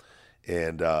important.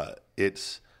 And I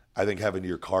think having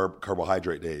your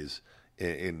carbohydrate days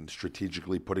and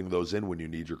strategically putting those in when you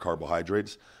need your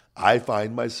carbohydrates, I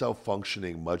find myself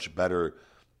functioning much better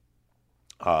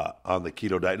on the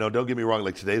keto diet. No, don't get me wrong.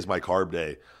 Like today's my carb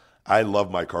day. I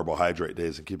love my carbohydrate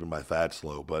days and keeping my fats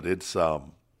low, but it's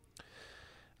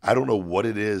I don't know what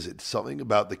it is. It's something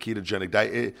about the ketogenic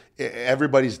diet.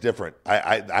 Everybody's different.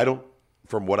 I don't,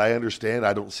 from what I understand,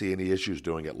 I don't see any issues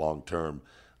doing it long term.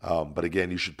 But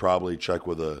again, you should probably check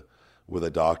with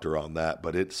a doctor on that.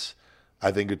 But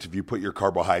I think if you put your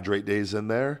carbohydrate days in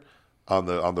there on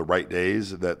the right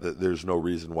days, that there's no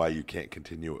reason why you can't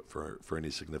continue it for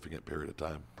any significant period of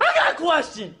time. I got a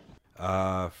question.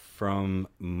 From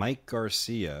Mike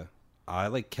Garcia, I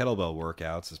like kettlebell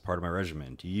workouts as part of my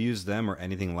regimen. Do you use them or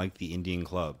anything like the Indian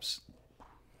clubs?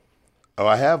 Oh,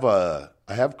 I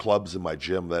have clubs in my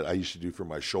gym that I used to do for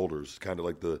my shoulders, kind of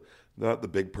like not the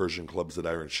big Persian clubs that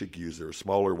Iron Sheik use. They're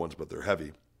smaller ones, but they're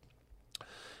heavy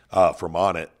from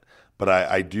Onnit. But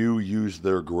I do use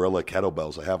their Gorilla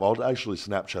kettlebells. I'll actually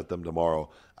Snapchat them tomorrow.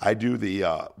 I do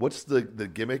the what's the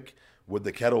gimmick with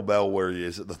the kettlebell where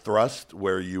is it the thrust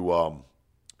where you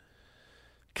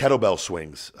kettlebell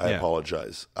swings? I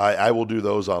apologize. I will do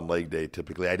those on leg day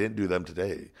typically. I didn't do them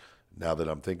today now that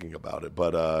I'm thinking about it.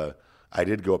 But I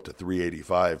did go up to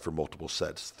 385 for multiple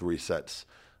sets, 3 sets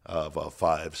of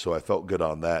 5. So I felt good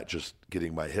on that, just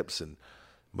getting my hips and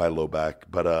my low back.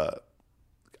 But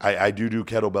I do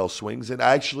kettlebell swings, and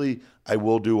actually I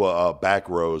will do a back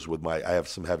rows with I have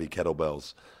some heavy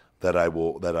kettlebells that I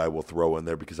will throw in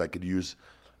there because I could use.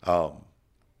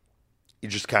 You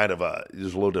just kind of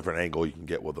there's a little different angle you can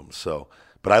get with them. So,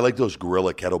 but I like those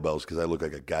gorilla kettlebells because I look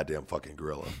like a goddamn fucking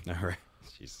gorilla. All right,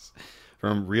 Jesus.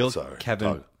 From real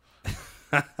Kevin.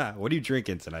 What are you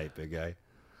drinking tonight, big guy?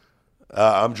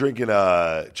 I'm drinking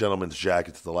Gentleman's Jack.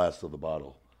 It's the last of the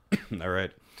bottle. All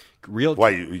right. Why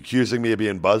you accusing me of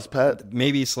being buzz pet?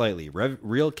 Maybe slightly.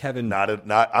 Real Kevin. Not.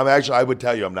 I'm actually. I would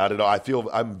tell you, I'm not at all.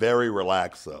 I'm very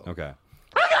relaxed though. Okay.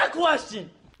 I got a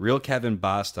question. Real Kevin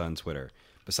Basta on Twitter.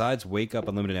 Besides Wake Up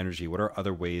Unlimited Energy, what are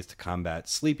other ways to combat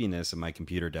sleepiness in my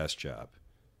computer desk job?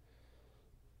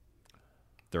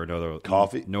 There are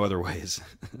coffee. No other ways.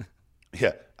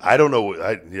 Yeah, I don't know.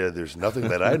 There's nothing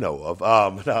that I know of.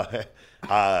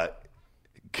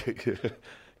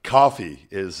 Coffee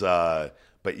is,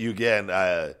 but you again,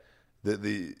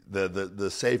 the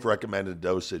safe recommended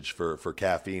dosage for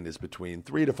caffeine is between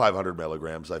 300 to 500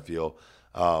 milligrams. I feel.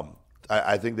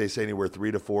 I think they say anywhere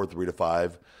 3 to 4, 3 to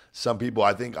 5. Some people,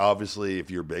 I think, obviously,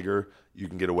 if you're bigger, you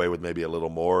can get away with maybe a little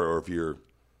more, or if you're,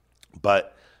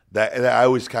 but I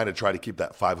always kind of try to keep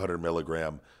that 500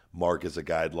 milligram mark as a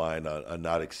guideline on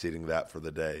not exceeding that for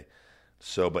the day.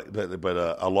 So, but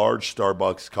a large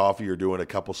Starbucks coffee, or doing a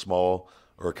couple small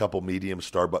or a couple medium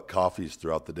Starbucks coffees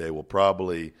throughout the day will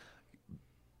probably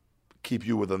keep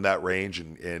you within that range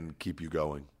and keep you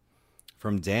going.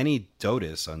 From Danny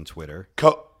Dotis on Twitter.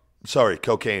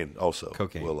 Cocaine also.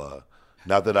 Cocaine. Will,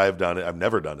 not that I've done it. I've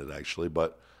never done it actually,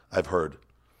 but I've heard.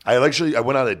 I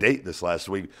went on a date this last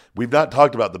week. We've not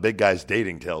talked about the big guy's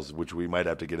dating tales, which we might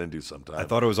have to get into sometime. I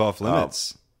thought it was off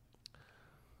limits.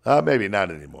 Maybe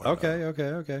not anymore. Okay, no.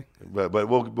 Okay. But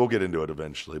we'll get into it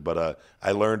eventually. But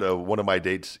I learned one of my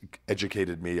dates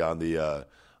educated me on the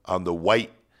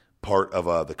white part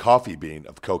of the coffee bean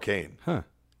of cocaine. Huh.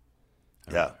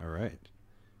 Yeah. All right.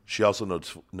 She also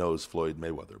knows Floyd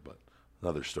Mayweather, but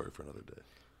another story for another day.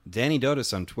 Danny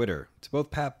Dotis on Twitter. To both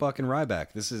Pat Buck and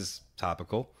Ryback. This is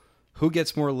topical. Who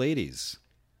gets more ladies?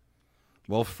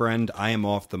 Well, friend, I am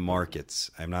off the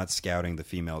markets. I'm not scouting the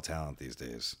female talent these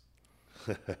days.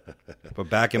 But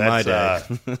back in my day.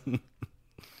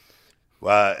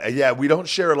 Yeah, we don't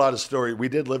share a lot of story. We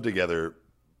did live together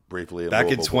briefly. Back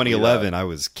in 2011, I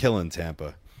was killing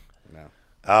Tampa.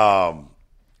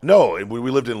 No,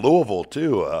 we lived in Louisville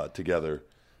too together.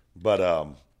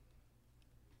 But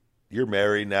you're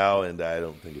married now, and I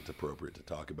don't think it's appropriate to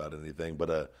talk about anything.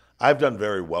 But I've done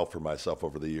very well for myself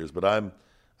over the years. But I'm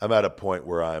at a point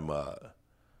where I'm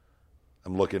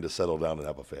looking to settle down and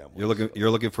have a family.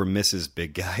 You're looking for Mrs.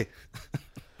 Big Guy.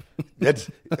 That's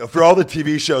for all the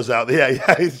TV shows out there.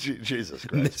 Yeah, Jesus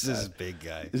Christ, Mrs. Big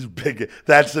Guy.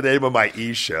 That's the name of my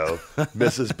show,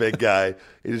 Mrs. Big Guy.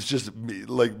 It's just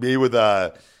me with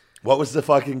what was the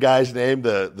fucking guy's name?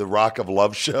 The Rock of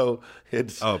Love show.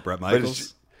 Bret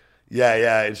Michaels.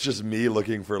 Yeah. It's just me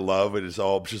looking for love, and it's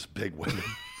all just big women.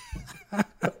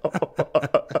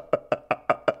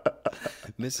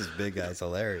 Mrs. Big Guy's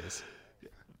hilarious.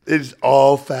 It's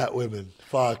all fat women.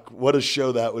 Fuck, what a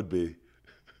show that would be.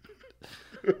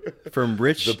 From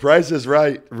Rich. The Price is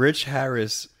Right. Rich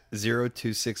Harris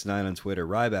 0269 on Twitter.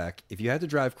 Ryback, if you had to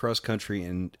drive cross country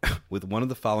and with one of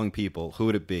the following people, who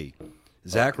would it be?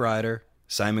 Zach Ryder,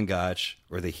 Simon Gotch,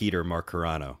 or the heater Mark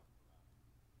Carano?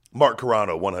 Mark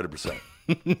Carano,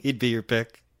 100%. He'd be your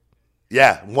pick.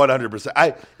 Yeah,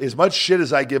 100%. As much shit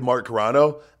as I give Mark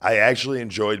Carano, I actually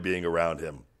enjoyed being around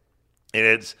him.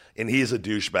 And he's a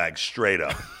douchebag straight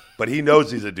up. But he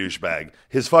knows he's a douchebag.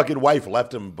 His fucking wife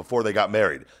left him before they got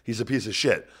married. He's a piece of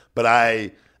shit. But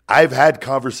I've had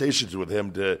conversations with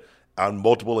him on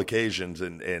multiple occasions,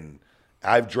 and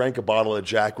I've drank a bottle of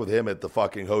Jack with him at the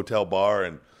fucking hotel bar,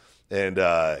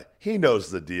 and he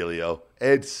knows the dealio.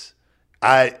 It's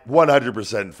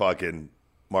 100% fucking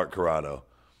Mark Carano.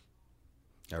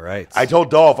 All right. I told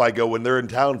Dolph, when they're in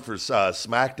town for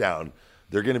SmackDown,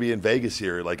 they're going to be in Vegas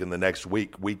here like in the next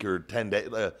week or 10 days.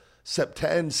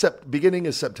 Beginning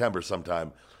of September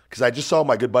sometime, because I just saw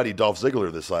my good buddy Dolph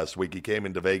Ziggler this last week. He came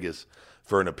into Vegas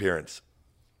for an appearance,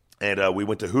 and we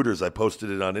went to Hooters. I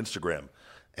posted it on Instagram,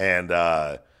 and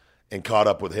caught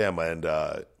up with him, and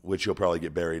which he'll probably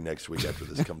get buried next week after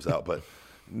this comes out, but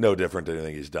no different than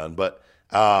anything he's done. But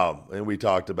and we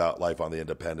talked about life on the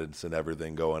independents and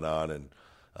everything going on, and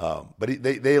but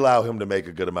they allow him to make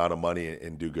a good amount of money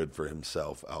and do good for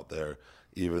himself out there.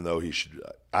 Even though he should,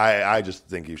 I just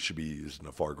think he should be used in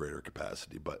a far greater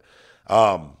capacity. But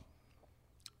I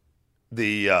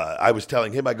was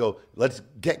telling him, I go, let's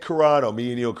get Carano, me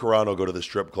and you and Carano go to the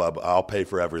strip club. I'll pay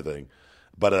for everything.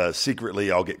 But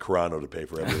secretly, I'll get Carano to pay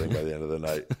for everything by the end of the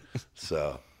night.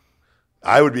 So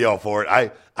I would be all for it.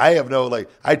 I have no, like,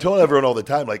 I told everyone all the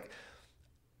time, like,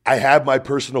 I have my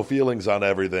personal feelings on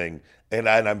everything, and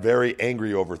I'm very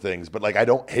angry over things, but, like, I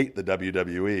don't hate the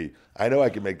WWE. I know I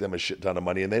can make them a shit ton of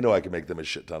money, and they know I can make them a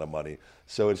shit ton of money.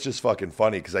 So it's just fucking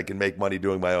funny because I can make money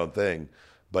doing my own thing.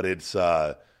 But it's,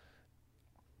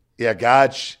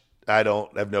 Gotch, I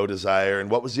don't have no desire. And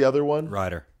what was the other one?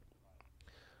 Ryder.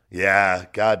 Yeah,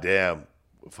 goddamn.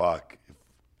 Fuck.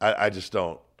 I just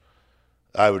don't.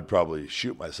 I would probably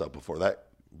shoot myself before that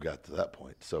got to that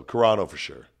point. So Carano for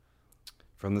sure.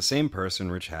 From the same person,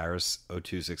 Rich Harris,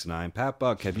 0269. Pat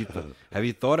Buck, have you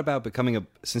thought about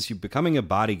since you're becoming a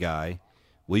body guy,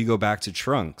 will you go back to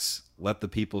trunks? Let the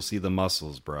people see the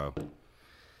muscles, bro.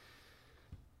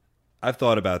 I've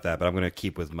thought about that, but I'm going to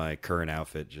keep with my current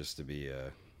outfit just to be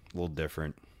a little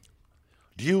different.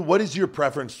 What is your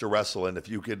preference to wrestle in? If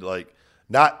you could, like,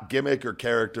 not gimmick or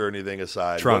character or anything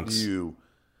aside, trunks. What do you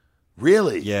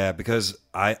really? Yeah, because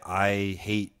I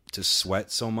hate to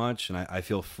sweat so much, and I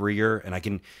feel freer, and I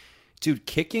can, dude,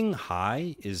 kicking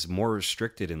high is more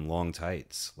restricted in long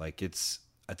tights. Like, it's,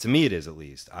 to me it is, at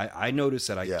least. I notice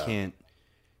that I can't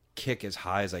kick as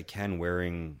high as I can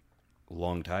wearing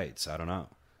long tights. I don't know.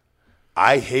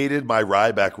 I hated my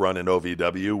Ryback run in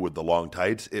OVW with the long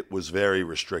tights. It was very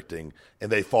restricting,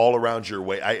 and they fall around your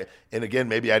waist. And again,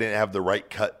 maybe I didn't have the right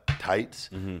cut tights.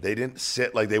 Mm-hmm. They didn't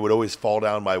sit, like, they would always fall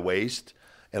down my waist,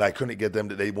 and I couldn't get them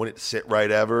to. They wouldn't sit right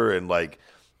ever. And, like,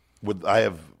 I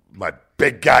have my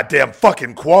big goddamn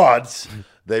fucking quads.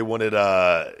 They wanted.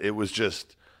 It was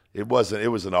just. It wasn't. It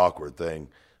was an awkward thing.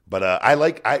 But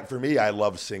for me, I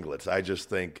love singlets. I just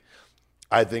think.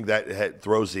 I think that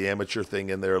throws the amateur thing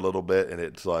in there a little bit, and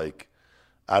it's like,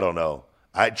 I don't know.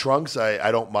 Trunks,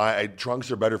 I don't mind. Trunks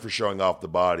are better for showing off the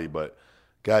body, but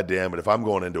God damn it, if I'm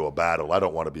going into a battle, I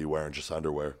don't want to be wearing just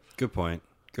underwear. Good point.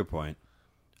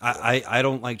 I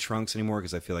don't like trunks anymore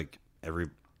because I feel like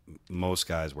most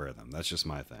guys wear them. That's just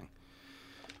my thing.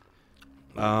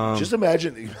 Just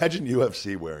imagine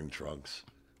UFC wearing trunks.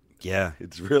 Yeah,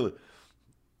 it's really.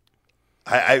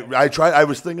 I tried. I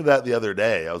was thinking that the other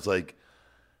day. I was like,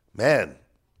 man,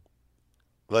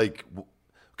 like,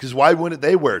 because why wouldn't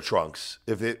they wear trunks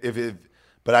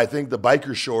But I think the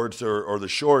biker shorts or the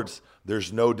shorts,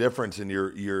 there's no difference in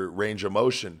your range of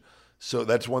motion. So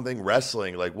that's one thing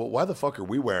wrestling. Like, well, why the fuck are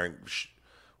we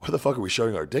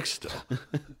showing our dicks still?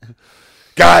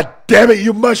 God damn it,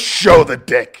 you must show the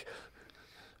dick.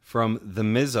 From the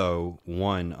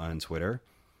Mizzo1 on Twitter,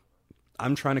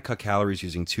 I'm trying to cut calories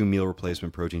using 2 meal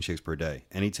replacement protein shakes per day.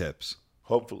 Any tips?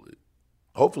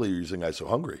 Hopefully you're using ISO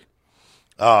Hungry.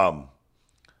 I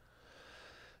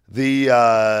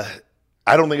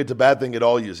don't think it's a bad thing at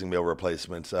all using meal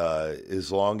replacements,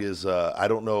 as long as I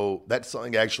don't know. That's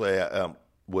something actually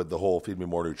with the whole Feed Me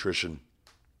More Nutrition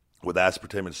with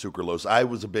aspartame and sucralose. I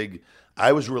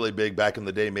was really big back in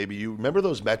the day. Maybe you remember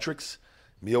those metrics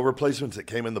meal replacements that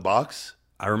came in the box?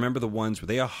 I remember the ones. Were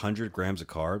they 100 grams of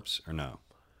carbs or no?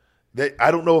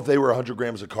 I don't know if they were 100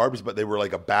 grams of carbs, but they were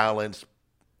like a balanced.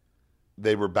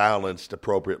 They were balanced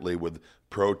appropriately with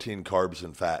protein, carbs,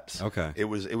 and fats. Okay. It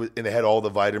was, and it had all the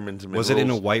vitamins and minerals. Was it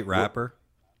in a white wrapper?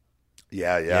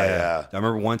 Yeah. I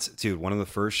remember once, dude, one of the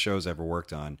first shows I ever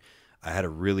worked on, I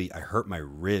hurt my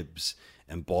ribs,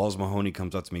 and Balls Mahoney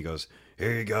comes up to me and goes,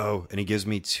 "Here you go." And he gives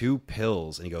me 2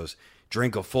 pills, and he goes,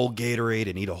 "Drink a full Gatorade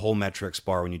and eat a whole Met-Rx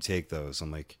bar when you take those."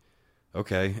 I'm like,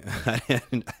 okay. I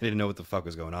didn't know what the fuck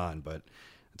was going on, but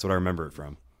that's what I remember it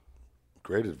from.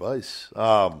 Great advice.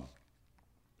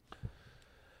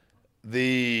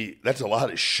 That's a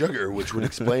lot of sugar, which would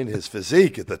explain his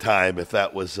physique at the time if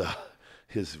that was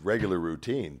his regular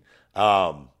routine.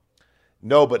 No,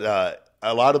 but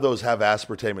a lot of those have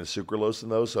aspartame and sucralose in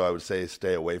those, so I would say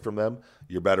stay away from them.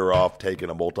 You're better off taking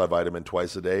a multivitamin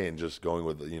twice a day and just going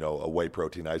with a whey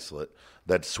protein isolate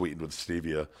that's sweetened with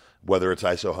stevia, whether it's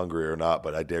ISO Hungry or not.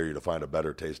 But I dare you to find a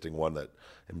better tasting one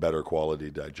and better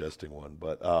quality digesting one.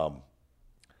 But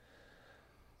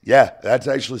yeah, that's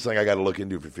actually something I got to look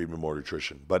into for Feed Me More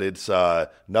Nutrition. But it's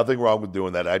nothing wrong with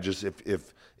doing that. I just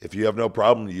if you have no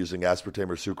problem using aspartame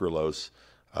or sucralose,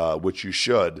 which you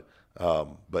should.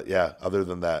 But yeah, other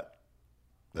than that,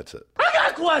 that's it. I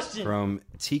got a question. From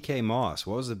TK Moss,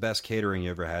 what was the best catering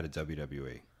you ever had at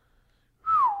WWE?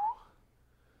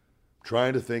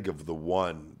 Trying to think of the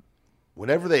one.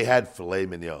 Whenever they had filet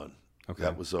mignon, okay.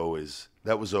 that was always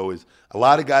a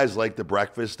lot of guys like the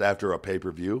breakfast after a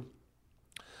pay-per-view.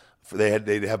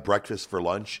 They'd have breakfast for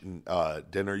lunch and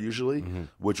dinner usually,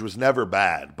 which was never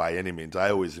bad by any means.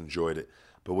 I always enjoyed it.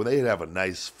 But when they'd have a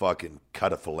nice fucking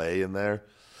cut of filet in there,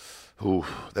 Ooh,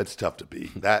 that's tough to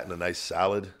beat. That and a nice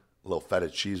salad, a little feta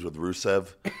cheese with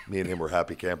Rusev. Me and him were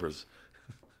happy campers.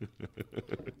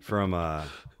 From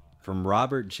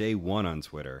Robert J1 on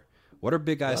Twitter. What are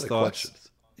Big Guy's thoughts?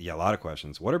 Questions. Yeah, a lot of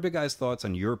questions. What are Big Guy's thoughts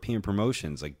on European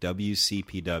promotions like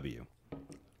WCPW?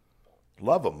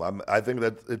 Love them. I think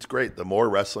that it's great. The more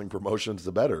wrestling promotions,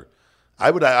 the better. I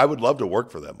would love to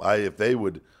work for them. If they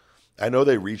would. I know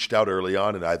they reached out early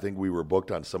on, and I think we were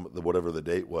booked on whatever the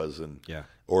date was,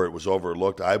 or it was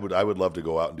overlooked. I would love to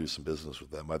go out and do some business with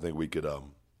them. I think we could.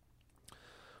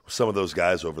 Some of those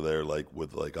guys over there, like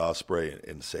Osprey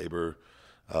and Sabre,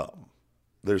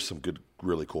 there's some good,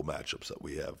 really cool matchups that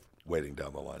we have waiting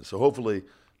down the line. So hopefully,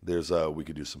 we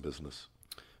could do some business.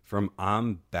 From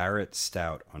Barrett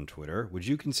Stout on Twitter, would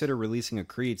you consider releasing a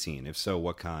creatine? If so,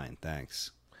 what kind?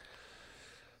 Thanks.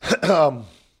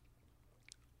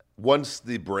 Once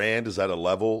the brand is at a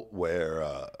level where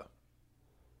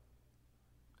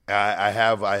I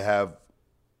have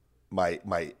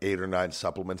my 8 or 9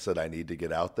 supplements that I need to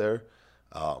get out there.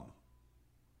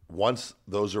 Once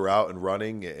those are out and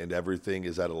running and everything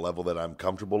is at a level that I'm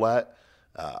comfortable at,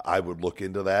 I would look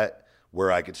into that,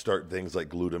 where I could start things like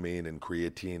glutamine and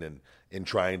creatine and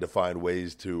trying to find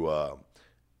ways to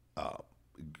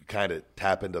kind of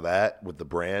tap into that with the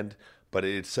brand. But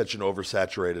it's such an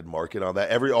oversaturated market on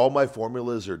that. All my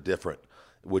formulas are different,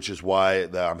 which is why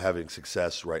I'm having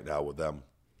success right now with them.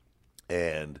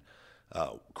 And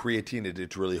creatine,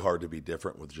 it's really hard to be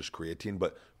different with just creatine.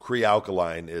 But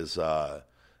Crealkaline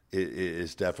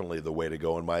is definitely the way to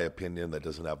go, in my opinion. That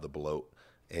doesn't have the bloat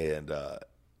and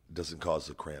doesn't cause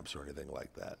the cramps or anything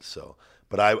like that. So,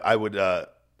 but I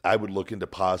would look into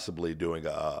possibly doing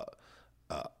a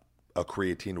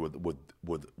creatine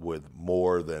with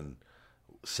more than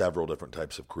several different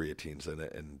types of creatines in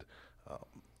it, and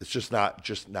it's just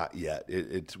not yet.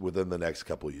 It's within the next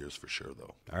couple of years for sure,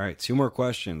 though. All right, 2 more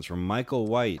questions from Michael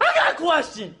White. I got a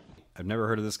question. I've never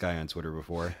heard of this guy on Twitter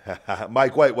before.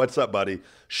 Mike White, what's up, buddy?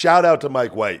 Shout out to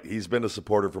Mike White. He's been a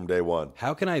supporter from day one.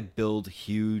 How can I build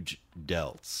huge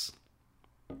delts?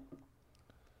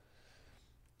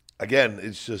 Again,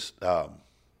 it's just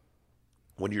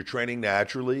when you're training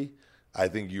naturally, I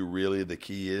think the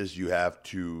key is you have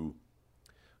to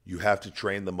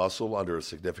train the muscle under a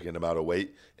significant amount of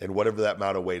weight, and whatever that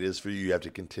amount of weight is for you, you have to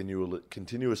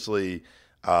continuously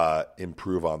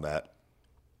improve on that.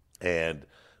 And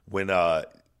when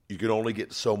you can only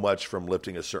get so much from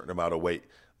lifting a certain amount of weight,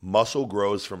 muscle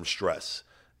grows from stress,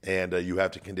 and you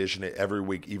have to condition it every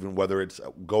week, even whether it's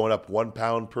going up 1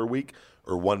 pound per week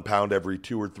or 1 pound every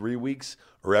 2 or 3 weeks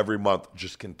or every month.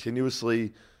 Just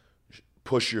continuously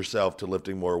push yourself to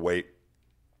lifting more weight.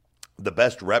 The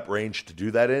best rep range to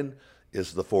do that in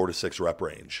is the 4 to 6 rep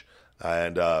range,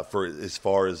 and for as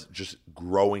far as just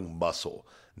growing muscle.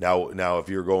 Now, if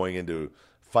you're going into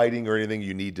fighting or anything,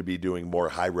 you need to be doing more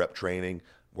high rep training.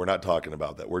 We're not talking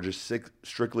about that. We're just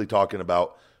strictly talking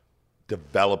about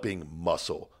developing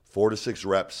muscle. 4 to 6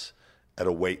 reps at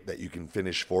a weight that you can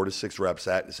finish 4 to 6 reps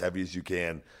at as heavy as you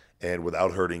can, and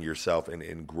without hurting yourself,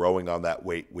 and growing on that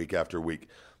weight week after week.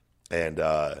 And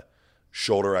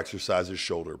shoulder exercises,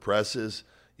 shoulder presses,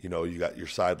 you got your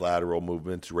side lateral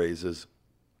movements, raises,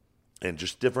 and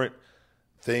just different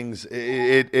things.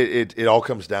 It all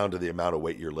comes down to the amount of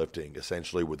weight you're lifting,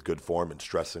 essentially, with good form and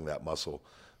stressing that muscle.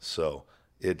 So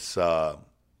it's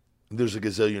there's a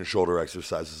gazillion shoulder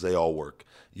exercises. They all work.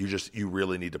 You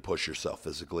really need to push yourself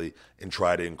physically and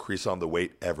try to increase on the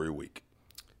weight every week.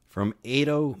 From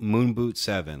Ado Moonboot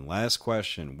 7, last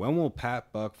question. When will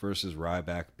Pat Buck versus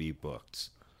Ryback be booked?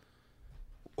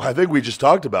 I think we just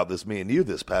talked about this, me and you,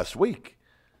 this past week.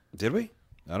 Did we?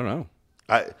 I don't know.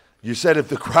 You said if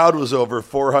the crowd was over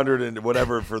 400 and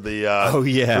whatever for the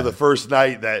for the first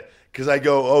night, that because I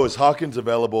go, is Hawkins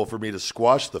available for me to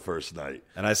squash the first night?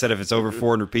 And I said if it's over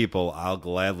 400 people, I'll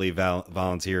gladly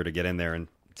volunteer to get in there and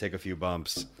take a few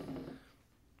bumps.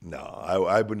 No,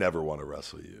 I would never want to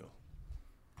wrestle you.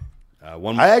 I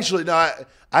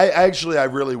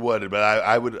really would, but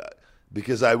I would,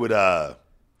 because I would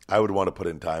want to put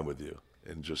in time with you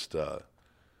and just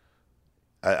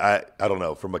I don't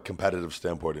know, from a competitive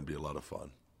standpoint, it'd be a lot of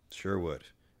fun. Sure would.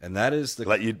 And that is the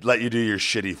let you do your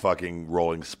shitty fucking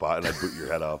rolling spot, and I boot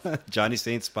your head off. Johnny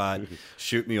Saint spot,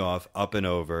 shoot me off, up and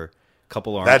over,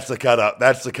 couple arms. That's the cutoff.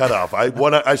 That's the cutoff.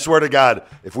 I swear to God,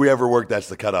 if we ever work, that's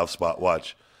the cutoff spot.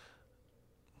 Watch.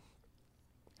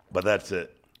 But that's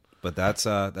it. But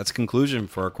that's conclusion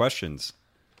for our questions.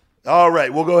 All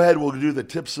right, we'll go ahead. We'll do the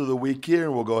tips of the week here,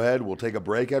 and we'll go ahead. We'll take a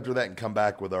break after that and come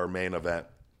back with our main event.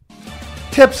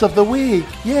 Tips of the week.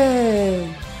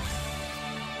 Yay!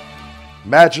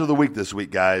 Match of the week this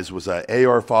week, guys, was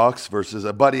AR Fox versus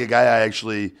a guy I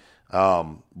actually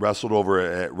wrestled over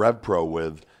at Rev Pro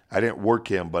with. I didn't work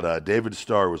him, but David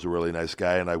Starr was a really nice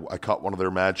guy, and I caught one of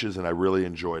their matches, and I really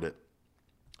enjoyed it.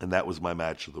 And that was my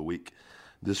match of the week.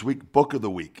 This week, book of the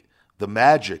week, The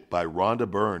Magic by Rhonda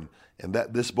Byrne. And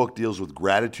this book deals with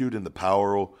gratitude and the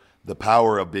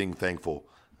power of being thankful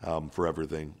for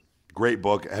everything. Great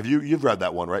book. You've read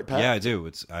that one, right, Pat? Yeah, I do.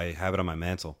 I have it on my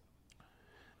mantle.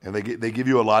 And they give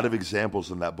you a lot of examples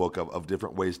in that book of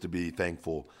different ways to be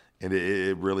thankful. And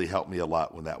it really helped me a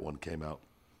lot when that one came out.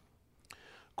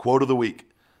 Quote of the week.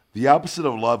 The opposite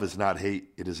of love is not hate,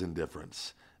 it is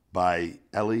indifference. By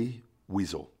Ellie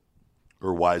Wiesel.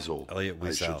 Or Wiesel. Elliot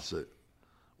Wiesel.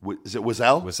 Is it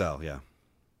Wiesel? Wiesel, yeah.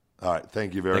 All right,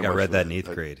 thank you very much. I read that in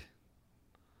 8th grade.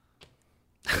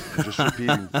 Just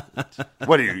repeating.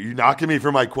 What are you knocking me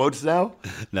for my quotes now?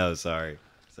 No, sorry.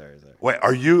 Wait,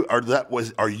 are you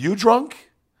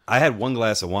drunk? I had one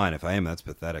glass of wine. If I am, that's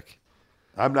pathetic.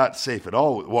 I'm not safe at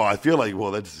all. Well, I feel like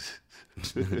that's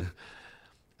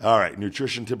all right.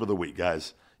 Nutrition tip of the week,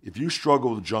 guys. If you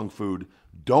struggle with junk food,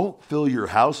 don't fill your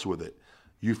house with it.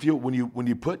 You feel when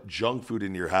you put junk food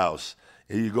in your house,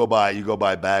 and you go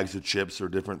buy bags of chips or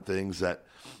different things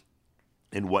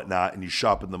and whatnot, and you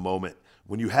shop in the moment.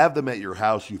 When you have them at your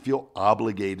house, you feel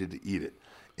obligated to eat it,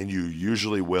 and you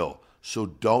usually will. So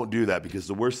don't do that, because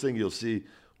the worst thing you'll see,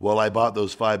 well, I bought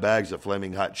those 5 bags of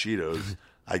Flaming Hot Cheetos.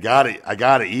 I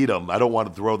gotta eat them. I don't want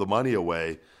to throw the money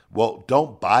away. Well,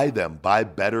 don't buy them. Buy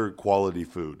better quality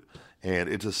food. And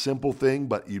it's a simple thing,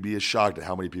 but you'd be shocked at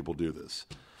how many people do this.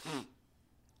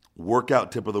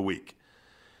 Workout tip of the week.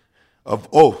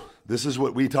 This is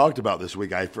what we talked about this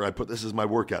week. I put this as my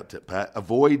workout tip, Pat.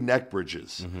 Avoid neck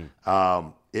bridges. Mm-hmm.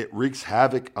 It wreaks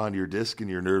havoc on your disc and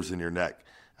your nerves in your neck.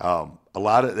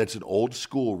 That's an old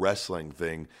school wrestling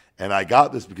thing. And I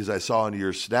got this because I saw on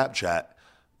your Snapchat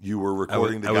you were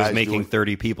recording I was making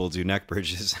 30 people do neck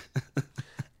bridges.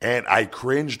 And I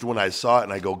cringed when I saw it,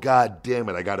 and I go, God damn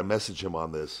it, I got to message him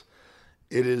on this.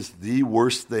 It is the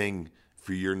worst thing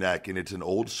for your neck, and it's an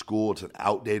old school, it's an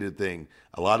outdated thing.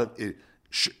 A lot of it,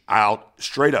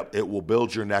 straight up, it will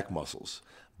build your neck muscles.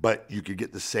 But you could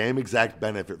get the same exact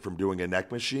benefit from doing a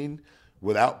neck machine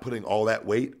without putting all that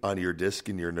weight on your disc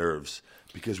and your nerves.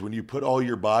 Because when you put all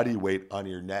your body weight on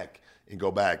your neck and go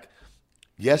back,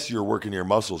 yes, you're working your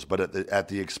muscles, but at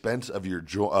the expense of your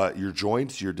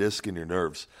joints, your disc, and your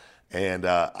nerves. And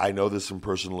I know this from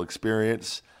personal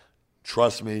experience.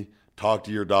 Trust me, talk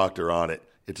to your doctor on it.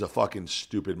 It's a fucking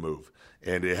stupid move,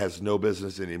 and it has no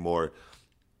business anymore.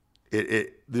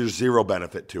 There's zero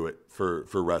benefit to it for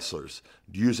wrestlers.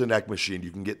 Use a neck machine.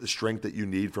 You can get the strength that you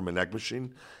need from a neck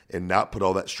machine and not put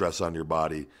all that stress on your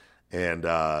body. And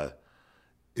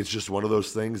it's just one of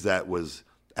those things that was,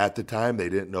 at the time, they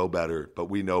didn't know better, but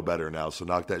we know better now. So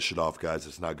knock that shit off, guys.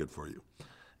 It's not good for you.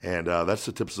 And that's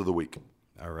the tips of the week.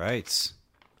 All right.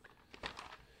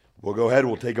 We'll go ahead.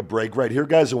 We'll take a break right here,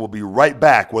 guys, and we'll be right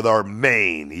back with our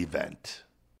main event.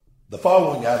 The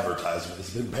following advertisement has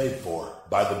been paid for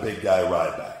by the big guy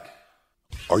Ryback.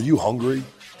 Are you hungry?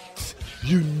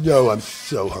 You know I'm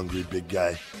so hungry, big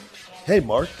guy. Hey,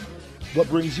 Mark, what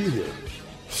brings you here?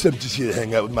 So I'm just here to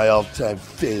hang out with my all-time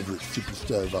favorite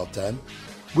superstar of all time.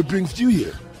 What brings you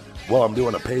here? Well, I'm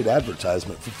doing a paid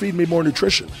advertisement for Feed Me More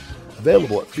Nutrition,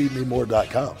 available at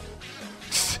feedmemore.com.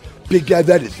 Big guy,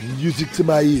 that is music to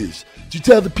my ears. Did you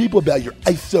tell the people about your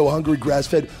Ice So Hungry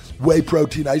grass-fed whey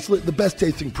protein isolate, the best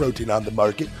tasting protein on the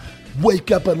market?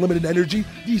 Wake Up Unlimited Energy,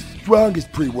 the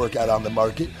strongest pre-workout on the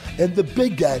market, and the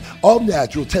Big Guy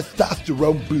all-natural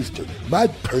testosterone booster, my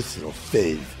personal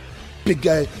fave. Big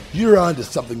guy, you're on to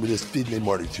something with this Feed Me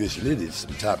More Nutrition. It is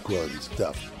some top quality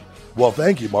stuff. Well,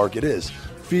 thank you, Mark. It is.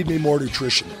 Feed Me More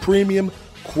Nutrition. Premium,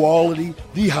 quality,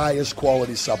 the highest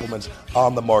quality supplements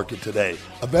on the market today.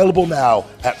 Available now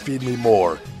at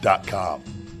feedmemore.com.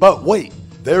 But wait,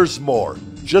 there's more.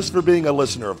 Just for being a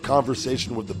listener of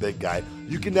Conversation with the Big Guy,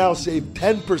 you can now save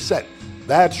 10%.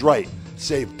 That's right.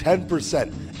 Save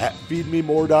 10% at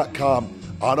feedmemore.com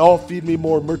on all Feed Me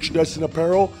More merchandise and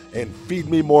apparel and Feed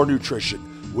Me More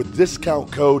Nutrition with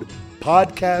discount code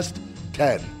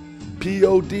PODCAST10.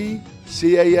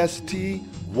 PODCAST10.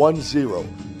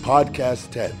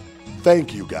 PODCAST10.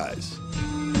 Thank you, guys.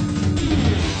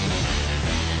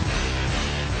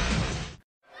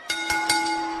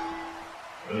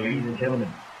 Ladies and gentlemen,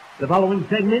 the following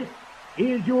segment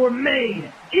is your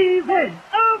main event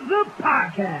of the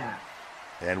podcast.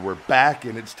 And we're back,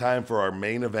 and it's time for our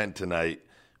main event tonight.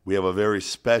 We have a very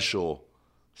special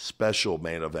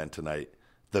main event tonight.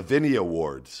 The Vinny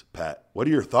Awards, Pat. What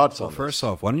are your thoughts on this? First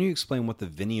off, why don't you explain what the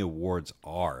Vinny Awards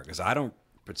are? Because I don't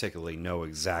particularly know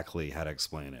exactly how to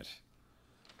explain it.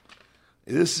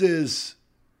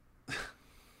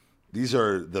 These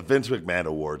are the Vince McMahon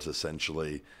Awards,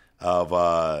 essentially, of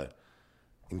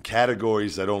in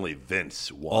categories that only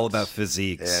Vince wants. All about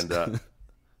physiques. And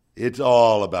it's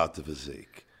all about the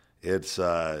physique. It's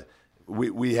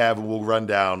we'll run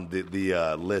down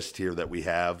the list here that we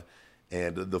have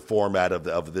and the format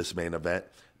of this main event.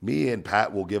 Me and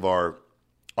Pat will give our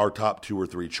top 2 or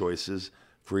 3 choices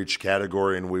for each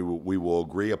category, and we will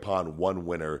agree upon one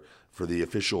winner for the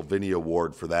official Vinny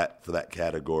Award for that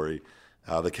category.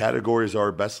 The categories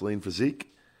are Best Lean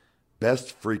Physique,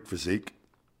 Best Freak Physique,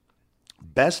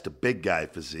 Best Big Guy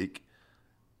Physique,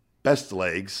 Best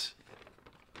Legs,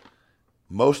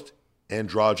 Most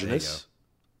Androgynous,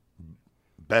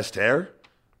 Best Hair,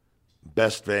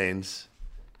 Best Veins,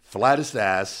 Flattest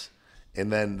Ass,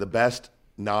 and then the Best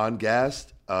Non-Gas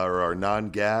or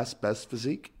Non-Gas Best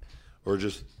Physique, or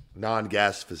just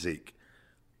Non-Gas Physique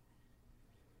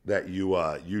that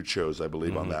you chose, I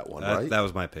believe, on that one, right? That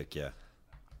was my pick, yeah.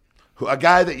 A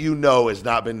guy that you know has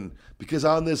not been, because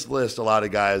on this list, a lot of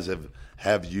guys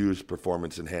have used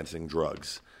performance-enhancing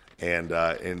drugs. And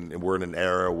we're in an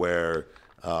era where,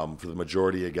 for the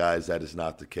majority of guys, that is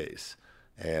not the case.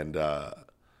 And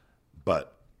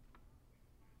but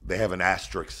they have an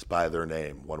asterisk by their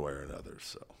name one way or another.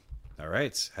 So, all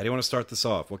right. How do you want to start this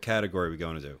off? What category are we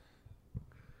going to do?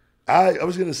 I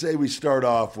was going to say we start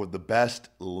off with the Best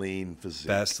Lean Physique.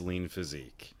 Best Lean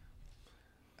Physique.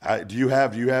 Do you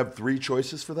have 3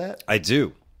 choices for that? I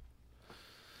do.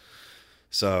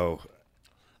 So,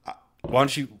 why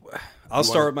don't you... I'll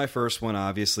start with my first one.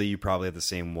 Obviously, you probably have the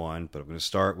same one, but I'm going to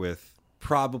start with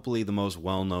probably the most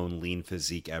well-known lean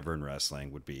physique ever in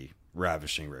wrestling would be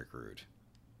Ravishing Rick Rude.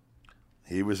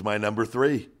 He was my number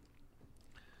 3.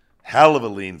 Hell of a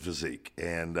lean physique.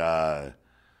 And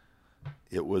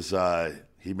it was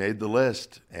he made the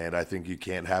list, and I think you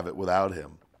can't have it without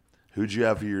him. Who'd you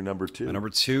have for your number 2? My number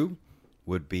 2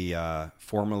 would be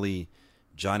formerly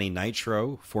Johnny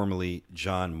Nitro, formerly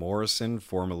John Morrison,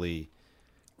 formerly...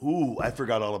 Ooh, I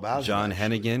forgot all about John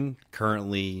him. Hennigan,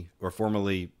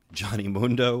 formerly Johnny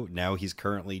Mundo. Now he's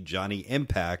currently Johnny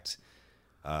Impact.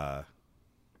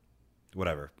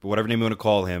 Whatever name you want to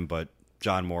call him, but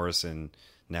John Morrison,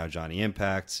 now Johnny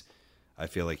Impact. I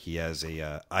feel like he has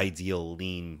a ideal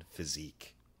lean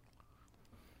physique.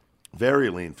 Very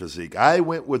lean physique. I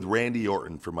went with Randy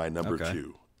Orton for my number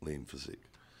 2 lean physique.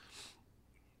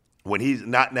 When he's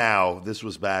not now, this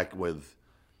was back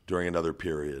during another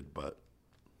period, but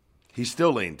he's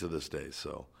still lean to this day.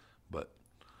 So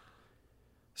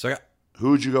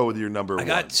who'd you go with your number 1? I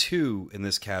got 2 in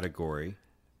this category.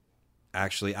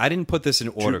 Actually, I didn't put this in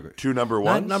order. Two number 1s?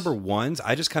 Not number 1s.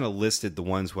 I just kind of listed the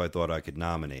ones who I thought I could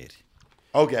nominate.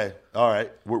 Okay. All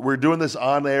right. We're doing this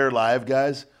on air live,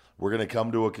 guys. We're going to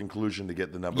come to a conclusion to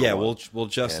get the number 1. Yeah, we'll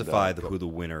justify who the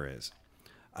winner is.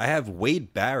 I have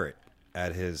Wade Barrett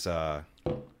at his... do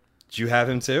you have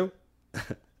him too?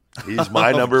 He's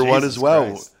my number 1 as well.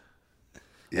 Christ.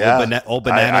 Yeah. Old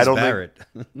Bananas Barrett.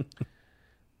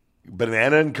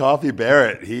 Banana and Coffee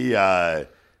Barrett. He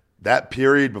that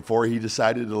period before he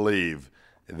decided to leave,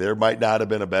 there might not have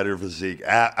been a better physique.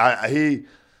 He...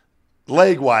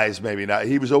 Leg-wise, maybe not.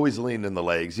 He was always lean in the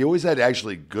legs. He always had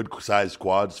actually good-sized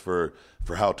quads for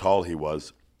how tall he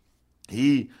was.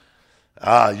 He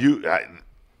was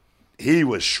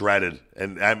shredded,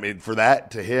 and I mean for that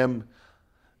to him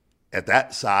at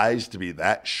that size to be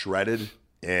that shredded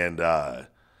and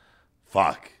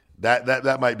fuck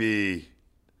that might be.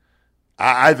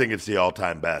 I think it's the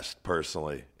all-time best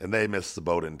personally, and they missed the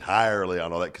boat entirely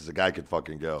on all that because the guy could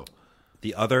fucking go.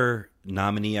 The other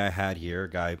nominee I had here, a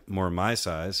guy more my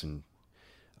size, and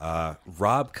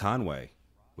Rob Conway,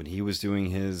 when he was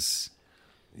doing his,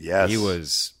 he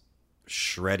was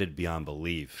shredded beyond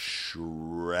belief.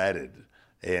 Shredded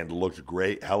and looked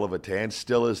great, hell of a tan.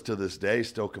 Still is to this day.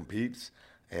 Still competes,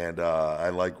 and I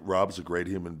like Rob's a great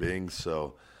human being.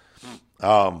 So,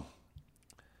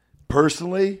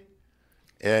 personally.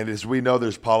 And as we know,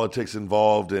 there's politics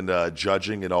involved in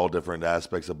judging in all different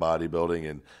aspects of bodybuilding,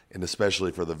 and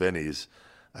especially for the Vinnies.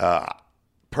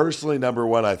 Personally, number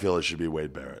 1, I feel it should be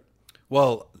Wade Barrett.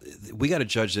 Well, we got to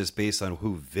judge this based on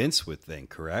who Vince would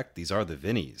think, correct? These are the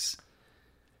Vinnies.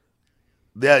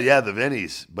 Yeah, the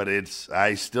Vinnies. But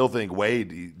I still think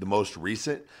Wade, the most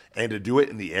recent, and to do it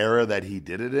in the era that he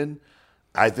did it in,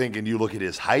 I think, and you look at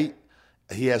his height,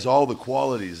 he has all the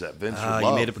qualities that Vince would love.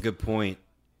 You made up a good point.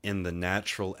 In the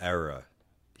natural era,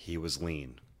 he was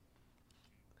lean.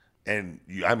 And,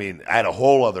 at a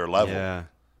whole other level. Yeah.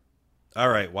 All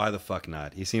right, why the fuck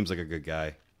not? He seems like a good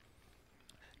guy.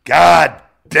 God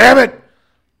damn it!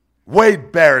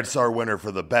 Wade Barrett's our winner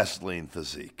for the best lean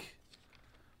physique.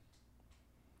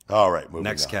 All right, moving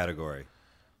Next on. category.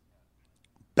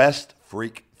 Best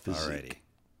freak physique.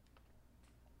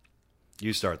 Alrighty.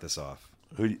 You start this off.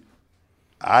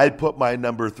 I put my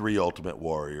number 3 Ultimate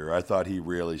Warrior. I thought he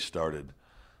really started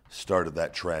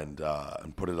that trend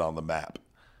and put it on the map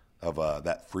of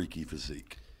that freaky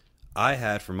physique. I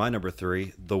had for my number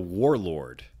 3 the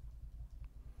Warlord.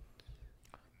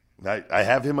 I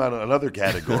have him on another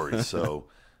category, so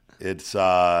it's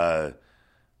that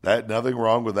nothing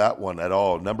wrong with that one at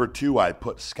all. Number 2, I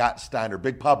put Scott Steiner,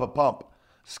 Big Papa Pump.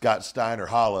 Scott Steiner,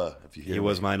 holla if you hear me. He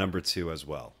was my number 2 as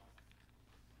well.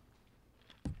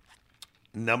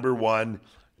 Number 1,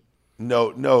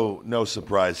 no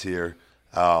surprise here.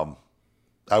 I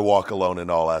walk alone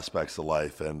in all aspects of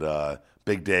life, and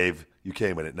Big Dave, you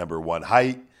came in at number 1.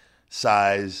 Height,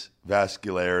 size,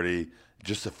 vascularity,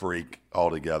 just a freak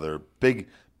altogether. Big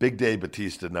Dave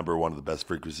Batista, number 1 of the best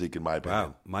freak physique in my opinion.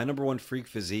 Wow, my number 1 freak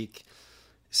physique.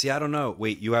 See, I don't know.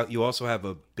 Wait, you also have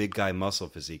a big guy muscle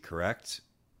physique, correct?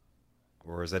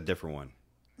 Or is that a different one?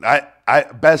 I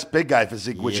best big guy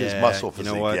physique, which is muscle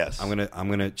physique. You know what? Yes, I'm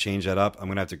gonna change that up. I'm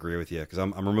gonna have to agree with you because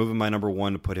I'm removing my number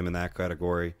 1 to put him in that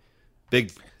category.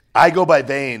 Big. I go by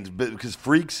veins because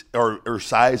freaks are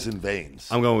size and veins.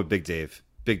 I'm going with Big Dave.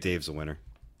 Big Dave's the winner.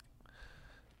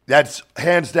 That's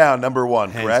hands down number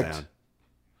 1, Hands correct? down.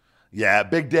 Yeah,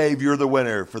 Big Dave, you're the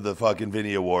winner for the fucking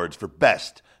Vinny Awards for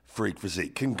best freak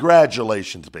physique.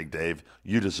 Congratulations, Big Dave.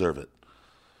 You deserve it.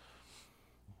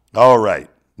 All right.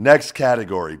 Next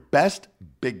category, best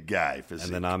big guy physique.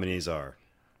 And the nominees are?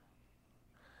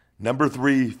 Number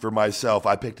 3 for myself,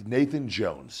 I picked Nathan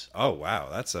Jones. Oh, wow.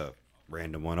 That's a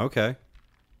random one. Okay.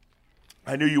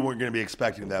 I knew you weren't going to be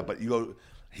expecting that, but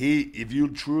if you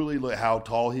truly look how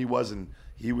tall he was, and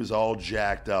he was all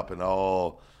jacked up and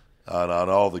all on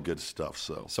all the good stuff.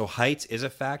 So height is a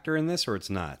factor in this, or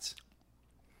it's not?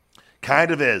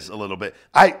 Kind of is a little bit.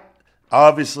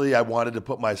 Obviously, I wanted to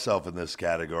put myself in this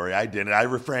category. I didn't. I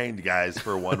refrained, guys,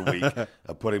 for 1 week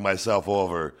of putting myself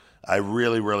over. I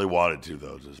really, really wanted to,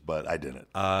 though, but I didn't.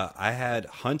 I had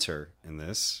Hunter in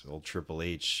this, old Triple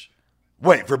H.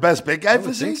 Wait, for best big guy I would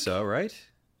physique? think so, right?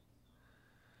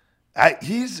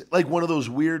 He's like one of those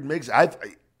weird mix.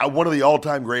 One of the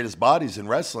all-time greatest bodies in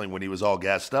wrestling when he was all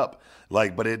gassed up.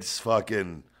 But it's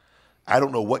fucking. I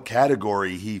don't know what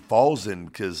category he falls in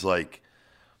because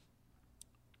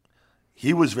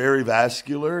he was very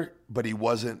vascular, but he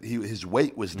wasn't. His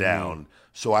weight was down,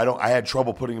 so I had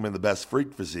trouble putting him in the best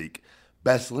freak physique,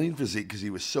 best lean physique because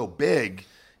he was so big.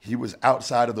 He was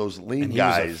outside of those lean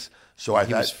guys.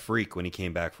 He was freak when he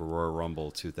came back for Royal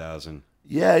Rumble 2000.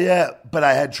 Yeah, but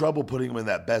I had trouble putting him in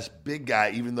that best big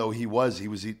guy, even though he was.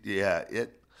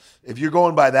 If you're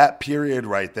going by that period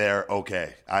right there,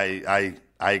 okay, I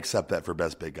accept that for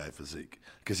best big guy physique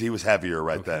because he was heavier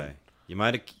then. You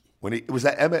might have. When was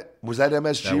that MSG that was right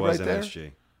there?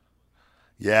 MSG.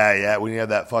 Yeah. When he had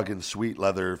that fucking sweet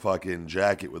leather fucking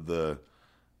jacket with the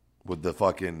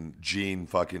fucking jean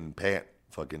fucking pant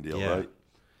fucking deal, right?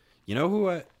 You know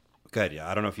who? Good. Yeah.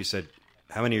 I don't know if you said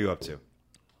how many are you up to.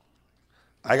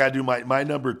 I got to do my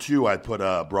number 2. I put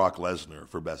Brock Lesnar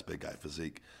for best big guy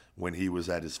physique when he was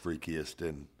at his freakiest,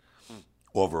 and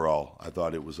overall, I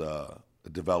thought it was a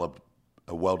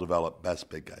well-developed best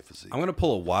big guy physique. I'm going to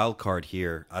pull a wild card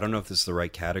here. I don't know if this is the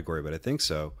right category, but I think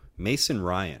so. Mason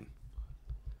Ryan.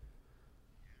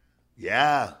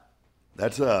 Yeah,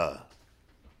 that's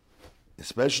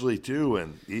especially too,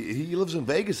 and he lives in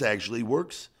Vegas. Actually, he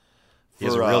works. He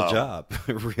has a real job,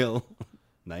 real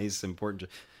nice, important job.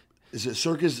 Is it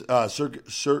Cirque du Soleil?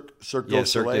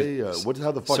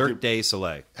 How the fuck? Cirque du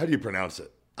Soleil. How do you pronounce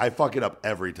it? I fuck it up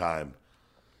every time.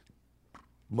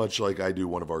 Much like I do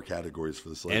one of our categories for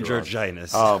this later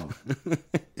Androgynous.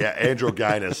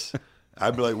 Androgynous.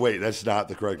 I'd be like, wait, that's not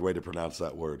the correct way to pronounce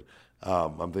that word.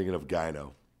 I'm thinking of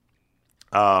gyno.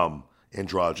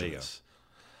 Androgynous.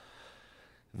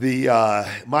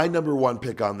 My number 1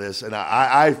 pick on this, and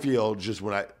I feel just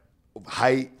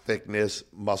height, thickness,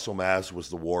 muscle mass was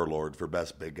the Warlord for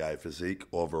best big guy physique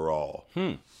overall.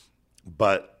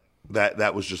 But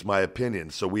that was just my opinion.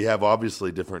 So we have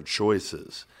obviously different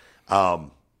choices.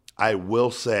 I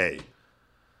will say,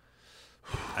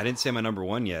 I didn't say my number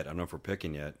 1 yet. I don't know if we're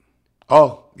picking yet.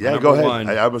 Oh, yeah, go ahead. One,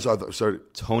 I was sorry.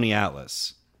 Tony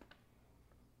Atlas.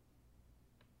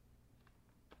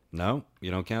 No,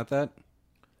 you don't count that?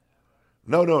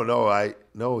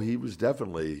 No. He was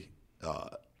definitely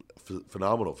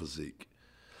phenomenal physique.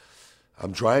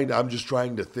 I'm just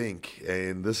trying to think,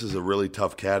 and this is a really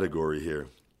tough category here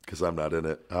because I'm not in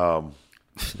it.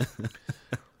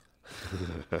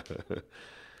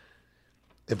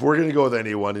 if we're going to go with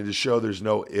anyone and to show there's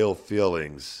no ill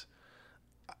feelings,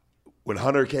 when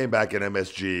Hunter came back in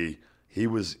MSG, he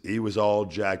was all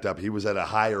jacked up. He was at a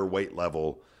higher weight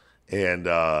level, and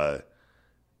I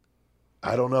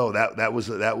don't know, that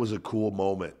was a cool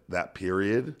moment, that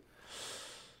period.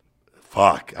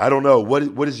 Fuck, I don't know.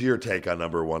 What is your take on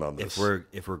number one on this?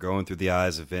 If we're going through the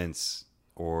eyes of Vince,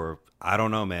 or I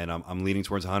don't know, man, I'm leaning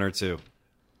towards Hunter too.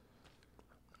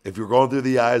 If you're going through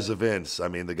the eyes of Vince, I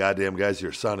mean, the goddamn guy's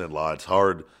your son-in-law. It's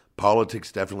hard.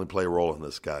 Politics definitely play a role in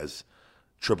this, guys.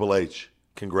 Triple H,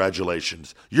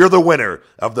 congratulations. You're the winner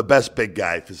of the best big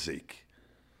guy physique.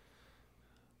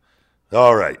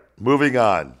 All right, moving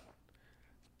on.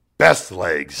 Best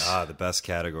legs. The best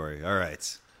category. All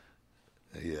right.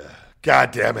 Yeah.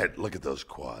 God damn it. Look at those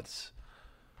quads.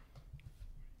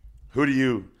 Who do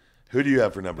you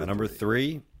have for number three? Number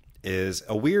three is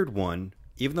a weird one.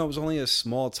 Even though it was only a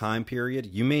small time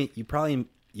period, we might have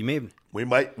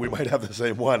the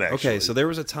same one, actually. Okay, so there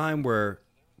was a time where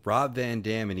Rob Van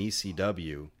Dam in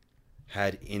ECW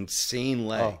had insane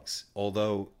legs.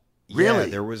 Although, really?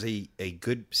 There was a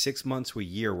good 6 months to a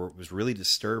year where it was really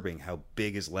disturbing how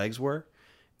big his legs were,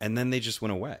 and then they just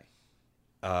went away.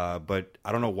 But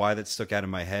I don't know why that stuck out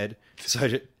in my head. So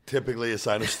typically a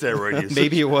sign of steroid use.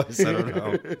 Maybe it was. I don't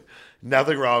know.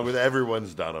 Nothing wrong with it.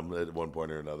 Everyone's done them at one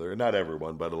point or another. Not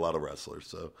everyone, but a lot of wrestlers.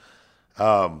 So,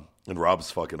 and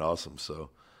Rob's fucking awesome. So,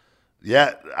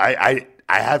 yeah, I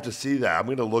have to see that. I'm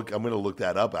gonna look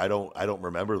that up. I don't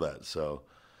remember that. So,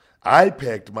 I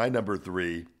picked my number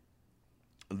three,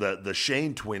 the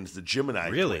Shane twins, the Gemini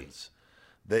twins.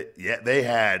 They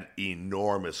had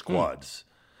enormous quads.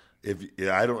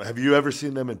 Have you ever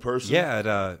seen them in person?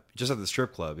 Yeah, just at the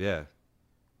strip club. Yeah,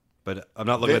 but I'm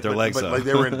not looking at their legs. But like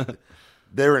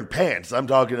they're in pants. I'm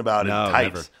talking about in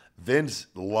tights. Never. Vince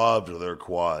loved their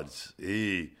quads.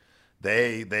 They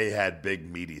had big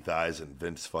meaty thighs, and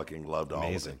Vince fucking loved all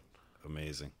of it.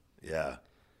 Amazing. Yeah.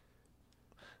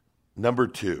 Number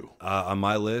two on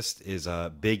my list is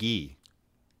Big E.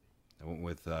 I went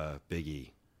with Big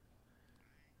E.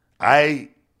 I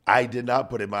did not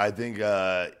put him. I think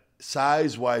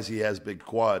size-wise he has big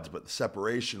quads, but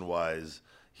separation-wise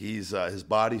his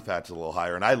body fat's a little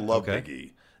higher. And I love Big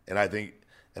E, and I think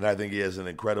he has an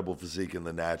incredible physique in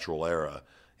the natural era.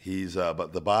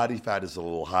 But the body fat is a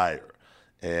little higher.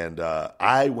 And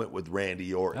I went with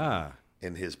Randy Orton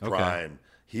in his prime. Okay.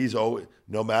 He's always,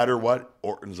 no matter what,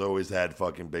 Orton's always had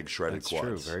fucking big shredded quads.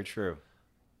 That's true, very true.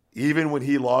 Even when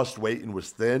he lost weight and was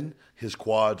thin, his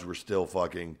quads were still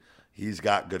fucking. He's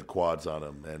got good quads on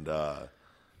him, and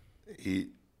he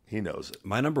knows it.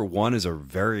 My number one is a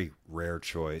very rare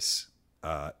choice.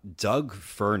 Doug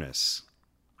Furnace.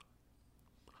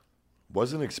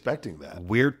 Wasn't expecting that.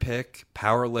 Weird pick,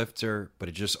 power lifter, but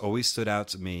it just always stood out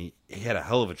to me. He had a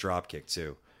hell of a drop kick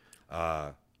too.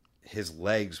 His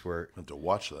legs were. I have to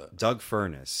watch that. Doug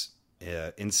Furnace,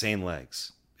 insane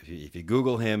legs. If you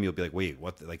Google him, you'll be like, wait,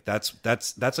 what? Like that's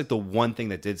like the one thing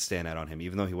that did stand out on him,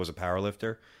 even though he was a power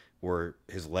lifter, where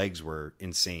his legs were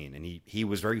insane, and he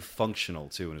was very functional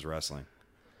too in his wrestling.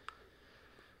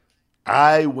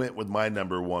 I went with my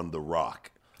number one, The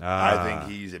Rock. I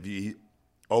think he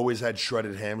always had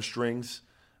shredded hamstrings,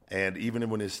 and even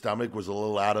when his stomach was a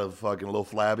little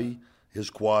flabby,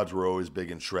 his quads were always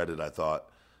big and shredded, I thought.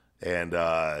 And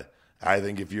I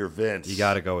think if you're Vince, you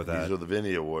got to go with that. These are the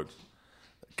Vinny Awards.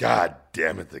 God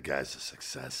damn it, the guy's a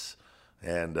success.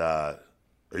 And are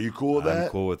you cool with that? I'm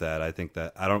cool with that. I think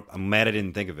that I'm mad I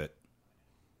didn't think of it.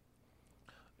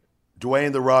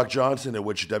 Dwayne The Rock Johnson, in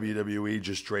which WWE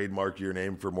just trademarked your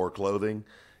name for more clothing.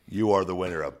 You are the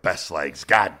winner of Best Legs.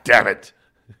 God damn it.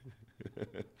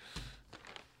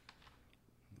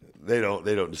 They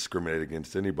don't discriminate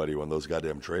against anybody on those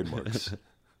goddamn trademarks.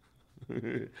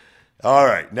 All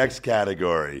right, next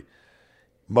category.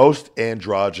 Most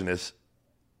androgynous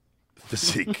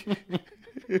physique.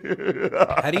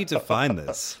 How do you define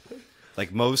this?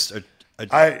 Like most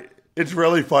it's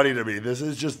really funny to me. This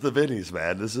is just the Vinnies,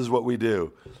 man. This is what we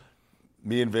do.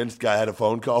 Me and Vince had a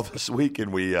phone call this week,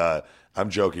 and we I'm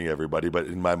joking, everybody, but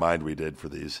in my mind we did for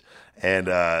these. And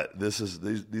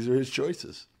these are his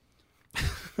choices.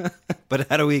 But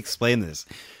how do we explain this?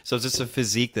 So it's just a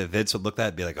physique that Vince would look at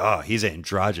and be like, oh, he's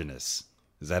androgynous.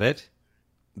 Is that it?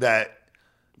 That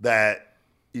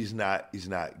he's not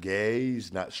gay,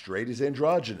 he's not straight, he's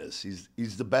androgynous.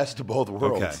 He's the best of both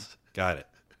worlds. Okay, got it.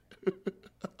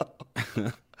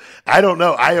 I don't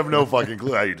know. I have no fucking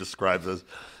clue how you describe this.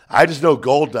 I just know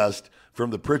Goldust from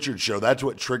the Pritchard Show. That's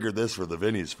what triggered this for the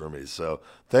Vinnies for me. So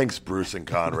thanks, Bruce and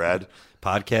Conrad.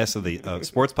 Podcast of the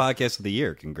sports podcast of the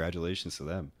year. Congratulations to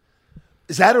them.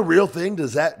 Is that a real thing? Do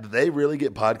they really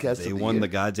get podcast? They won the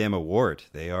goddamn award.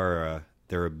 They're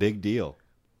a big deal.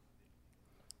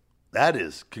 That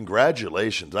is,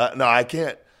 congratulations. I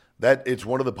can't. It's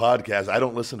one of the podcasts. I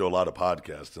don't listen to a lot of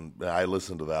podcasts, and I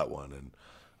listened to that one. And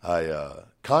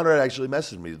Conrad actually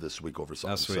messaged me this week over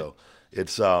something. So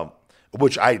it's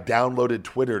which I downloaded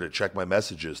Twitter to check my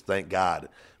messages. Thank God,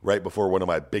 right before one of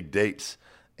my big dates.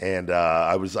 And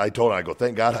I told him, I go,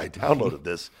 thank God I downloaded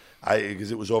this,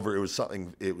 because it was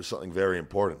something very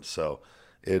important. So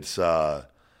it's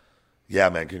yeah,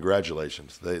 man,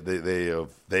 congratulations. They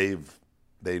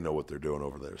know what they're doing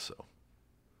over there. So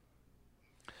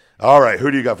all right, who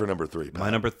do you got for number 3, Pat?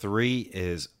 My number 3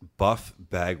 is Buff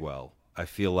Bagwell. I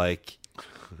feel like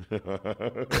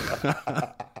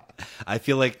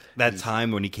that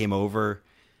time when he came over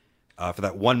for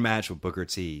that one match with Booker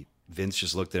T, Vince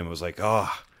just looked at him and was like,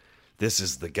 "Oh, this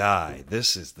is the guy.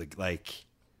 This is the like."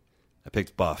 I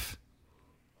picked Buff.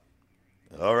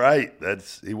 All right,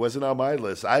 he wasn't on my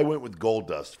list. I went with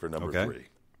Goldust for number 3.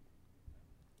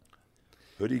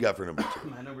 Who do you got for number 2?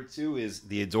 My number 2 is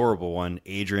the adorable one,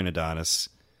 Adrian Adonis.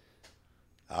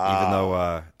 Even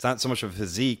though it's not so much of a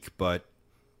physique, but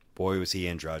boy, was he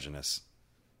androgynous.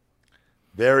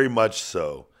 Very much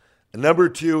so. And number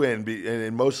 2,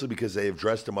 and mostly because they have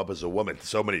dressed him up as a woman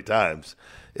so many times,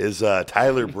 is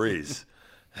Tyler Breeze.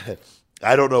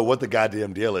 I don't know what the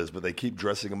goddamn deal is, but they keep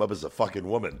dressing him up as a fucking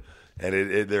woman.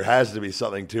 And there has to be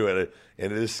something to it.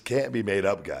 And this can't be made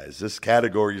up, guys. This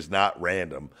category is not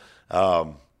random.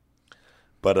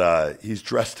 But he's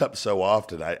dressed up so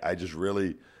often, I just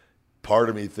really...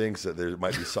 Part of me thinks that there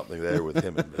might be something there with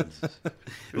him and Vince.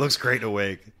 It looks great in a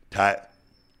wig.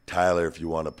 Tyler, if you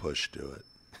want to push, do it.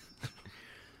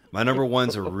 My number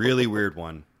 1's a really weird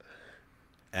one.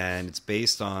 And it's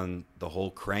based on the whole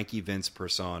cranky Vince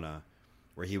persona,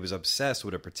 where he was obsessed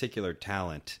with a particular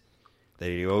talent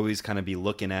that he'd always kind of be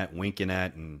looking at, winking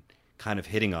at, and kind of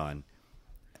hitting on.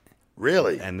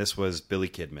 Really? And this was Billy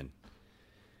Kidman.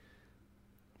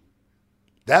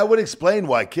 That would explain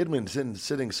why Kidman's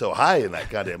sitting so high in that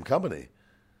goddamn company.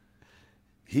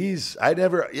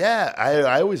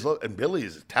 I always look, and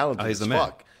Billy's talented as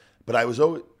fuck. But I was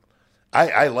always,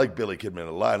 I like Billy Kidman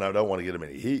a lot, and I don't want to get him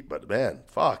any heat, but man,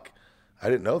 fuck. I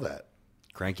didn't know that.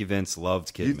 Cranky Vince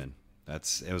loved Kidman.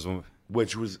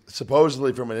 Which was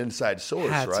supposedly from an inside source,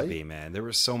 had right? To be, man. There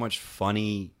was so much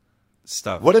funny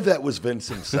stuff. What if that was Vince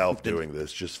himself doing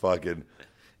this? Just fucking.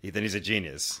 Then he's a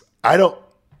genius. I don't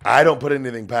put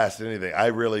anything past anything. I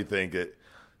really think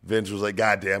Vince was like,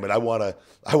 God damn it, I want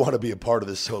to be a part of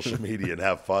this social media and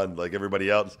have fun like everybody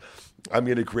else. I'm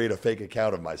going to create a fake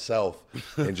account of myself,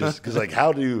 and just because like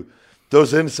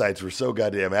those insights were so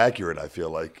goddamn accurate. I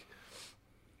feel like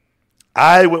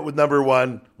I went with number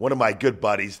 1, one of my good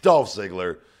buddies, Dolph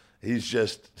Ziggler. He's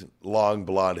just long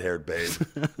blonde haired babe.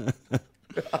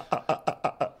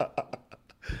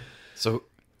 So.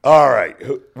 All right,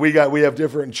 we have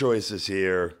different choices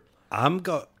here. I think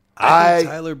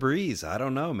Tyler Breeze. I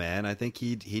don't know, man. I think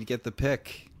he'd get the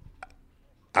pick.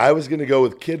 I was going to go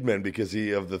with Kidman because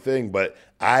of the thing, but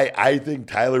I think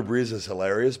Tyler Breeze is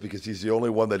hilarious because he's the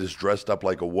only one that is dressed up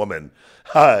like a woman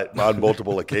on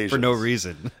multiple occasions for no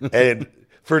reason. And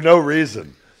for no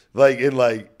reason,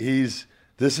 this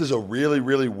is a really,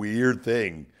 really weird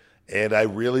thing, and I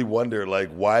really wonder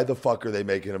why the fuck are they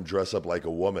making him dress up like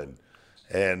a woman?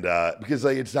 And because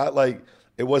it's not like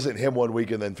it wasn't him one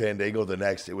week and then Fandango the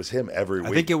next. It was him every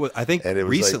week. I think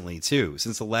recently too.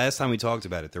 Since the last time we talked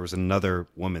about it, there was another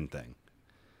woman thing.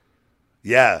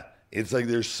 Yeah, it's like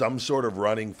there's some sort of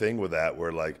running thing with that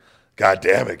where God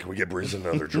damn it, can we get Breeze in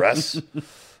another dress?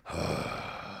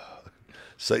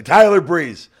 So Tyler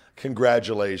Breeze,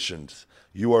 congratulations.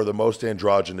 You are the most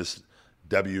androgynous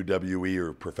WWE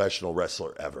or professional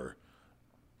wrestler ever.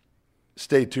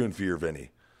 Stay tuned for your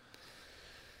Vinny.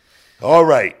 All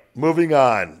right, moving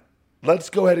on.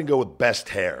 Let's go ahead and go with best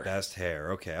hair. Best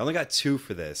hair. Okay, I only got 2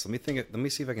 for this. Let me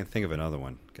see if I can think of another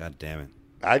one. God damn it.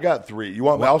 I got 3. You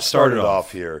want me? I'll start it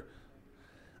off here.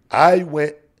 I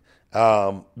went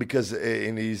because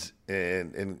he's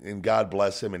and God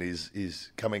bless him, and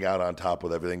he's coming out on top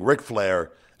with everything. Ric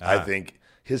Flair, I think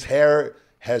his hair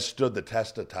has stood the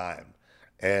test of time,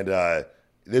 and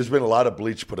there's been a lot of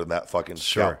bleach put in that fucking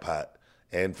scalp, Pat.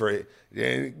 And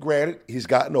granted, he's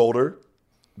gotten older.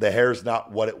 The hair's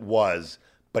not what it was,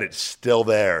 but it's still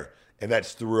there. And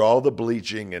that's through all the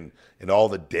bleaching and all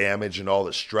the damage and all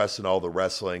the stress and all the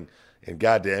wrestling. And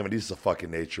goddamn it, he's the fucking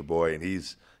nature boy, and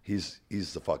he's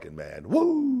the fucking man.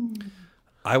 Woo!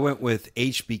 I went with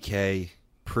HBK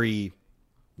pre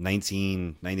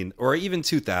 1990 or even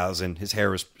 2000. His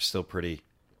hair was still pretty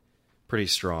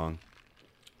strong.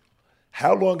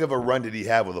 How long of a run did he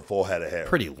have with a full head of hair?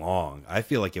 Pretty long. I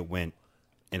feel like it went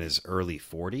in his early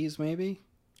 40s, maybe.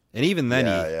 And even then,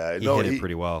 he hit it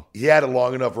pretty well. He had a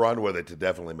long enough run with it to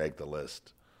definitely make the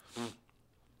list.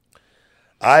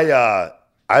 I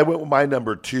went with my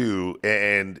number 2,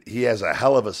 and he has a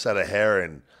hell of a set of hair,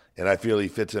 and I feel he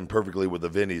fits in perfectly with the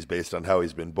Vinnies based on how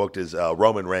he's been booked, is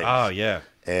Roman Reigns. Oh, yeah.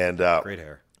 And great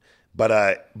hair.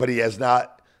 But he has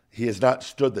not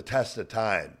stood the test of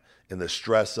time in the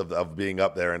stress of being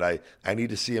up there, and I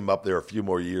need to see him up there a few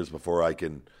more years before I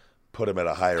can put him at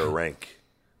a higher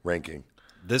ranking.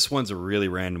 This one's a really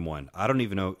random one. I don't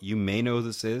even know. You may know who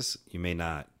this is. You may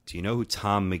not. Do you know who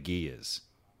Tom McGee is?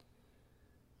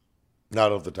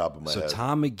 Not off the top of my head. So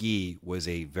Tom McGee was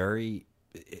a very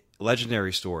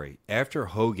legendary story. After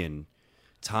Hogan,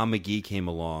 Tom McGee came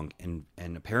along, and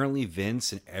apparently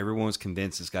Vince and everyone was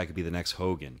convinced this guy could be the next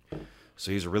Hogan.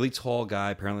 So he's a really tall guy,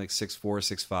 apparently like 6'4",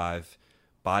 6'5",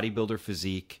 bodybuilder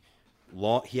physique.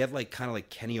 Long, he had like kind of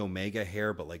like Kenny Omega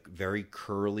hair, but like very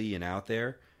curly and out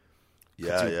there. Could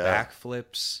do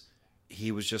backflips.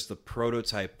 He was just the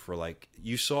prototype for like,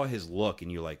 you saw his look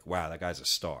and you're like, wow, that guy's a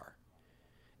star.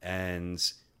 And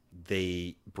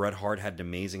Bret Hart had an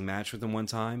amazing match with him one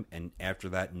time, and after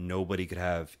that, nobody could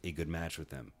have a good match with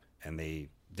him, and they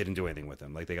didn't do anything with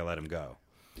him. Like, they got to let him go.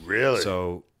 Really?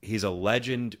 So he's a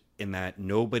legend in that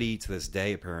nobody to this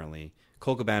day, apparently,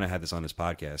 Cole Cabana had this on his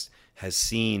podcast, has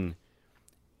seen.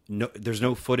 No, there's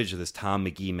no footage of this Tom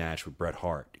McGee match with Bret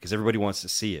Hart because everybody wants to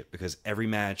see it, because every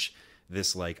match,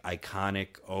 this like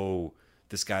iconic,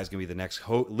 this guy's gonna be the next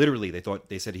literally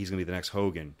they said he's gonna be the next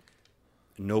Hogan.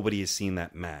 Nobody has seen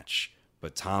that match,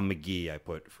 but Tom McGee I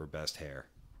put for best hair.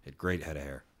 He had great head of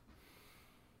hair.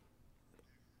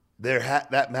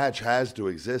 That match has to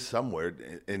exist somewhere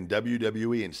in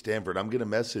WWE in Stanford. I'm going to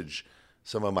message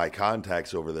some of my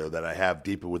contacts over there that I have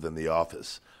deeper within the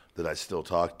office that I still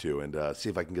talk to, and see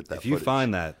if I can get that. If you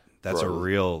find that, that's a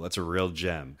real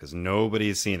gem, because nobody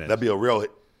has seen it. That'd be a real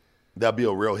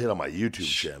hit on my YouTube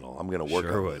channel. I'm going to work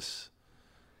on this.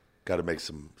 Got to make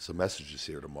some messages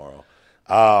here tomorrow.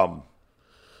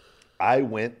 I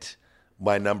went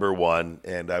my number 1,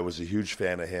 and I was a huge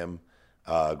fan of him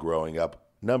growing up.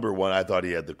 Number 1, I thought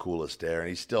he had the coolest hair, and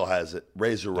he still has it.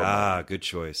 Razor Ramon. Good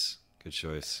choice. Good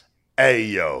choice. Hey,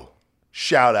 yo.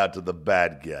 Shout out to the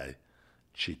bad guy,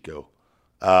 Chico.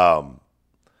 So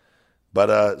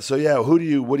yeah, what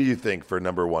do you think for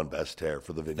number 1 best hair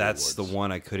for the Vinny That's Awards? the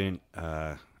one I couldn't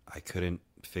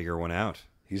figure one out.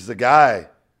 He's the guy.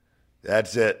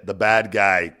 That's it. The bad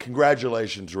guy.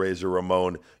 Congratulations, Razor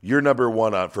Ramon. You're number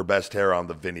 1 for best hair on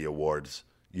the Vinny Awards.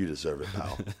 You deserve it,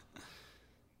 pal.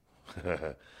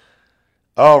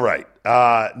 All right.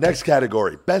 Next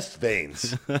category, best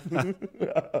veins.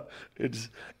 It's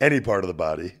any part of the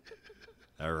body.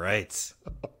 All right.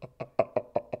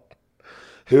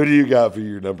 Who do you got for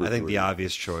your number 3? I think the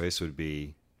obvious choice would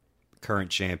be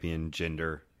current champion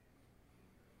Jinder.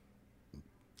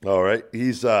 All right.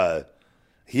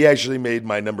 He actually made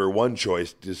my number 1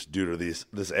 choice just due to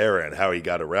this era and how he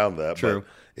got around that. True.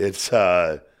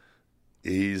 But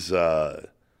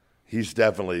he's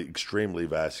definitely extremely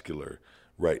vascular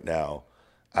right now.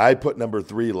 I put number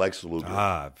 3 Lex Luger.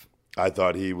 I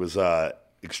thought he was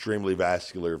extremely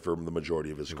vascular for the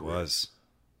majority of his career. Was.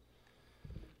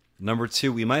 Number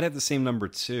 2, we might have the same number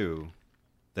 2.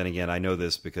 Then again, I know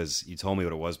this because you told me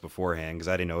what it was beforehand, because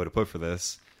I didn't know who to put for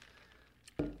this.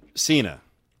 Cena,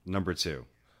 number 2.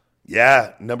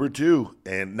 Yeah, number 2,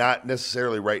 and not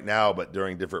necessarily right now, but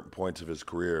during different points of his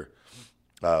career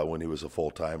when he was a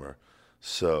full-timer.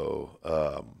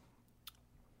 So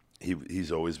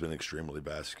he's always been extremely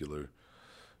vascular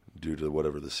due to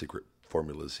whatever the secret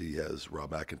formulas he has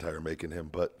Rob McIntyre making him.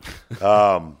 But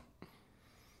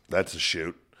that's a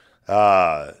shoot.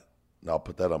 I'll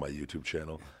put that on my YouTube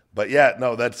channel. But yeah,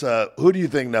 no, that's who do you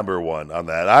think number 1 on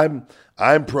that?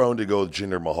 I'm prone to go with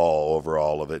Jinder Mahal over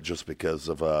all of it just because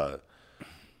of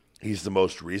he's the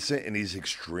most recent and he's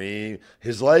extreme.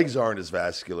 His legs aren't as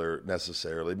vascular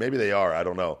necessarily. Maybe they are. I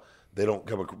don't know. They don't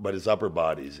come, but his upper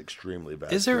body is extremely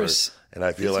vascular. Is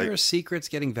there a secret to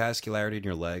getting vascularity in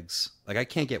your legs? Like, I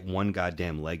can't get one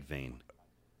goddamn leg vein.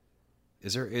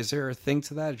 Is there a thing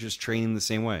to that? Or just training the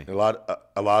same way? A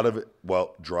lot of it.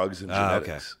 Well, drugs and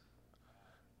genetics.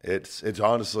 Okay. It's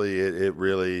honestly it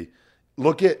really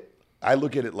I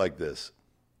look at it like this.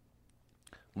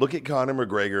 Look at Conor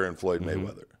McGregor and Floyd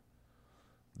Mayweather.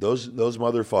 Those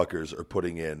motherfuckers are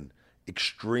putting in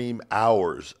extreme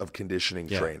hours of conditioning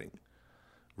training,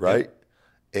 right?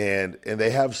 Yep. And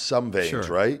they have some veins,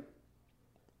 right?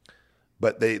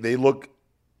 But they look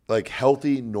like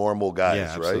healthy, normal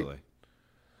guys, right?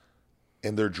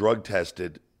 And they're drug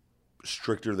tested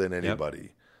stricter than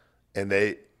anybody, and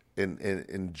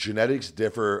and genetics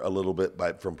differ a little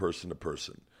bit from person to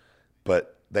person,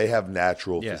 but they have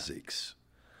natural physiques,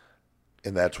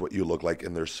 and that's what you look like,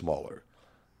 and they're smaller.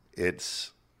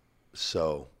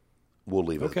 So we'll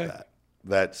leave it at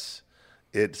that.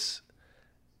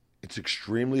 It's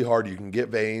extremely hard. You can get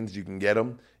veins, you can get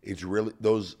them. It's really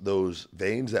those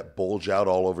veins that bulge out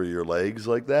all over your legs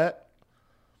like that.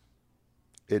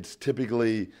 It's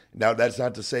typically, now that's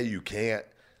not to say you can't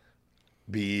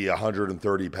be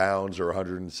 130 pounds or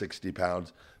 160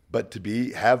 pounds, but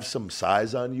to have some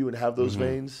size on you and have those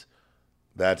veins,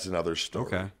 that's another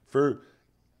story. Okay.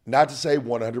 Not to say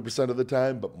 100% of the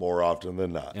time, but more often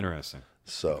than not. Interesting.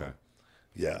 So,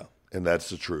 yeah, and that's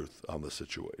the truth on the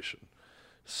situation.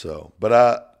 So,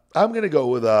 but I'm going to go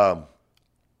with... I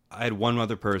had one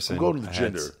other person. I'm going with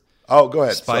gender. Oh, go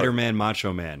ahead. Spider-Man,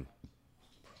 Macho Man.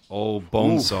 Old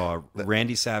Bonesaw.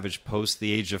 Randy Savage post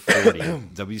the age of 40.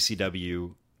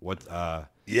 WCW. What's up,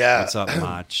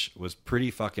 Mach? Was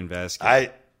pretty fucking vascular.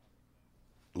 I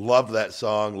loved that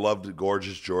song. Loved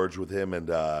Gorgeous George with him, and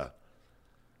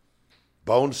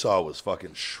Bonesaw was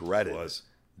fucking shredded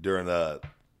during the...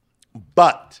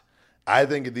 But I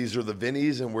think these are the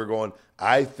Vinnies, and we're going...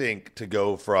 I think to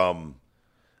go from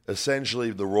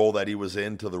essentially the role that he was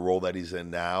in to the role that he's in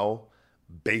now,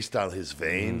 based on his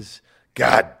veins...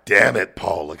 God damn it,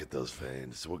 Paul, look at those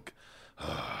veins.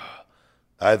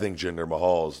 I think Jinder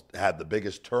Mahal's had the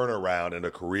biggest turnaround in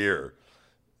a career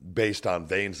based on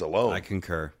veins alone. I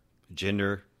concur.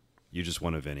 Jinder, you just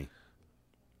won a Vinny.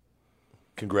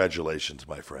 Congratulations,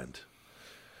 my friend.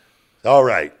 All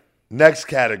right, next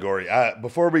category.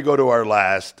 Before we go to our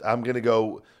last, I'm going to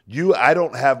go... I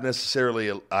don't have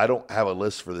a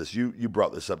list for this. You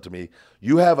brought this up to me.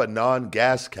 You have a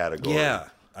non-gas category. Yeah.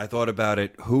 I thought about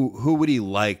it. Who would he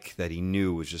like that he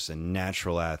knew was just a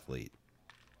natural athlete?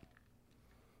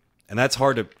 And that's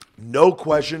hard to... No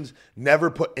questions.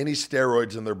 Never put any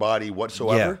steroids in their body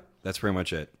whatsoever? Yeah, that's pretty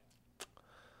much it.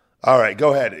 All right,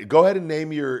 go ahead. Go ahead and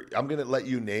name your... I'm going to let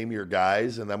you name your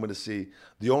guys, and I'm going to see...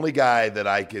 The only guy that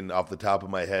I can, off the top of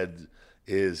my head,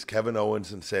 is Kevin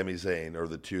Owens and Sami Zayn, are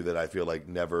the two that I feel like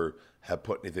never have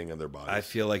put anything in their bodies. I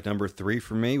feel like number 3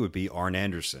 for me would be Arn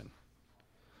Anderson.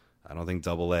 I don't think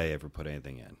Double A ever put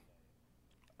anything in.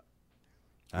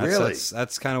 Really?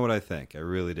 That's kind of what I think. I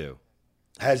really do.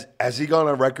 Has he gone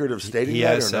on record of stating that? He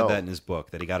has said that in his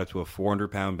book, that he got up to a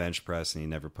 400-pound bench press and he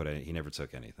never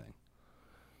took anything.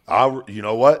 You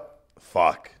know what?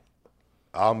 Fuck.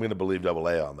 I'm going to believe Double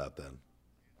A on that then,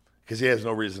 because he has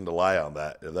no reason to lie on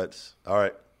that. That's all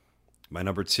right. My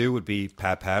number 2 would be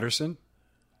Pat Patterson.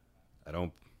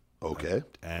 Okay.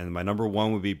 And my number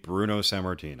 1 would be Bruno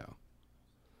Sammartino.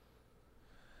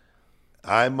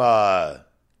 I'm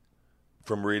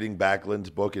from reading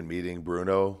Backlund's book and meeting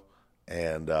Bruno,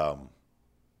 and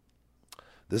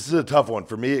this is a tough one.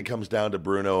 For me, it comes down to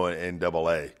Bruno and Double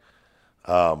A.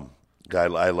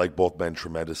 I like both men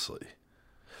tremendously.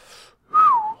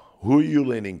 Who are you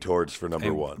leaning towards for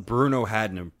number 1? Bruno had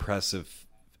an impressive...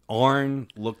 Arn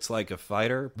looked like a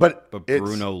fighter, but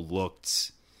Bruno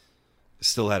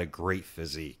still had a great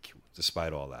physique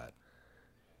despite all that.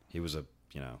 He was I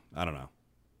don't know.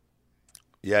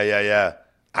 Yeah.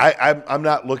 I'm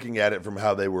not looking at it from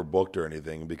how they were booked or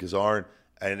anything, because Arn,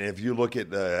 and if you look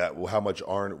at how much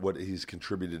Arn, what he's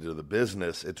contributed to the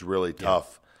business, it's really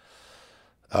tough.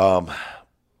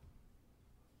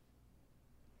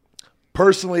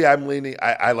 Personally, I'm leaning.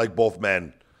 I like both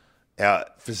men.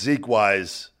 Physique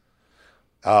wise,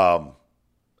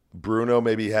 Bruno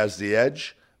maybe has the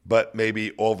edge, but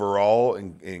maybe overall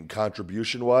in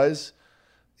contribution wise,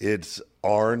 it's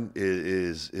Arn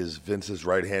is Vince's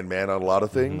right-hand man on a lot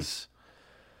of things.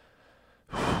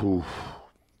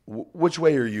 Which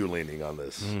way are you leaning on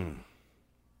this?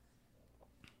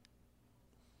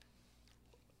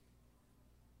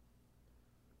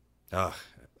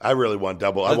 I really want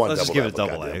double. Let's just give it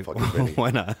Double A.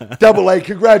 Why not? Double A,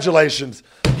 congratulations.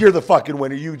 You're the fucking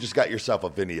winner. You just got yourself a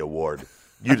Vinny Award.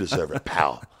 You deserve it,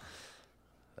 pal.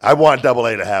 I want Double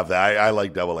A to have that. I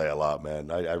like Double A a lot,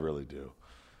 man. I really do.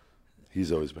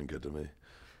 He's always been good to me.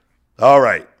 All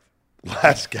right.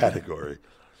 Last category.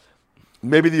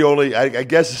 Maybe the only, I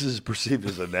guess this is perceived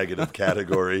as a negative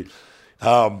category.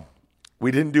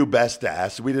 We didn't do best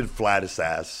ass. We did flattest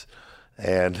ass.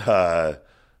 And, I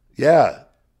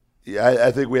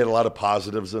think we had a lot of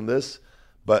positives in this.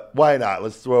 But why not?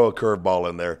 Let's throw a curveball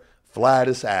in there.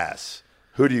 Flattest ass.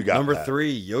 Who do you got? Number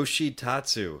 3, Yoshi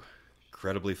Tatsu.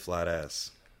 Incredibly flat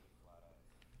ass.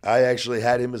 I actually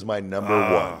had him as my number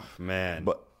 1. Oh, man.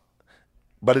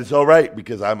 But it's all right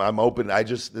because I'm open.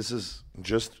 This is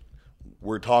just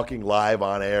we're talking live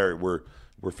on air. We're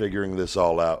figuring this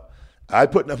all out. I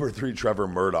put number 3, Trevor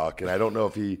Murdoch, and I don't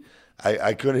know if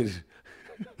I couldn't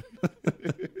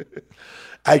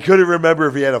I couldn't remember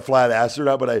if he had a flat ass or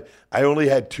not, but I only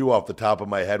had 2 off the top of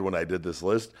my head when I did this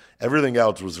list. Everything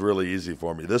else was really easy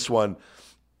for me. This one,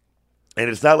 and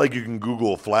it's not like you can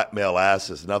Google flat male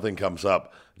asses. Nothing comes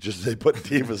up. Just they put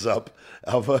divas up.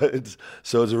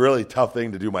 So it's a really tough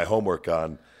thing to do my homework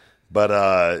on. But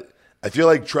I feel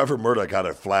like Trevor Murdoch had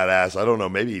a flat ass. I don't know.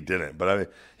 Maybe he didn't. But I mean,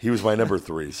 he was my number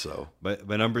 3. So, but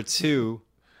number 2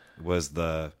 was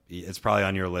it's probably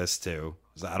on your list too.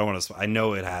 I don't want to. I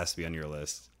know it has to be on your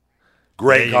list.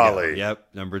 Great Khali. Yep,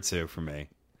 number 2 for me.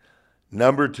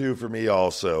 Number 2 for me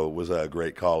also was a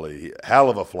Great Khali. Hell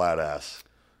of a flat ass.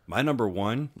 My number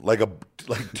 1, like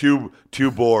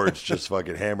two boards just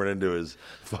fucking hammered into his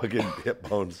fucking hip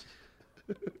bones.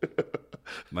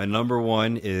 My number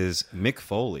 1 is Mick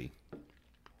Foley.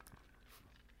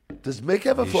 Does Mick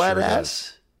have a flat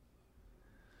ass?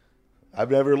 I've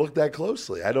never looked that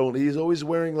closely. I don't. He's always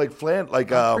wearing like I'm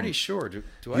pretty sure. Do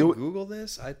I Google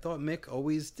this? I thought Mick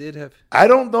always did have. I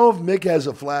don't know if Mick has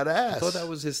a flat ass. I thought that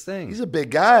was his thing. He's a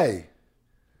big guy.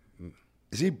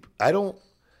 Is he? I don't.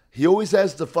 He always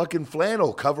has the fucking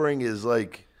flannel covering his and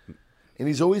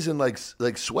he's always in like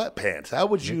sweatpants. How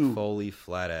would Mick Foley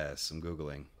flat ass? I'm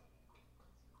Googling.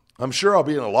 I'm sure I'll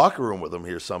be in a locker room with him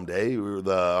here someday. We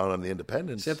were on the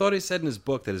Independence. See, I thought he said in his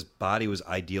book that his body was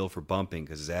ideal for bumping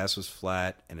because his ass was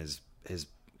flat and his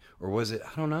or was it?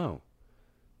 I don't know.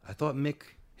 I thought Mick.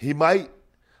 He might.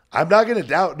 I'm not going to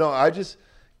doubt. No,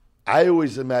 I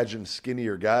always imagine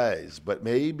skinnier guys, but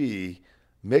maybe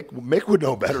Mick would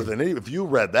know better than any. If you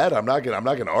read that, I'm not going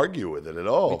to argue with it at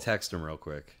all. Let me text him real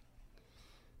quick.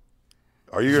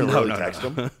 Are you going to really text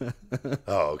him?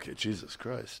 Oh, okay. Jesus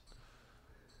Christ.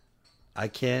 I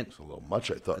can't. It's a little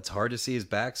much, I thought. It's hard to see his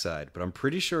backside, but I'm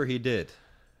pretty sure he did.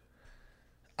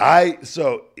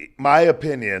 So my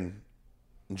opinion,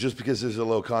 just because there's a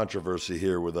little controversy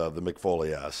here with the Mick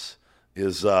Foley ass,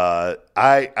 is I'm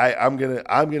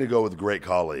gonna go with Great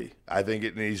Khali. I think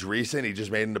he's recent. He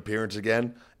just made an appearance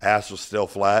again. Ass was still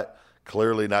flat.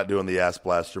 Clearly not doing the ass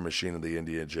blaster machine in the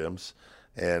Indian gyms.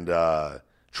 And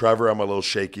Trevor, I'm a little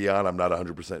shaky on. I'm not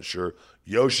 100% sure.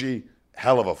 Yoshi,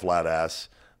 hell of a flat ass.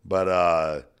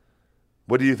 But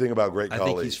what do you think about Great Khali? I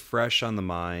think he's fresh on the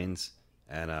minds,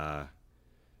 and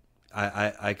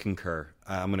I concur.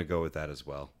 I'm going to go with that as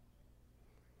well.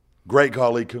 Great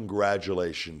Khali,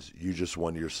 congratulations. You just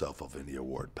won yourself a Vinny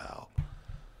Award, pal,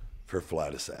 for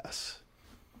flattest ass.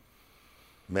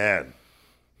 Man,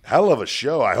 hell of a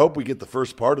show. I hope we get the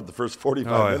first part of the first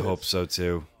 45 minutes. I hope so,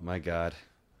 too. My God.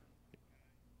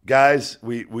 Guys,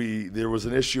 there was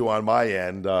an issue on my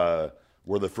end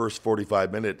where the first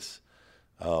 45 minutes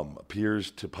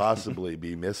appears to possibly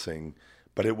be missing,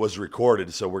 but it was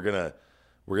recorded, so we're gonna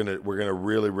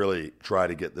really, really try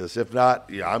to get this. If not,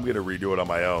 I'm gonna redo it on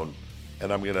my own,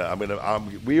 and we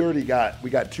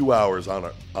got 2 hours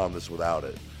on this without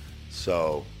it,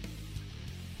 so.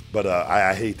 But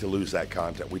I hate to lose that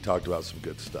content. We talked about some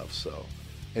good stuff. So,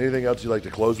 anything else you'd like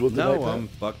to close with tonight? No,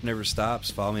 Buck Never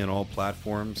Stops. Follow me on all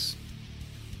platforms.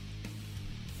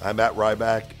 I'm at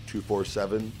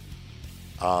Ryback247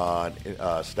 on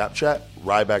Snapchat,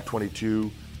 Ryback22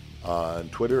 on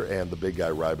Twitter, and the big guy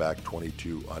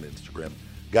Ryback22 on Instagram.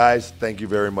 Guys, thank you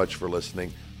very much for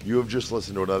listening. You have just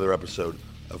listened to another episode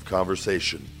of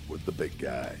Conversation with the Big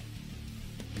Guy.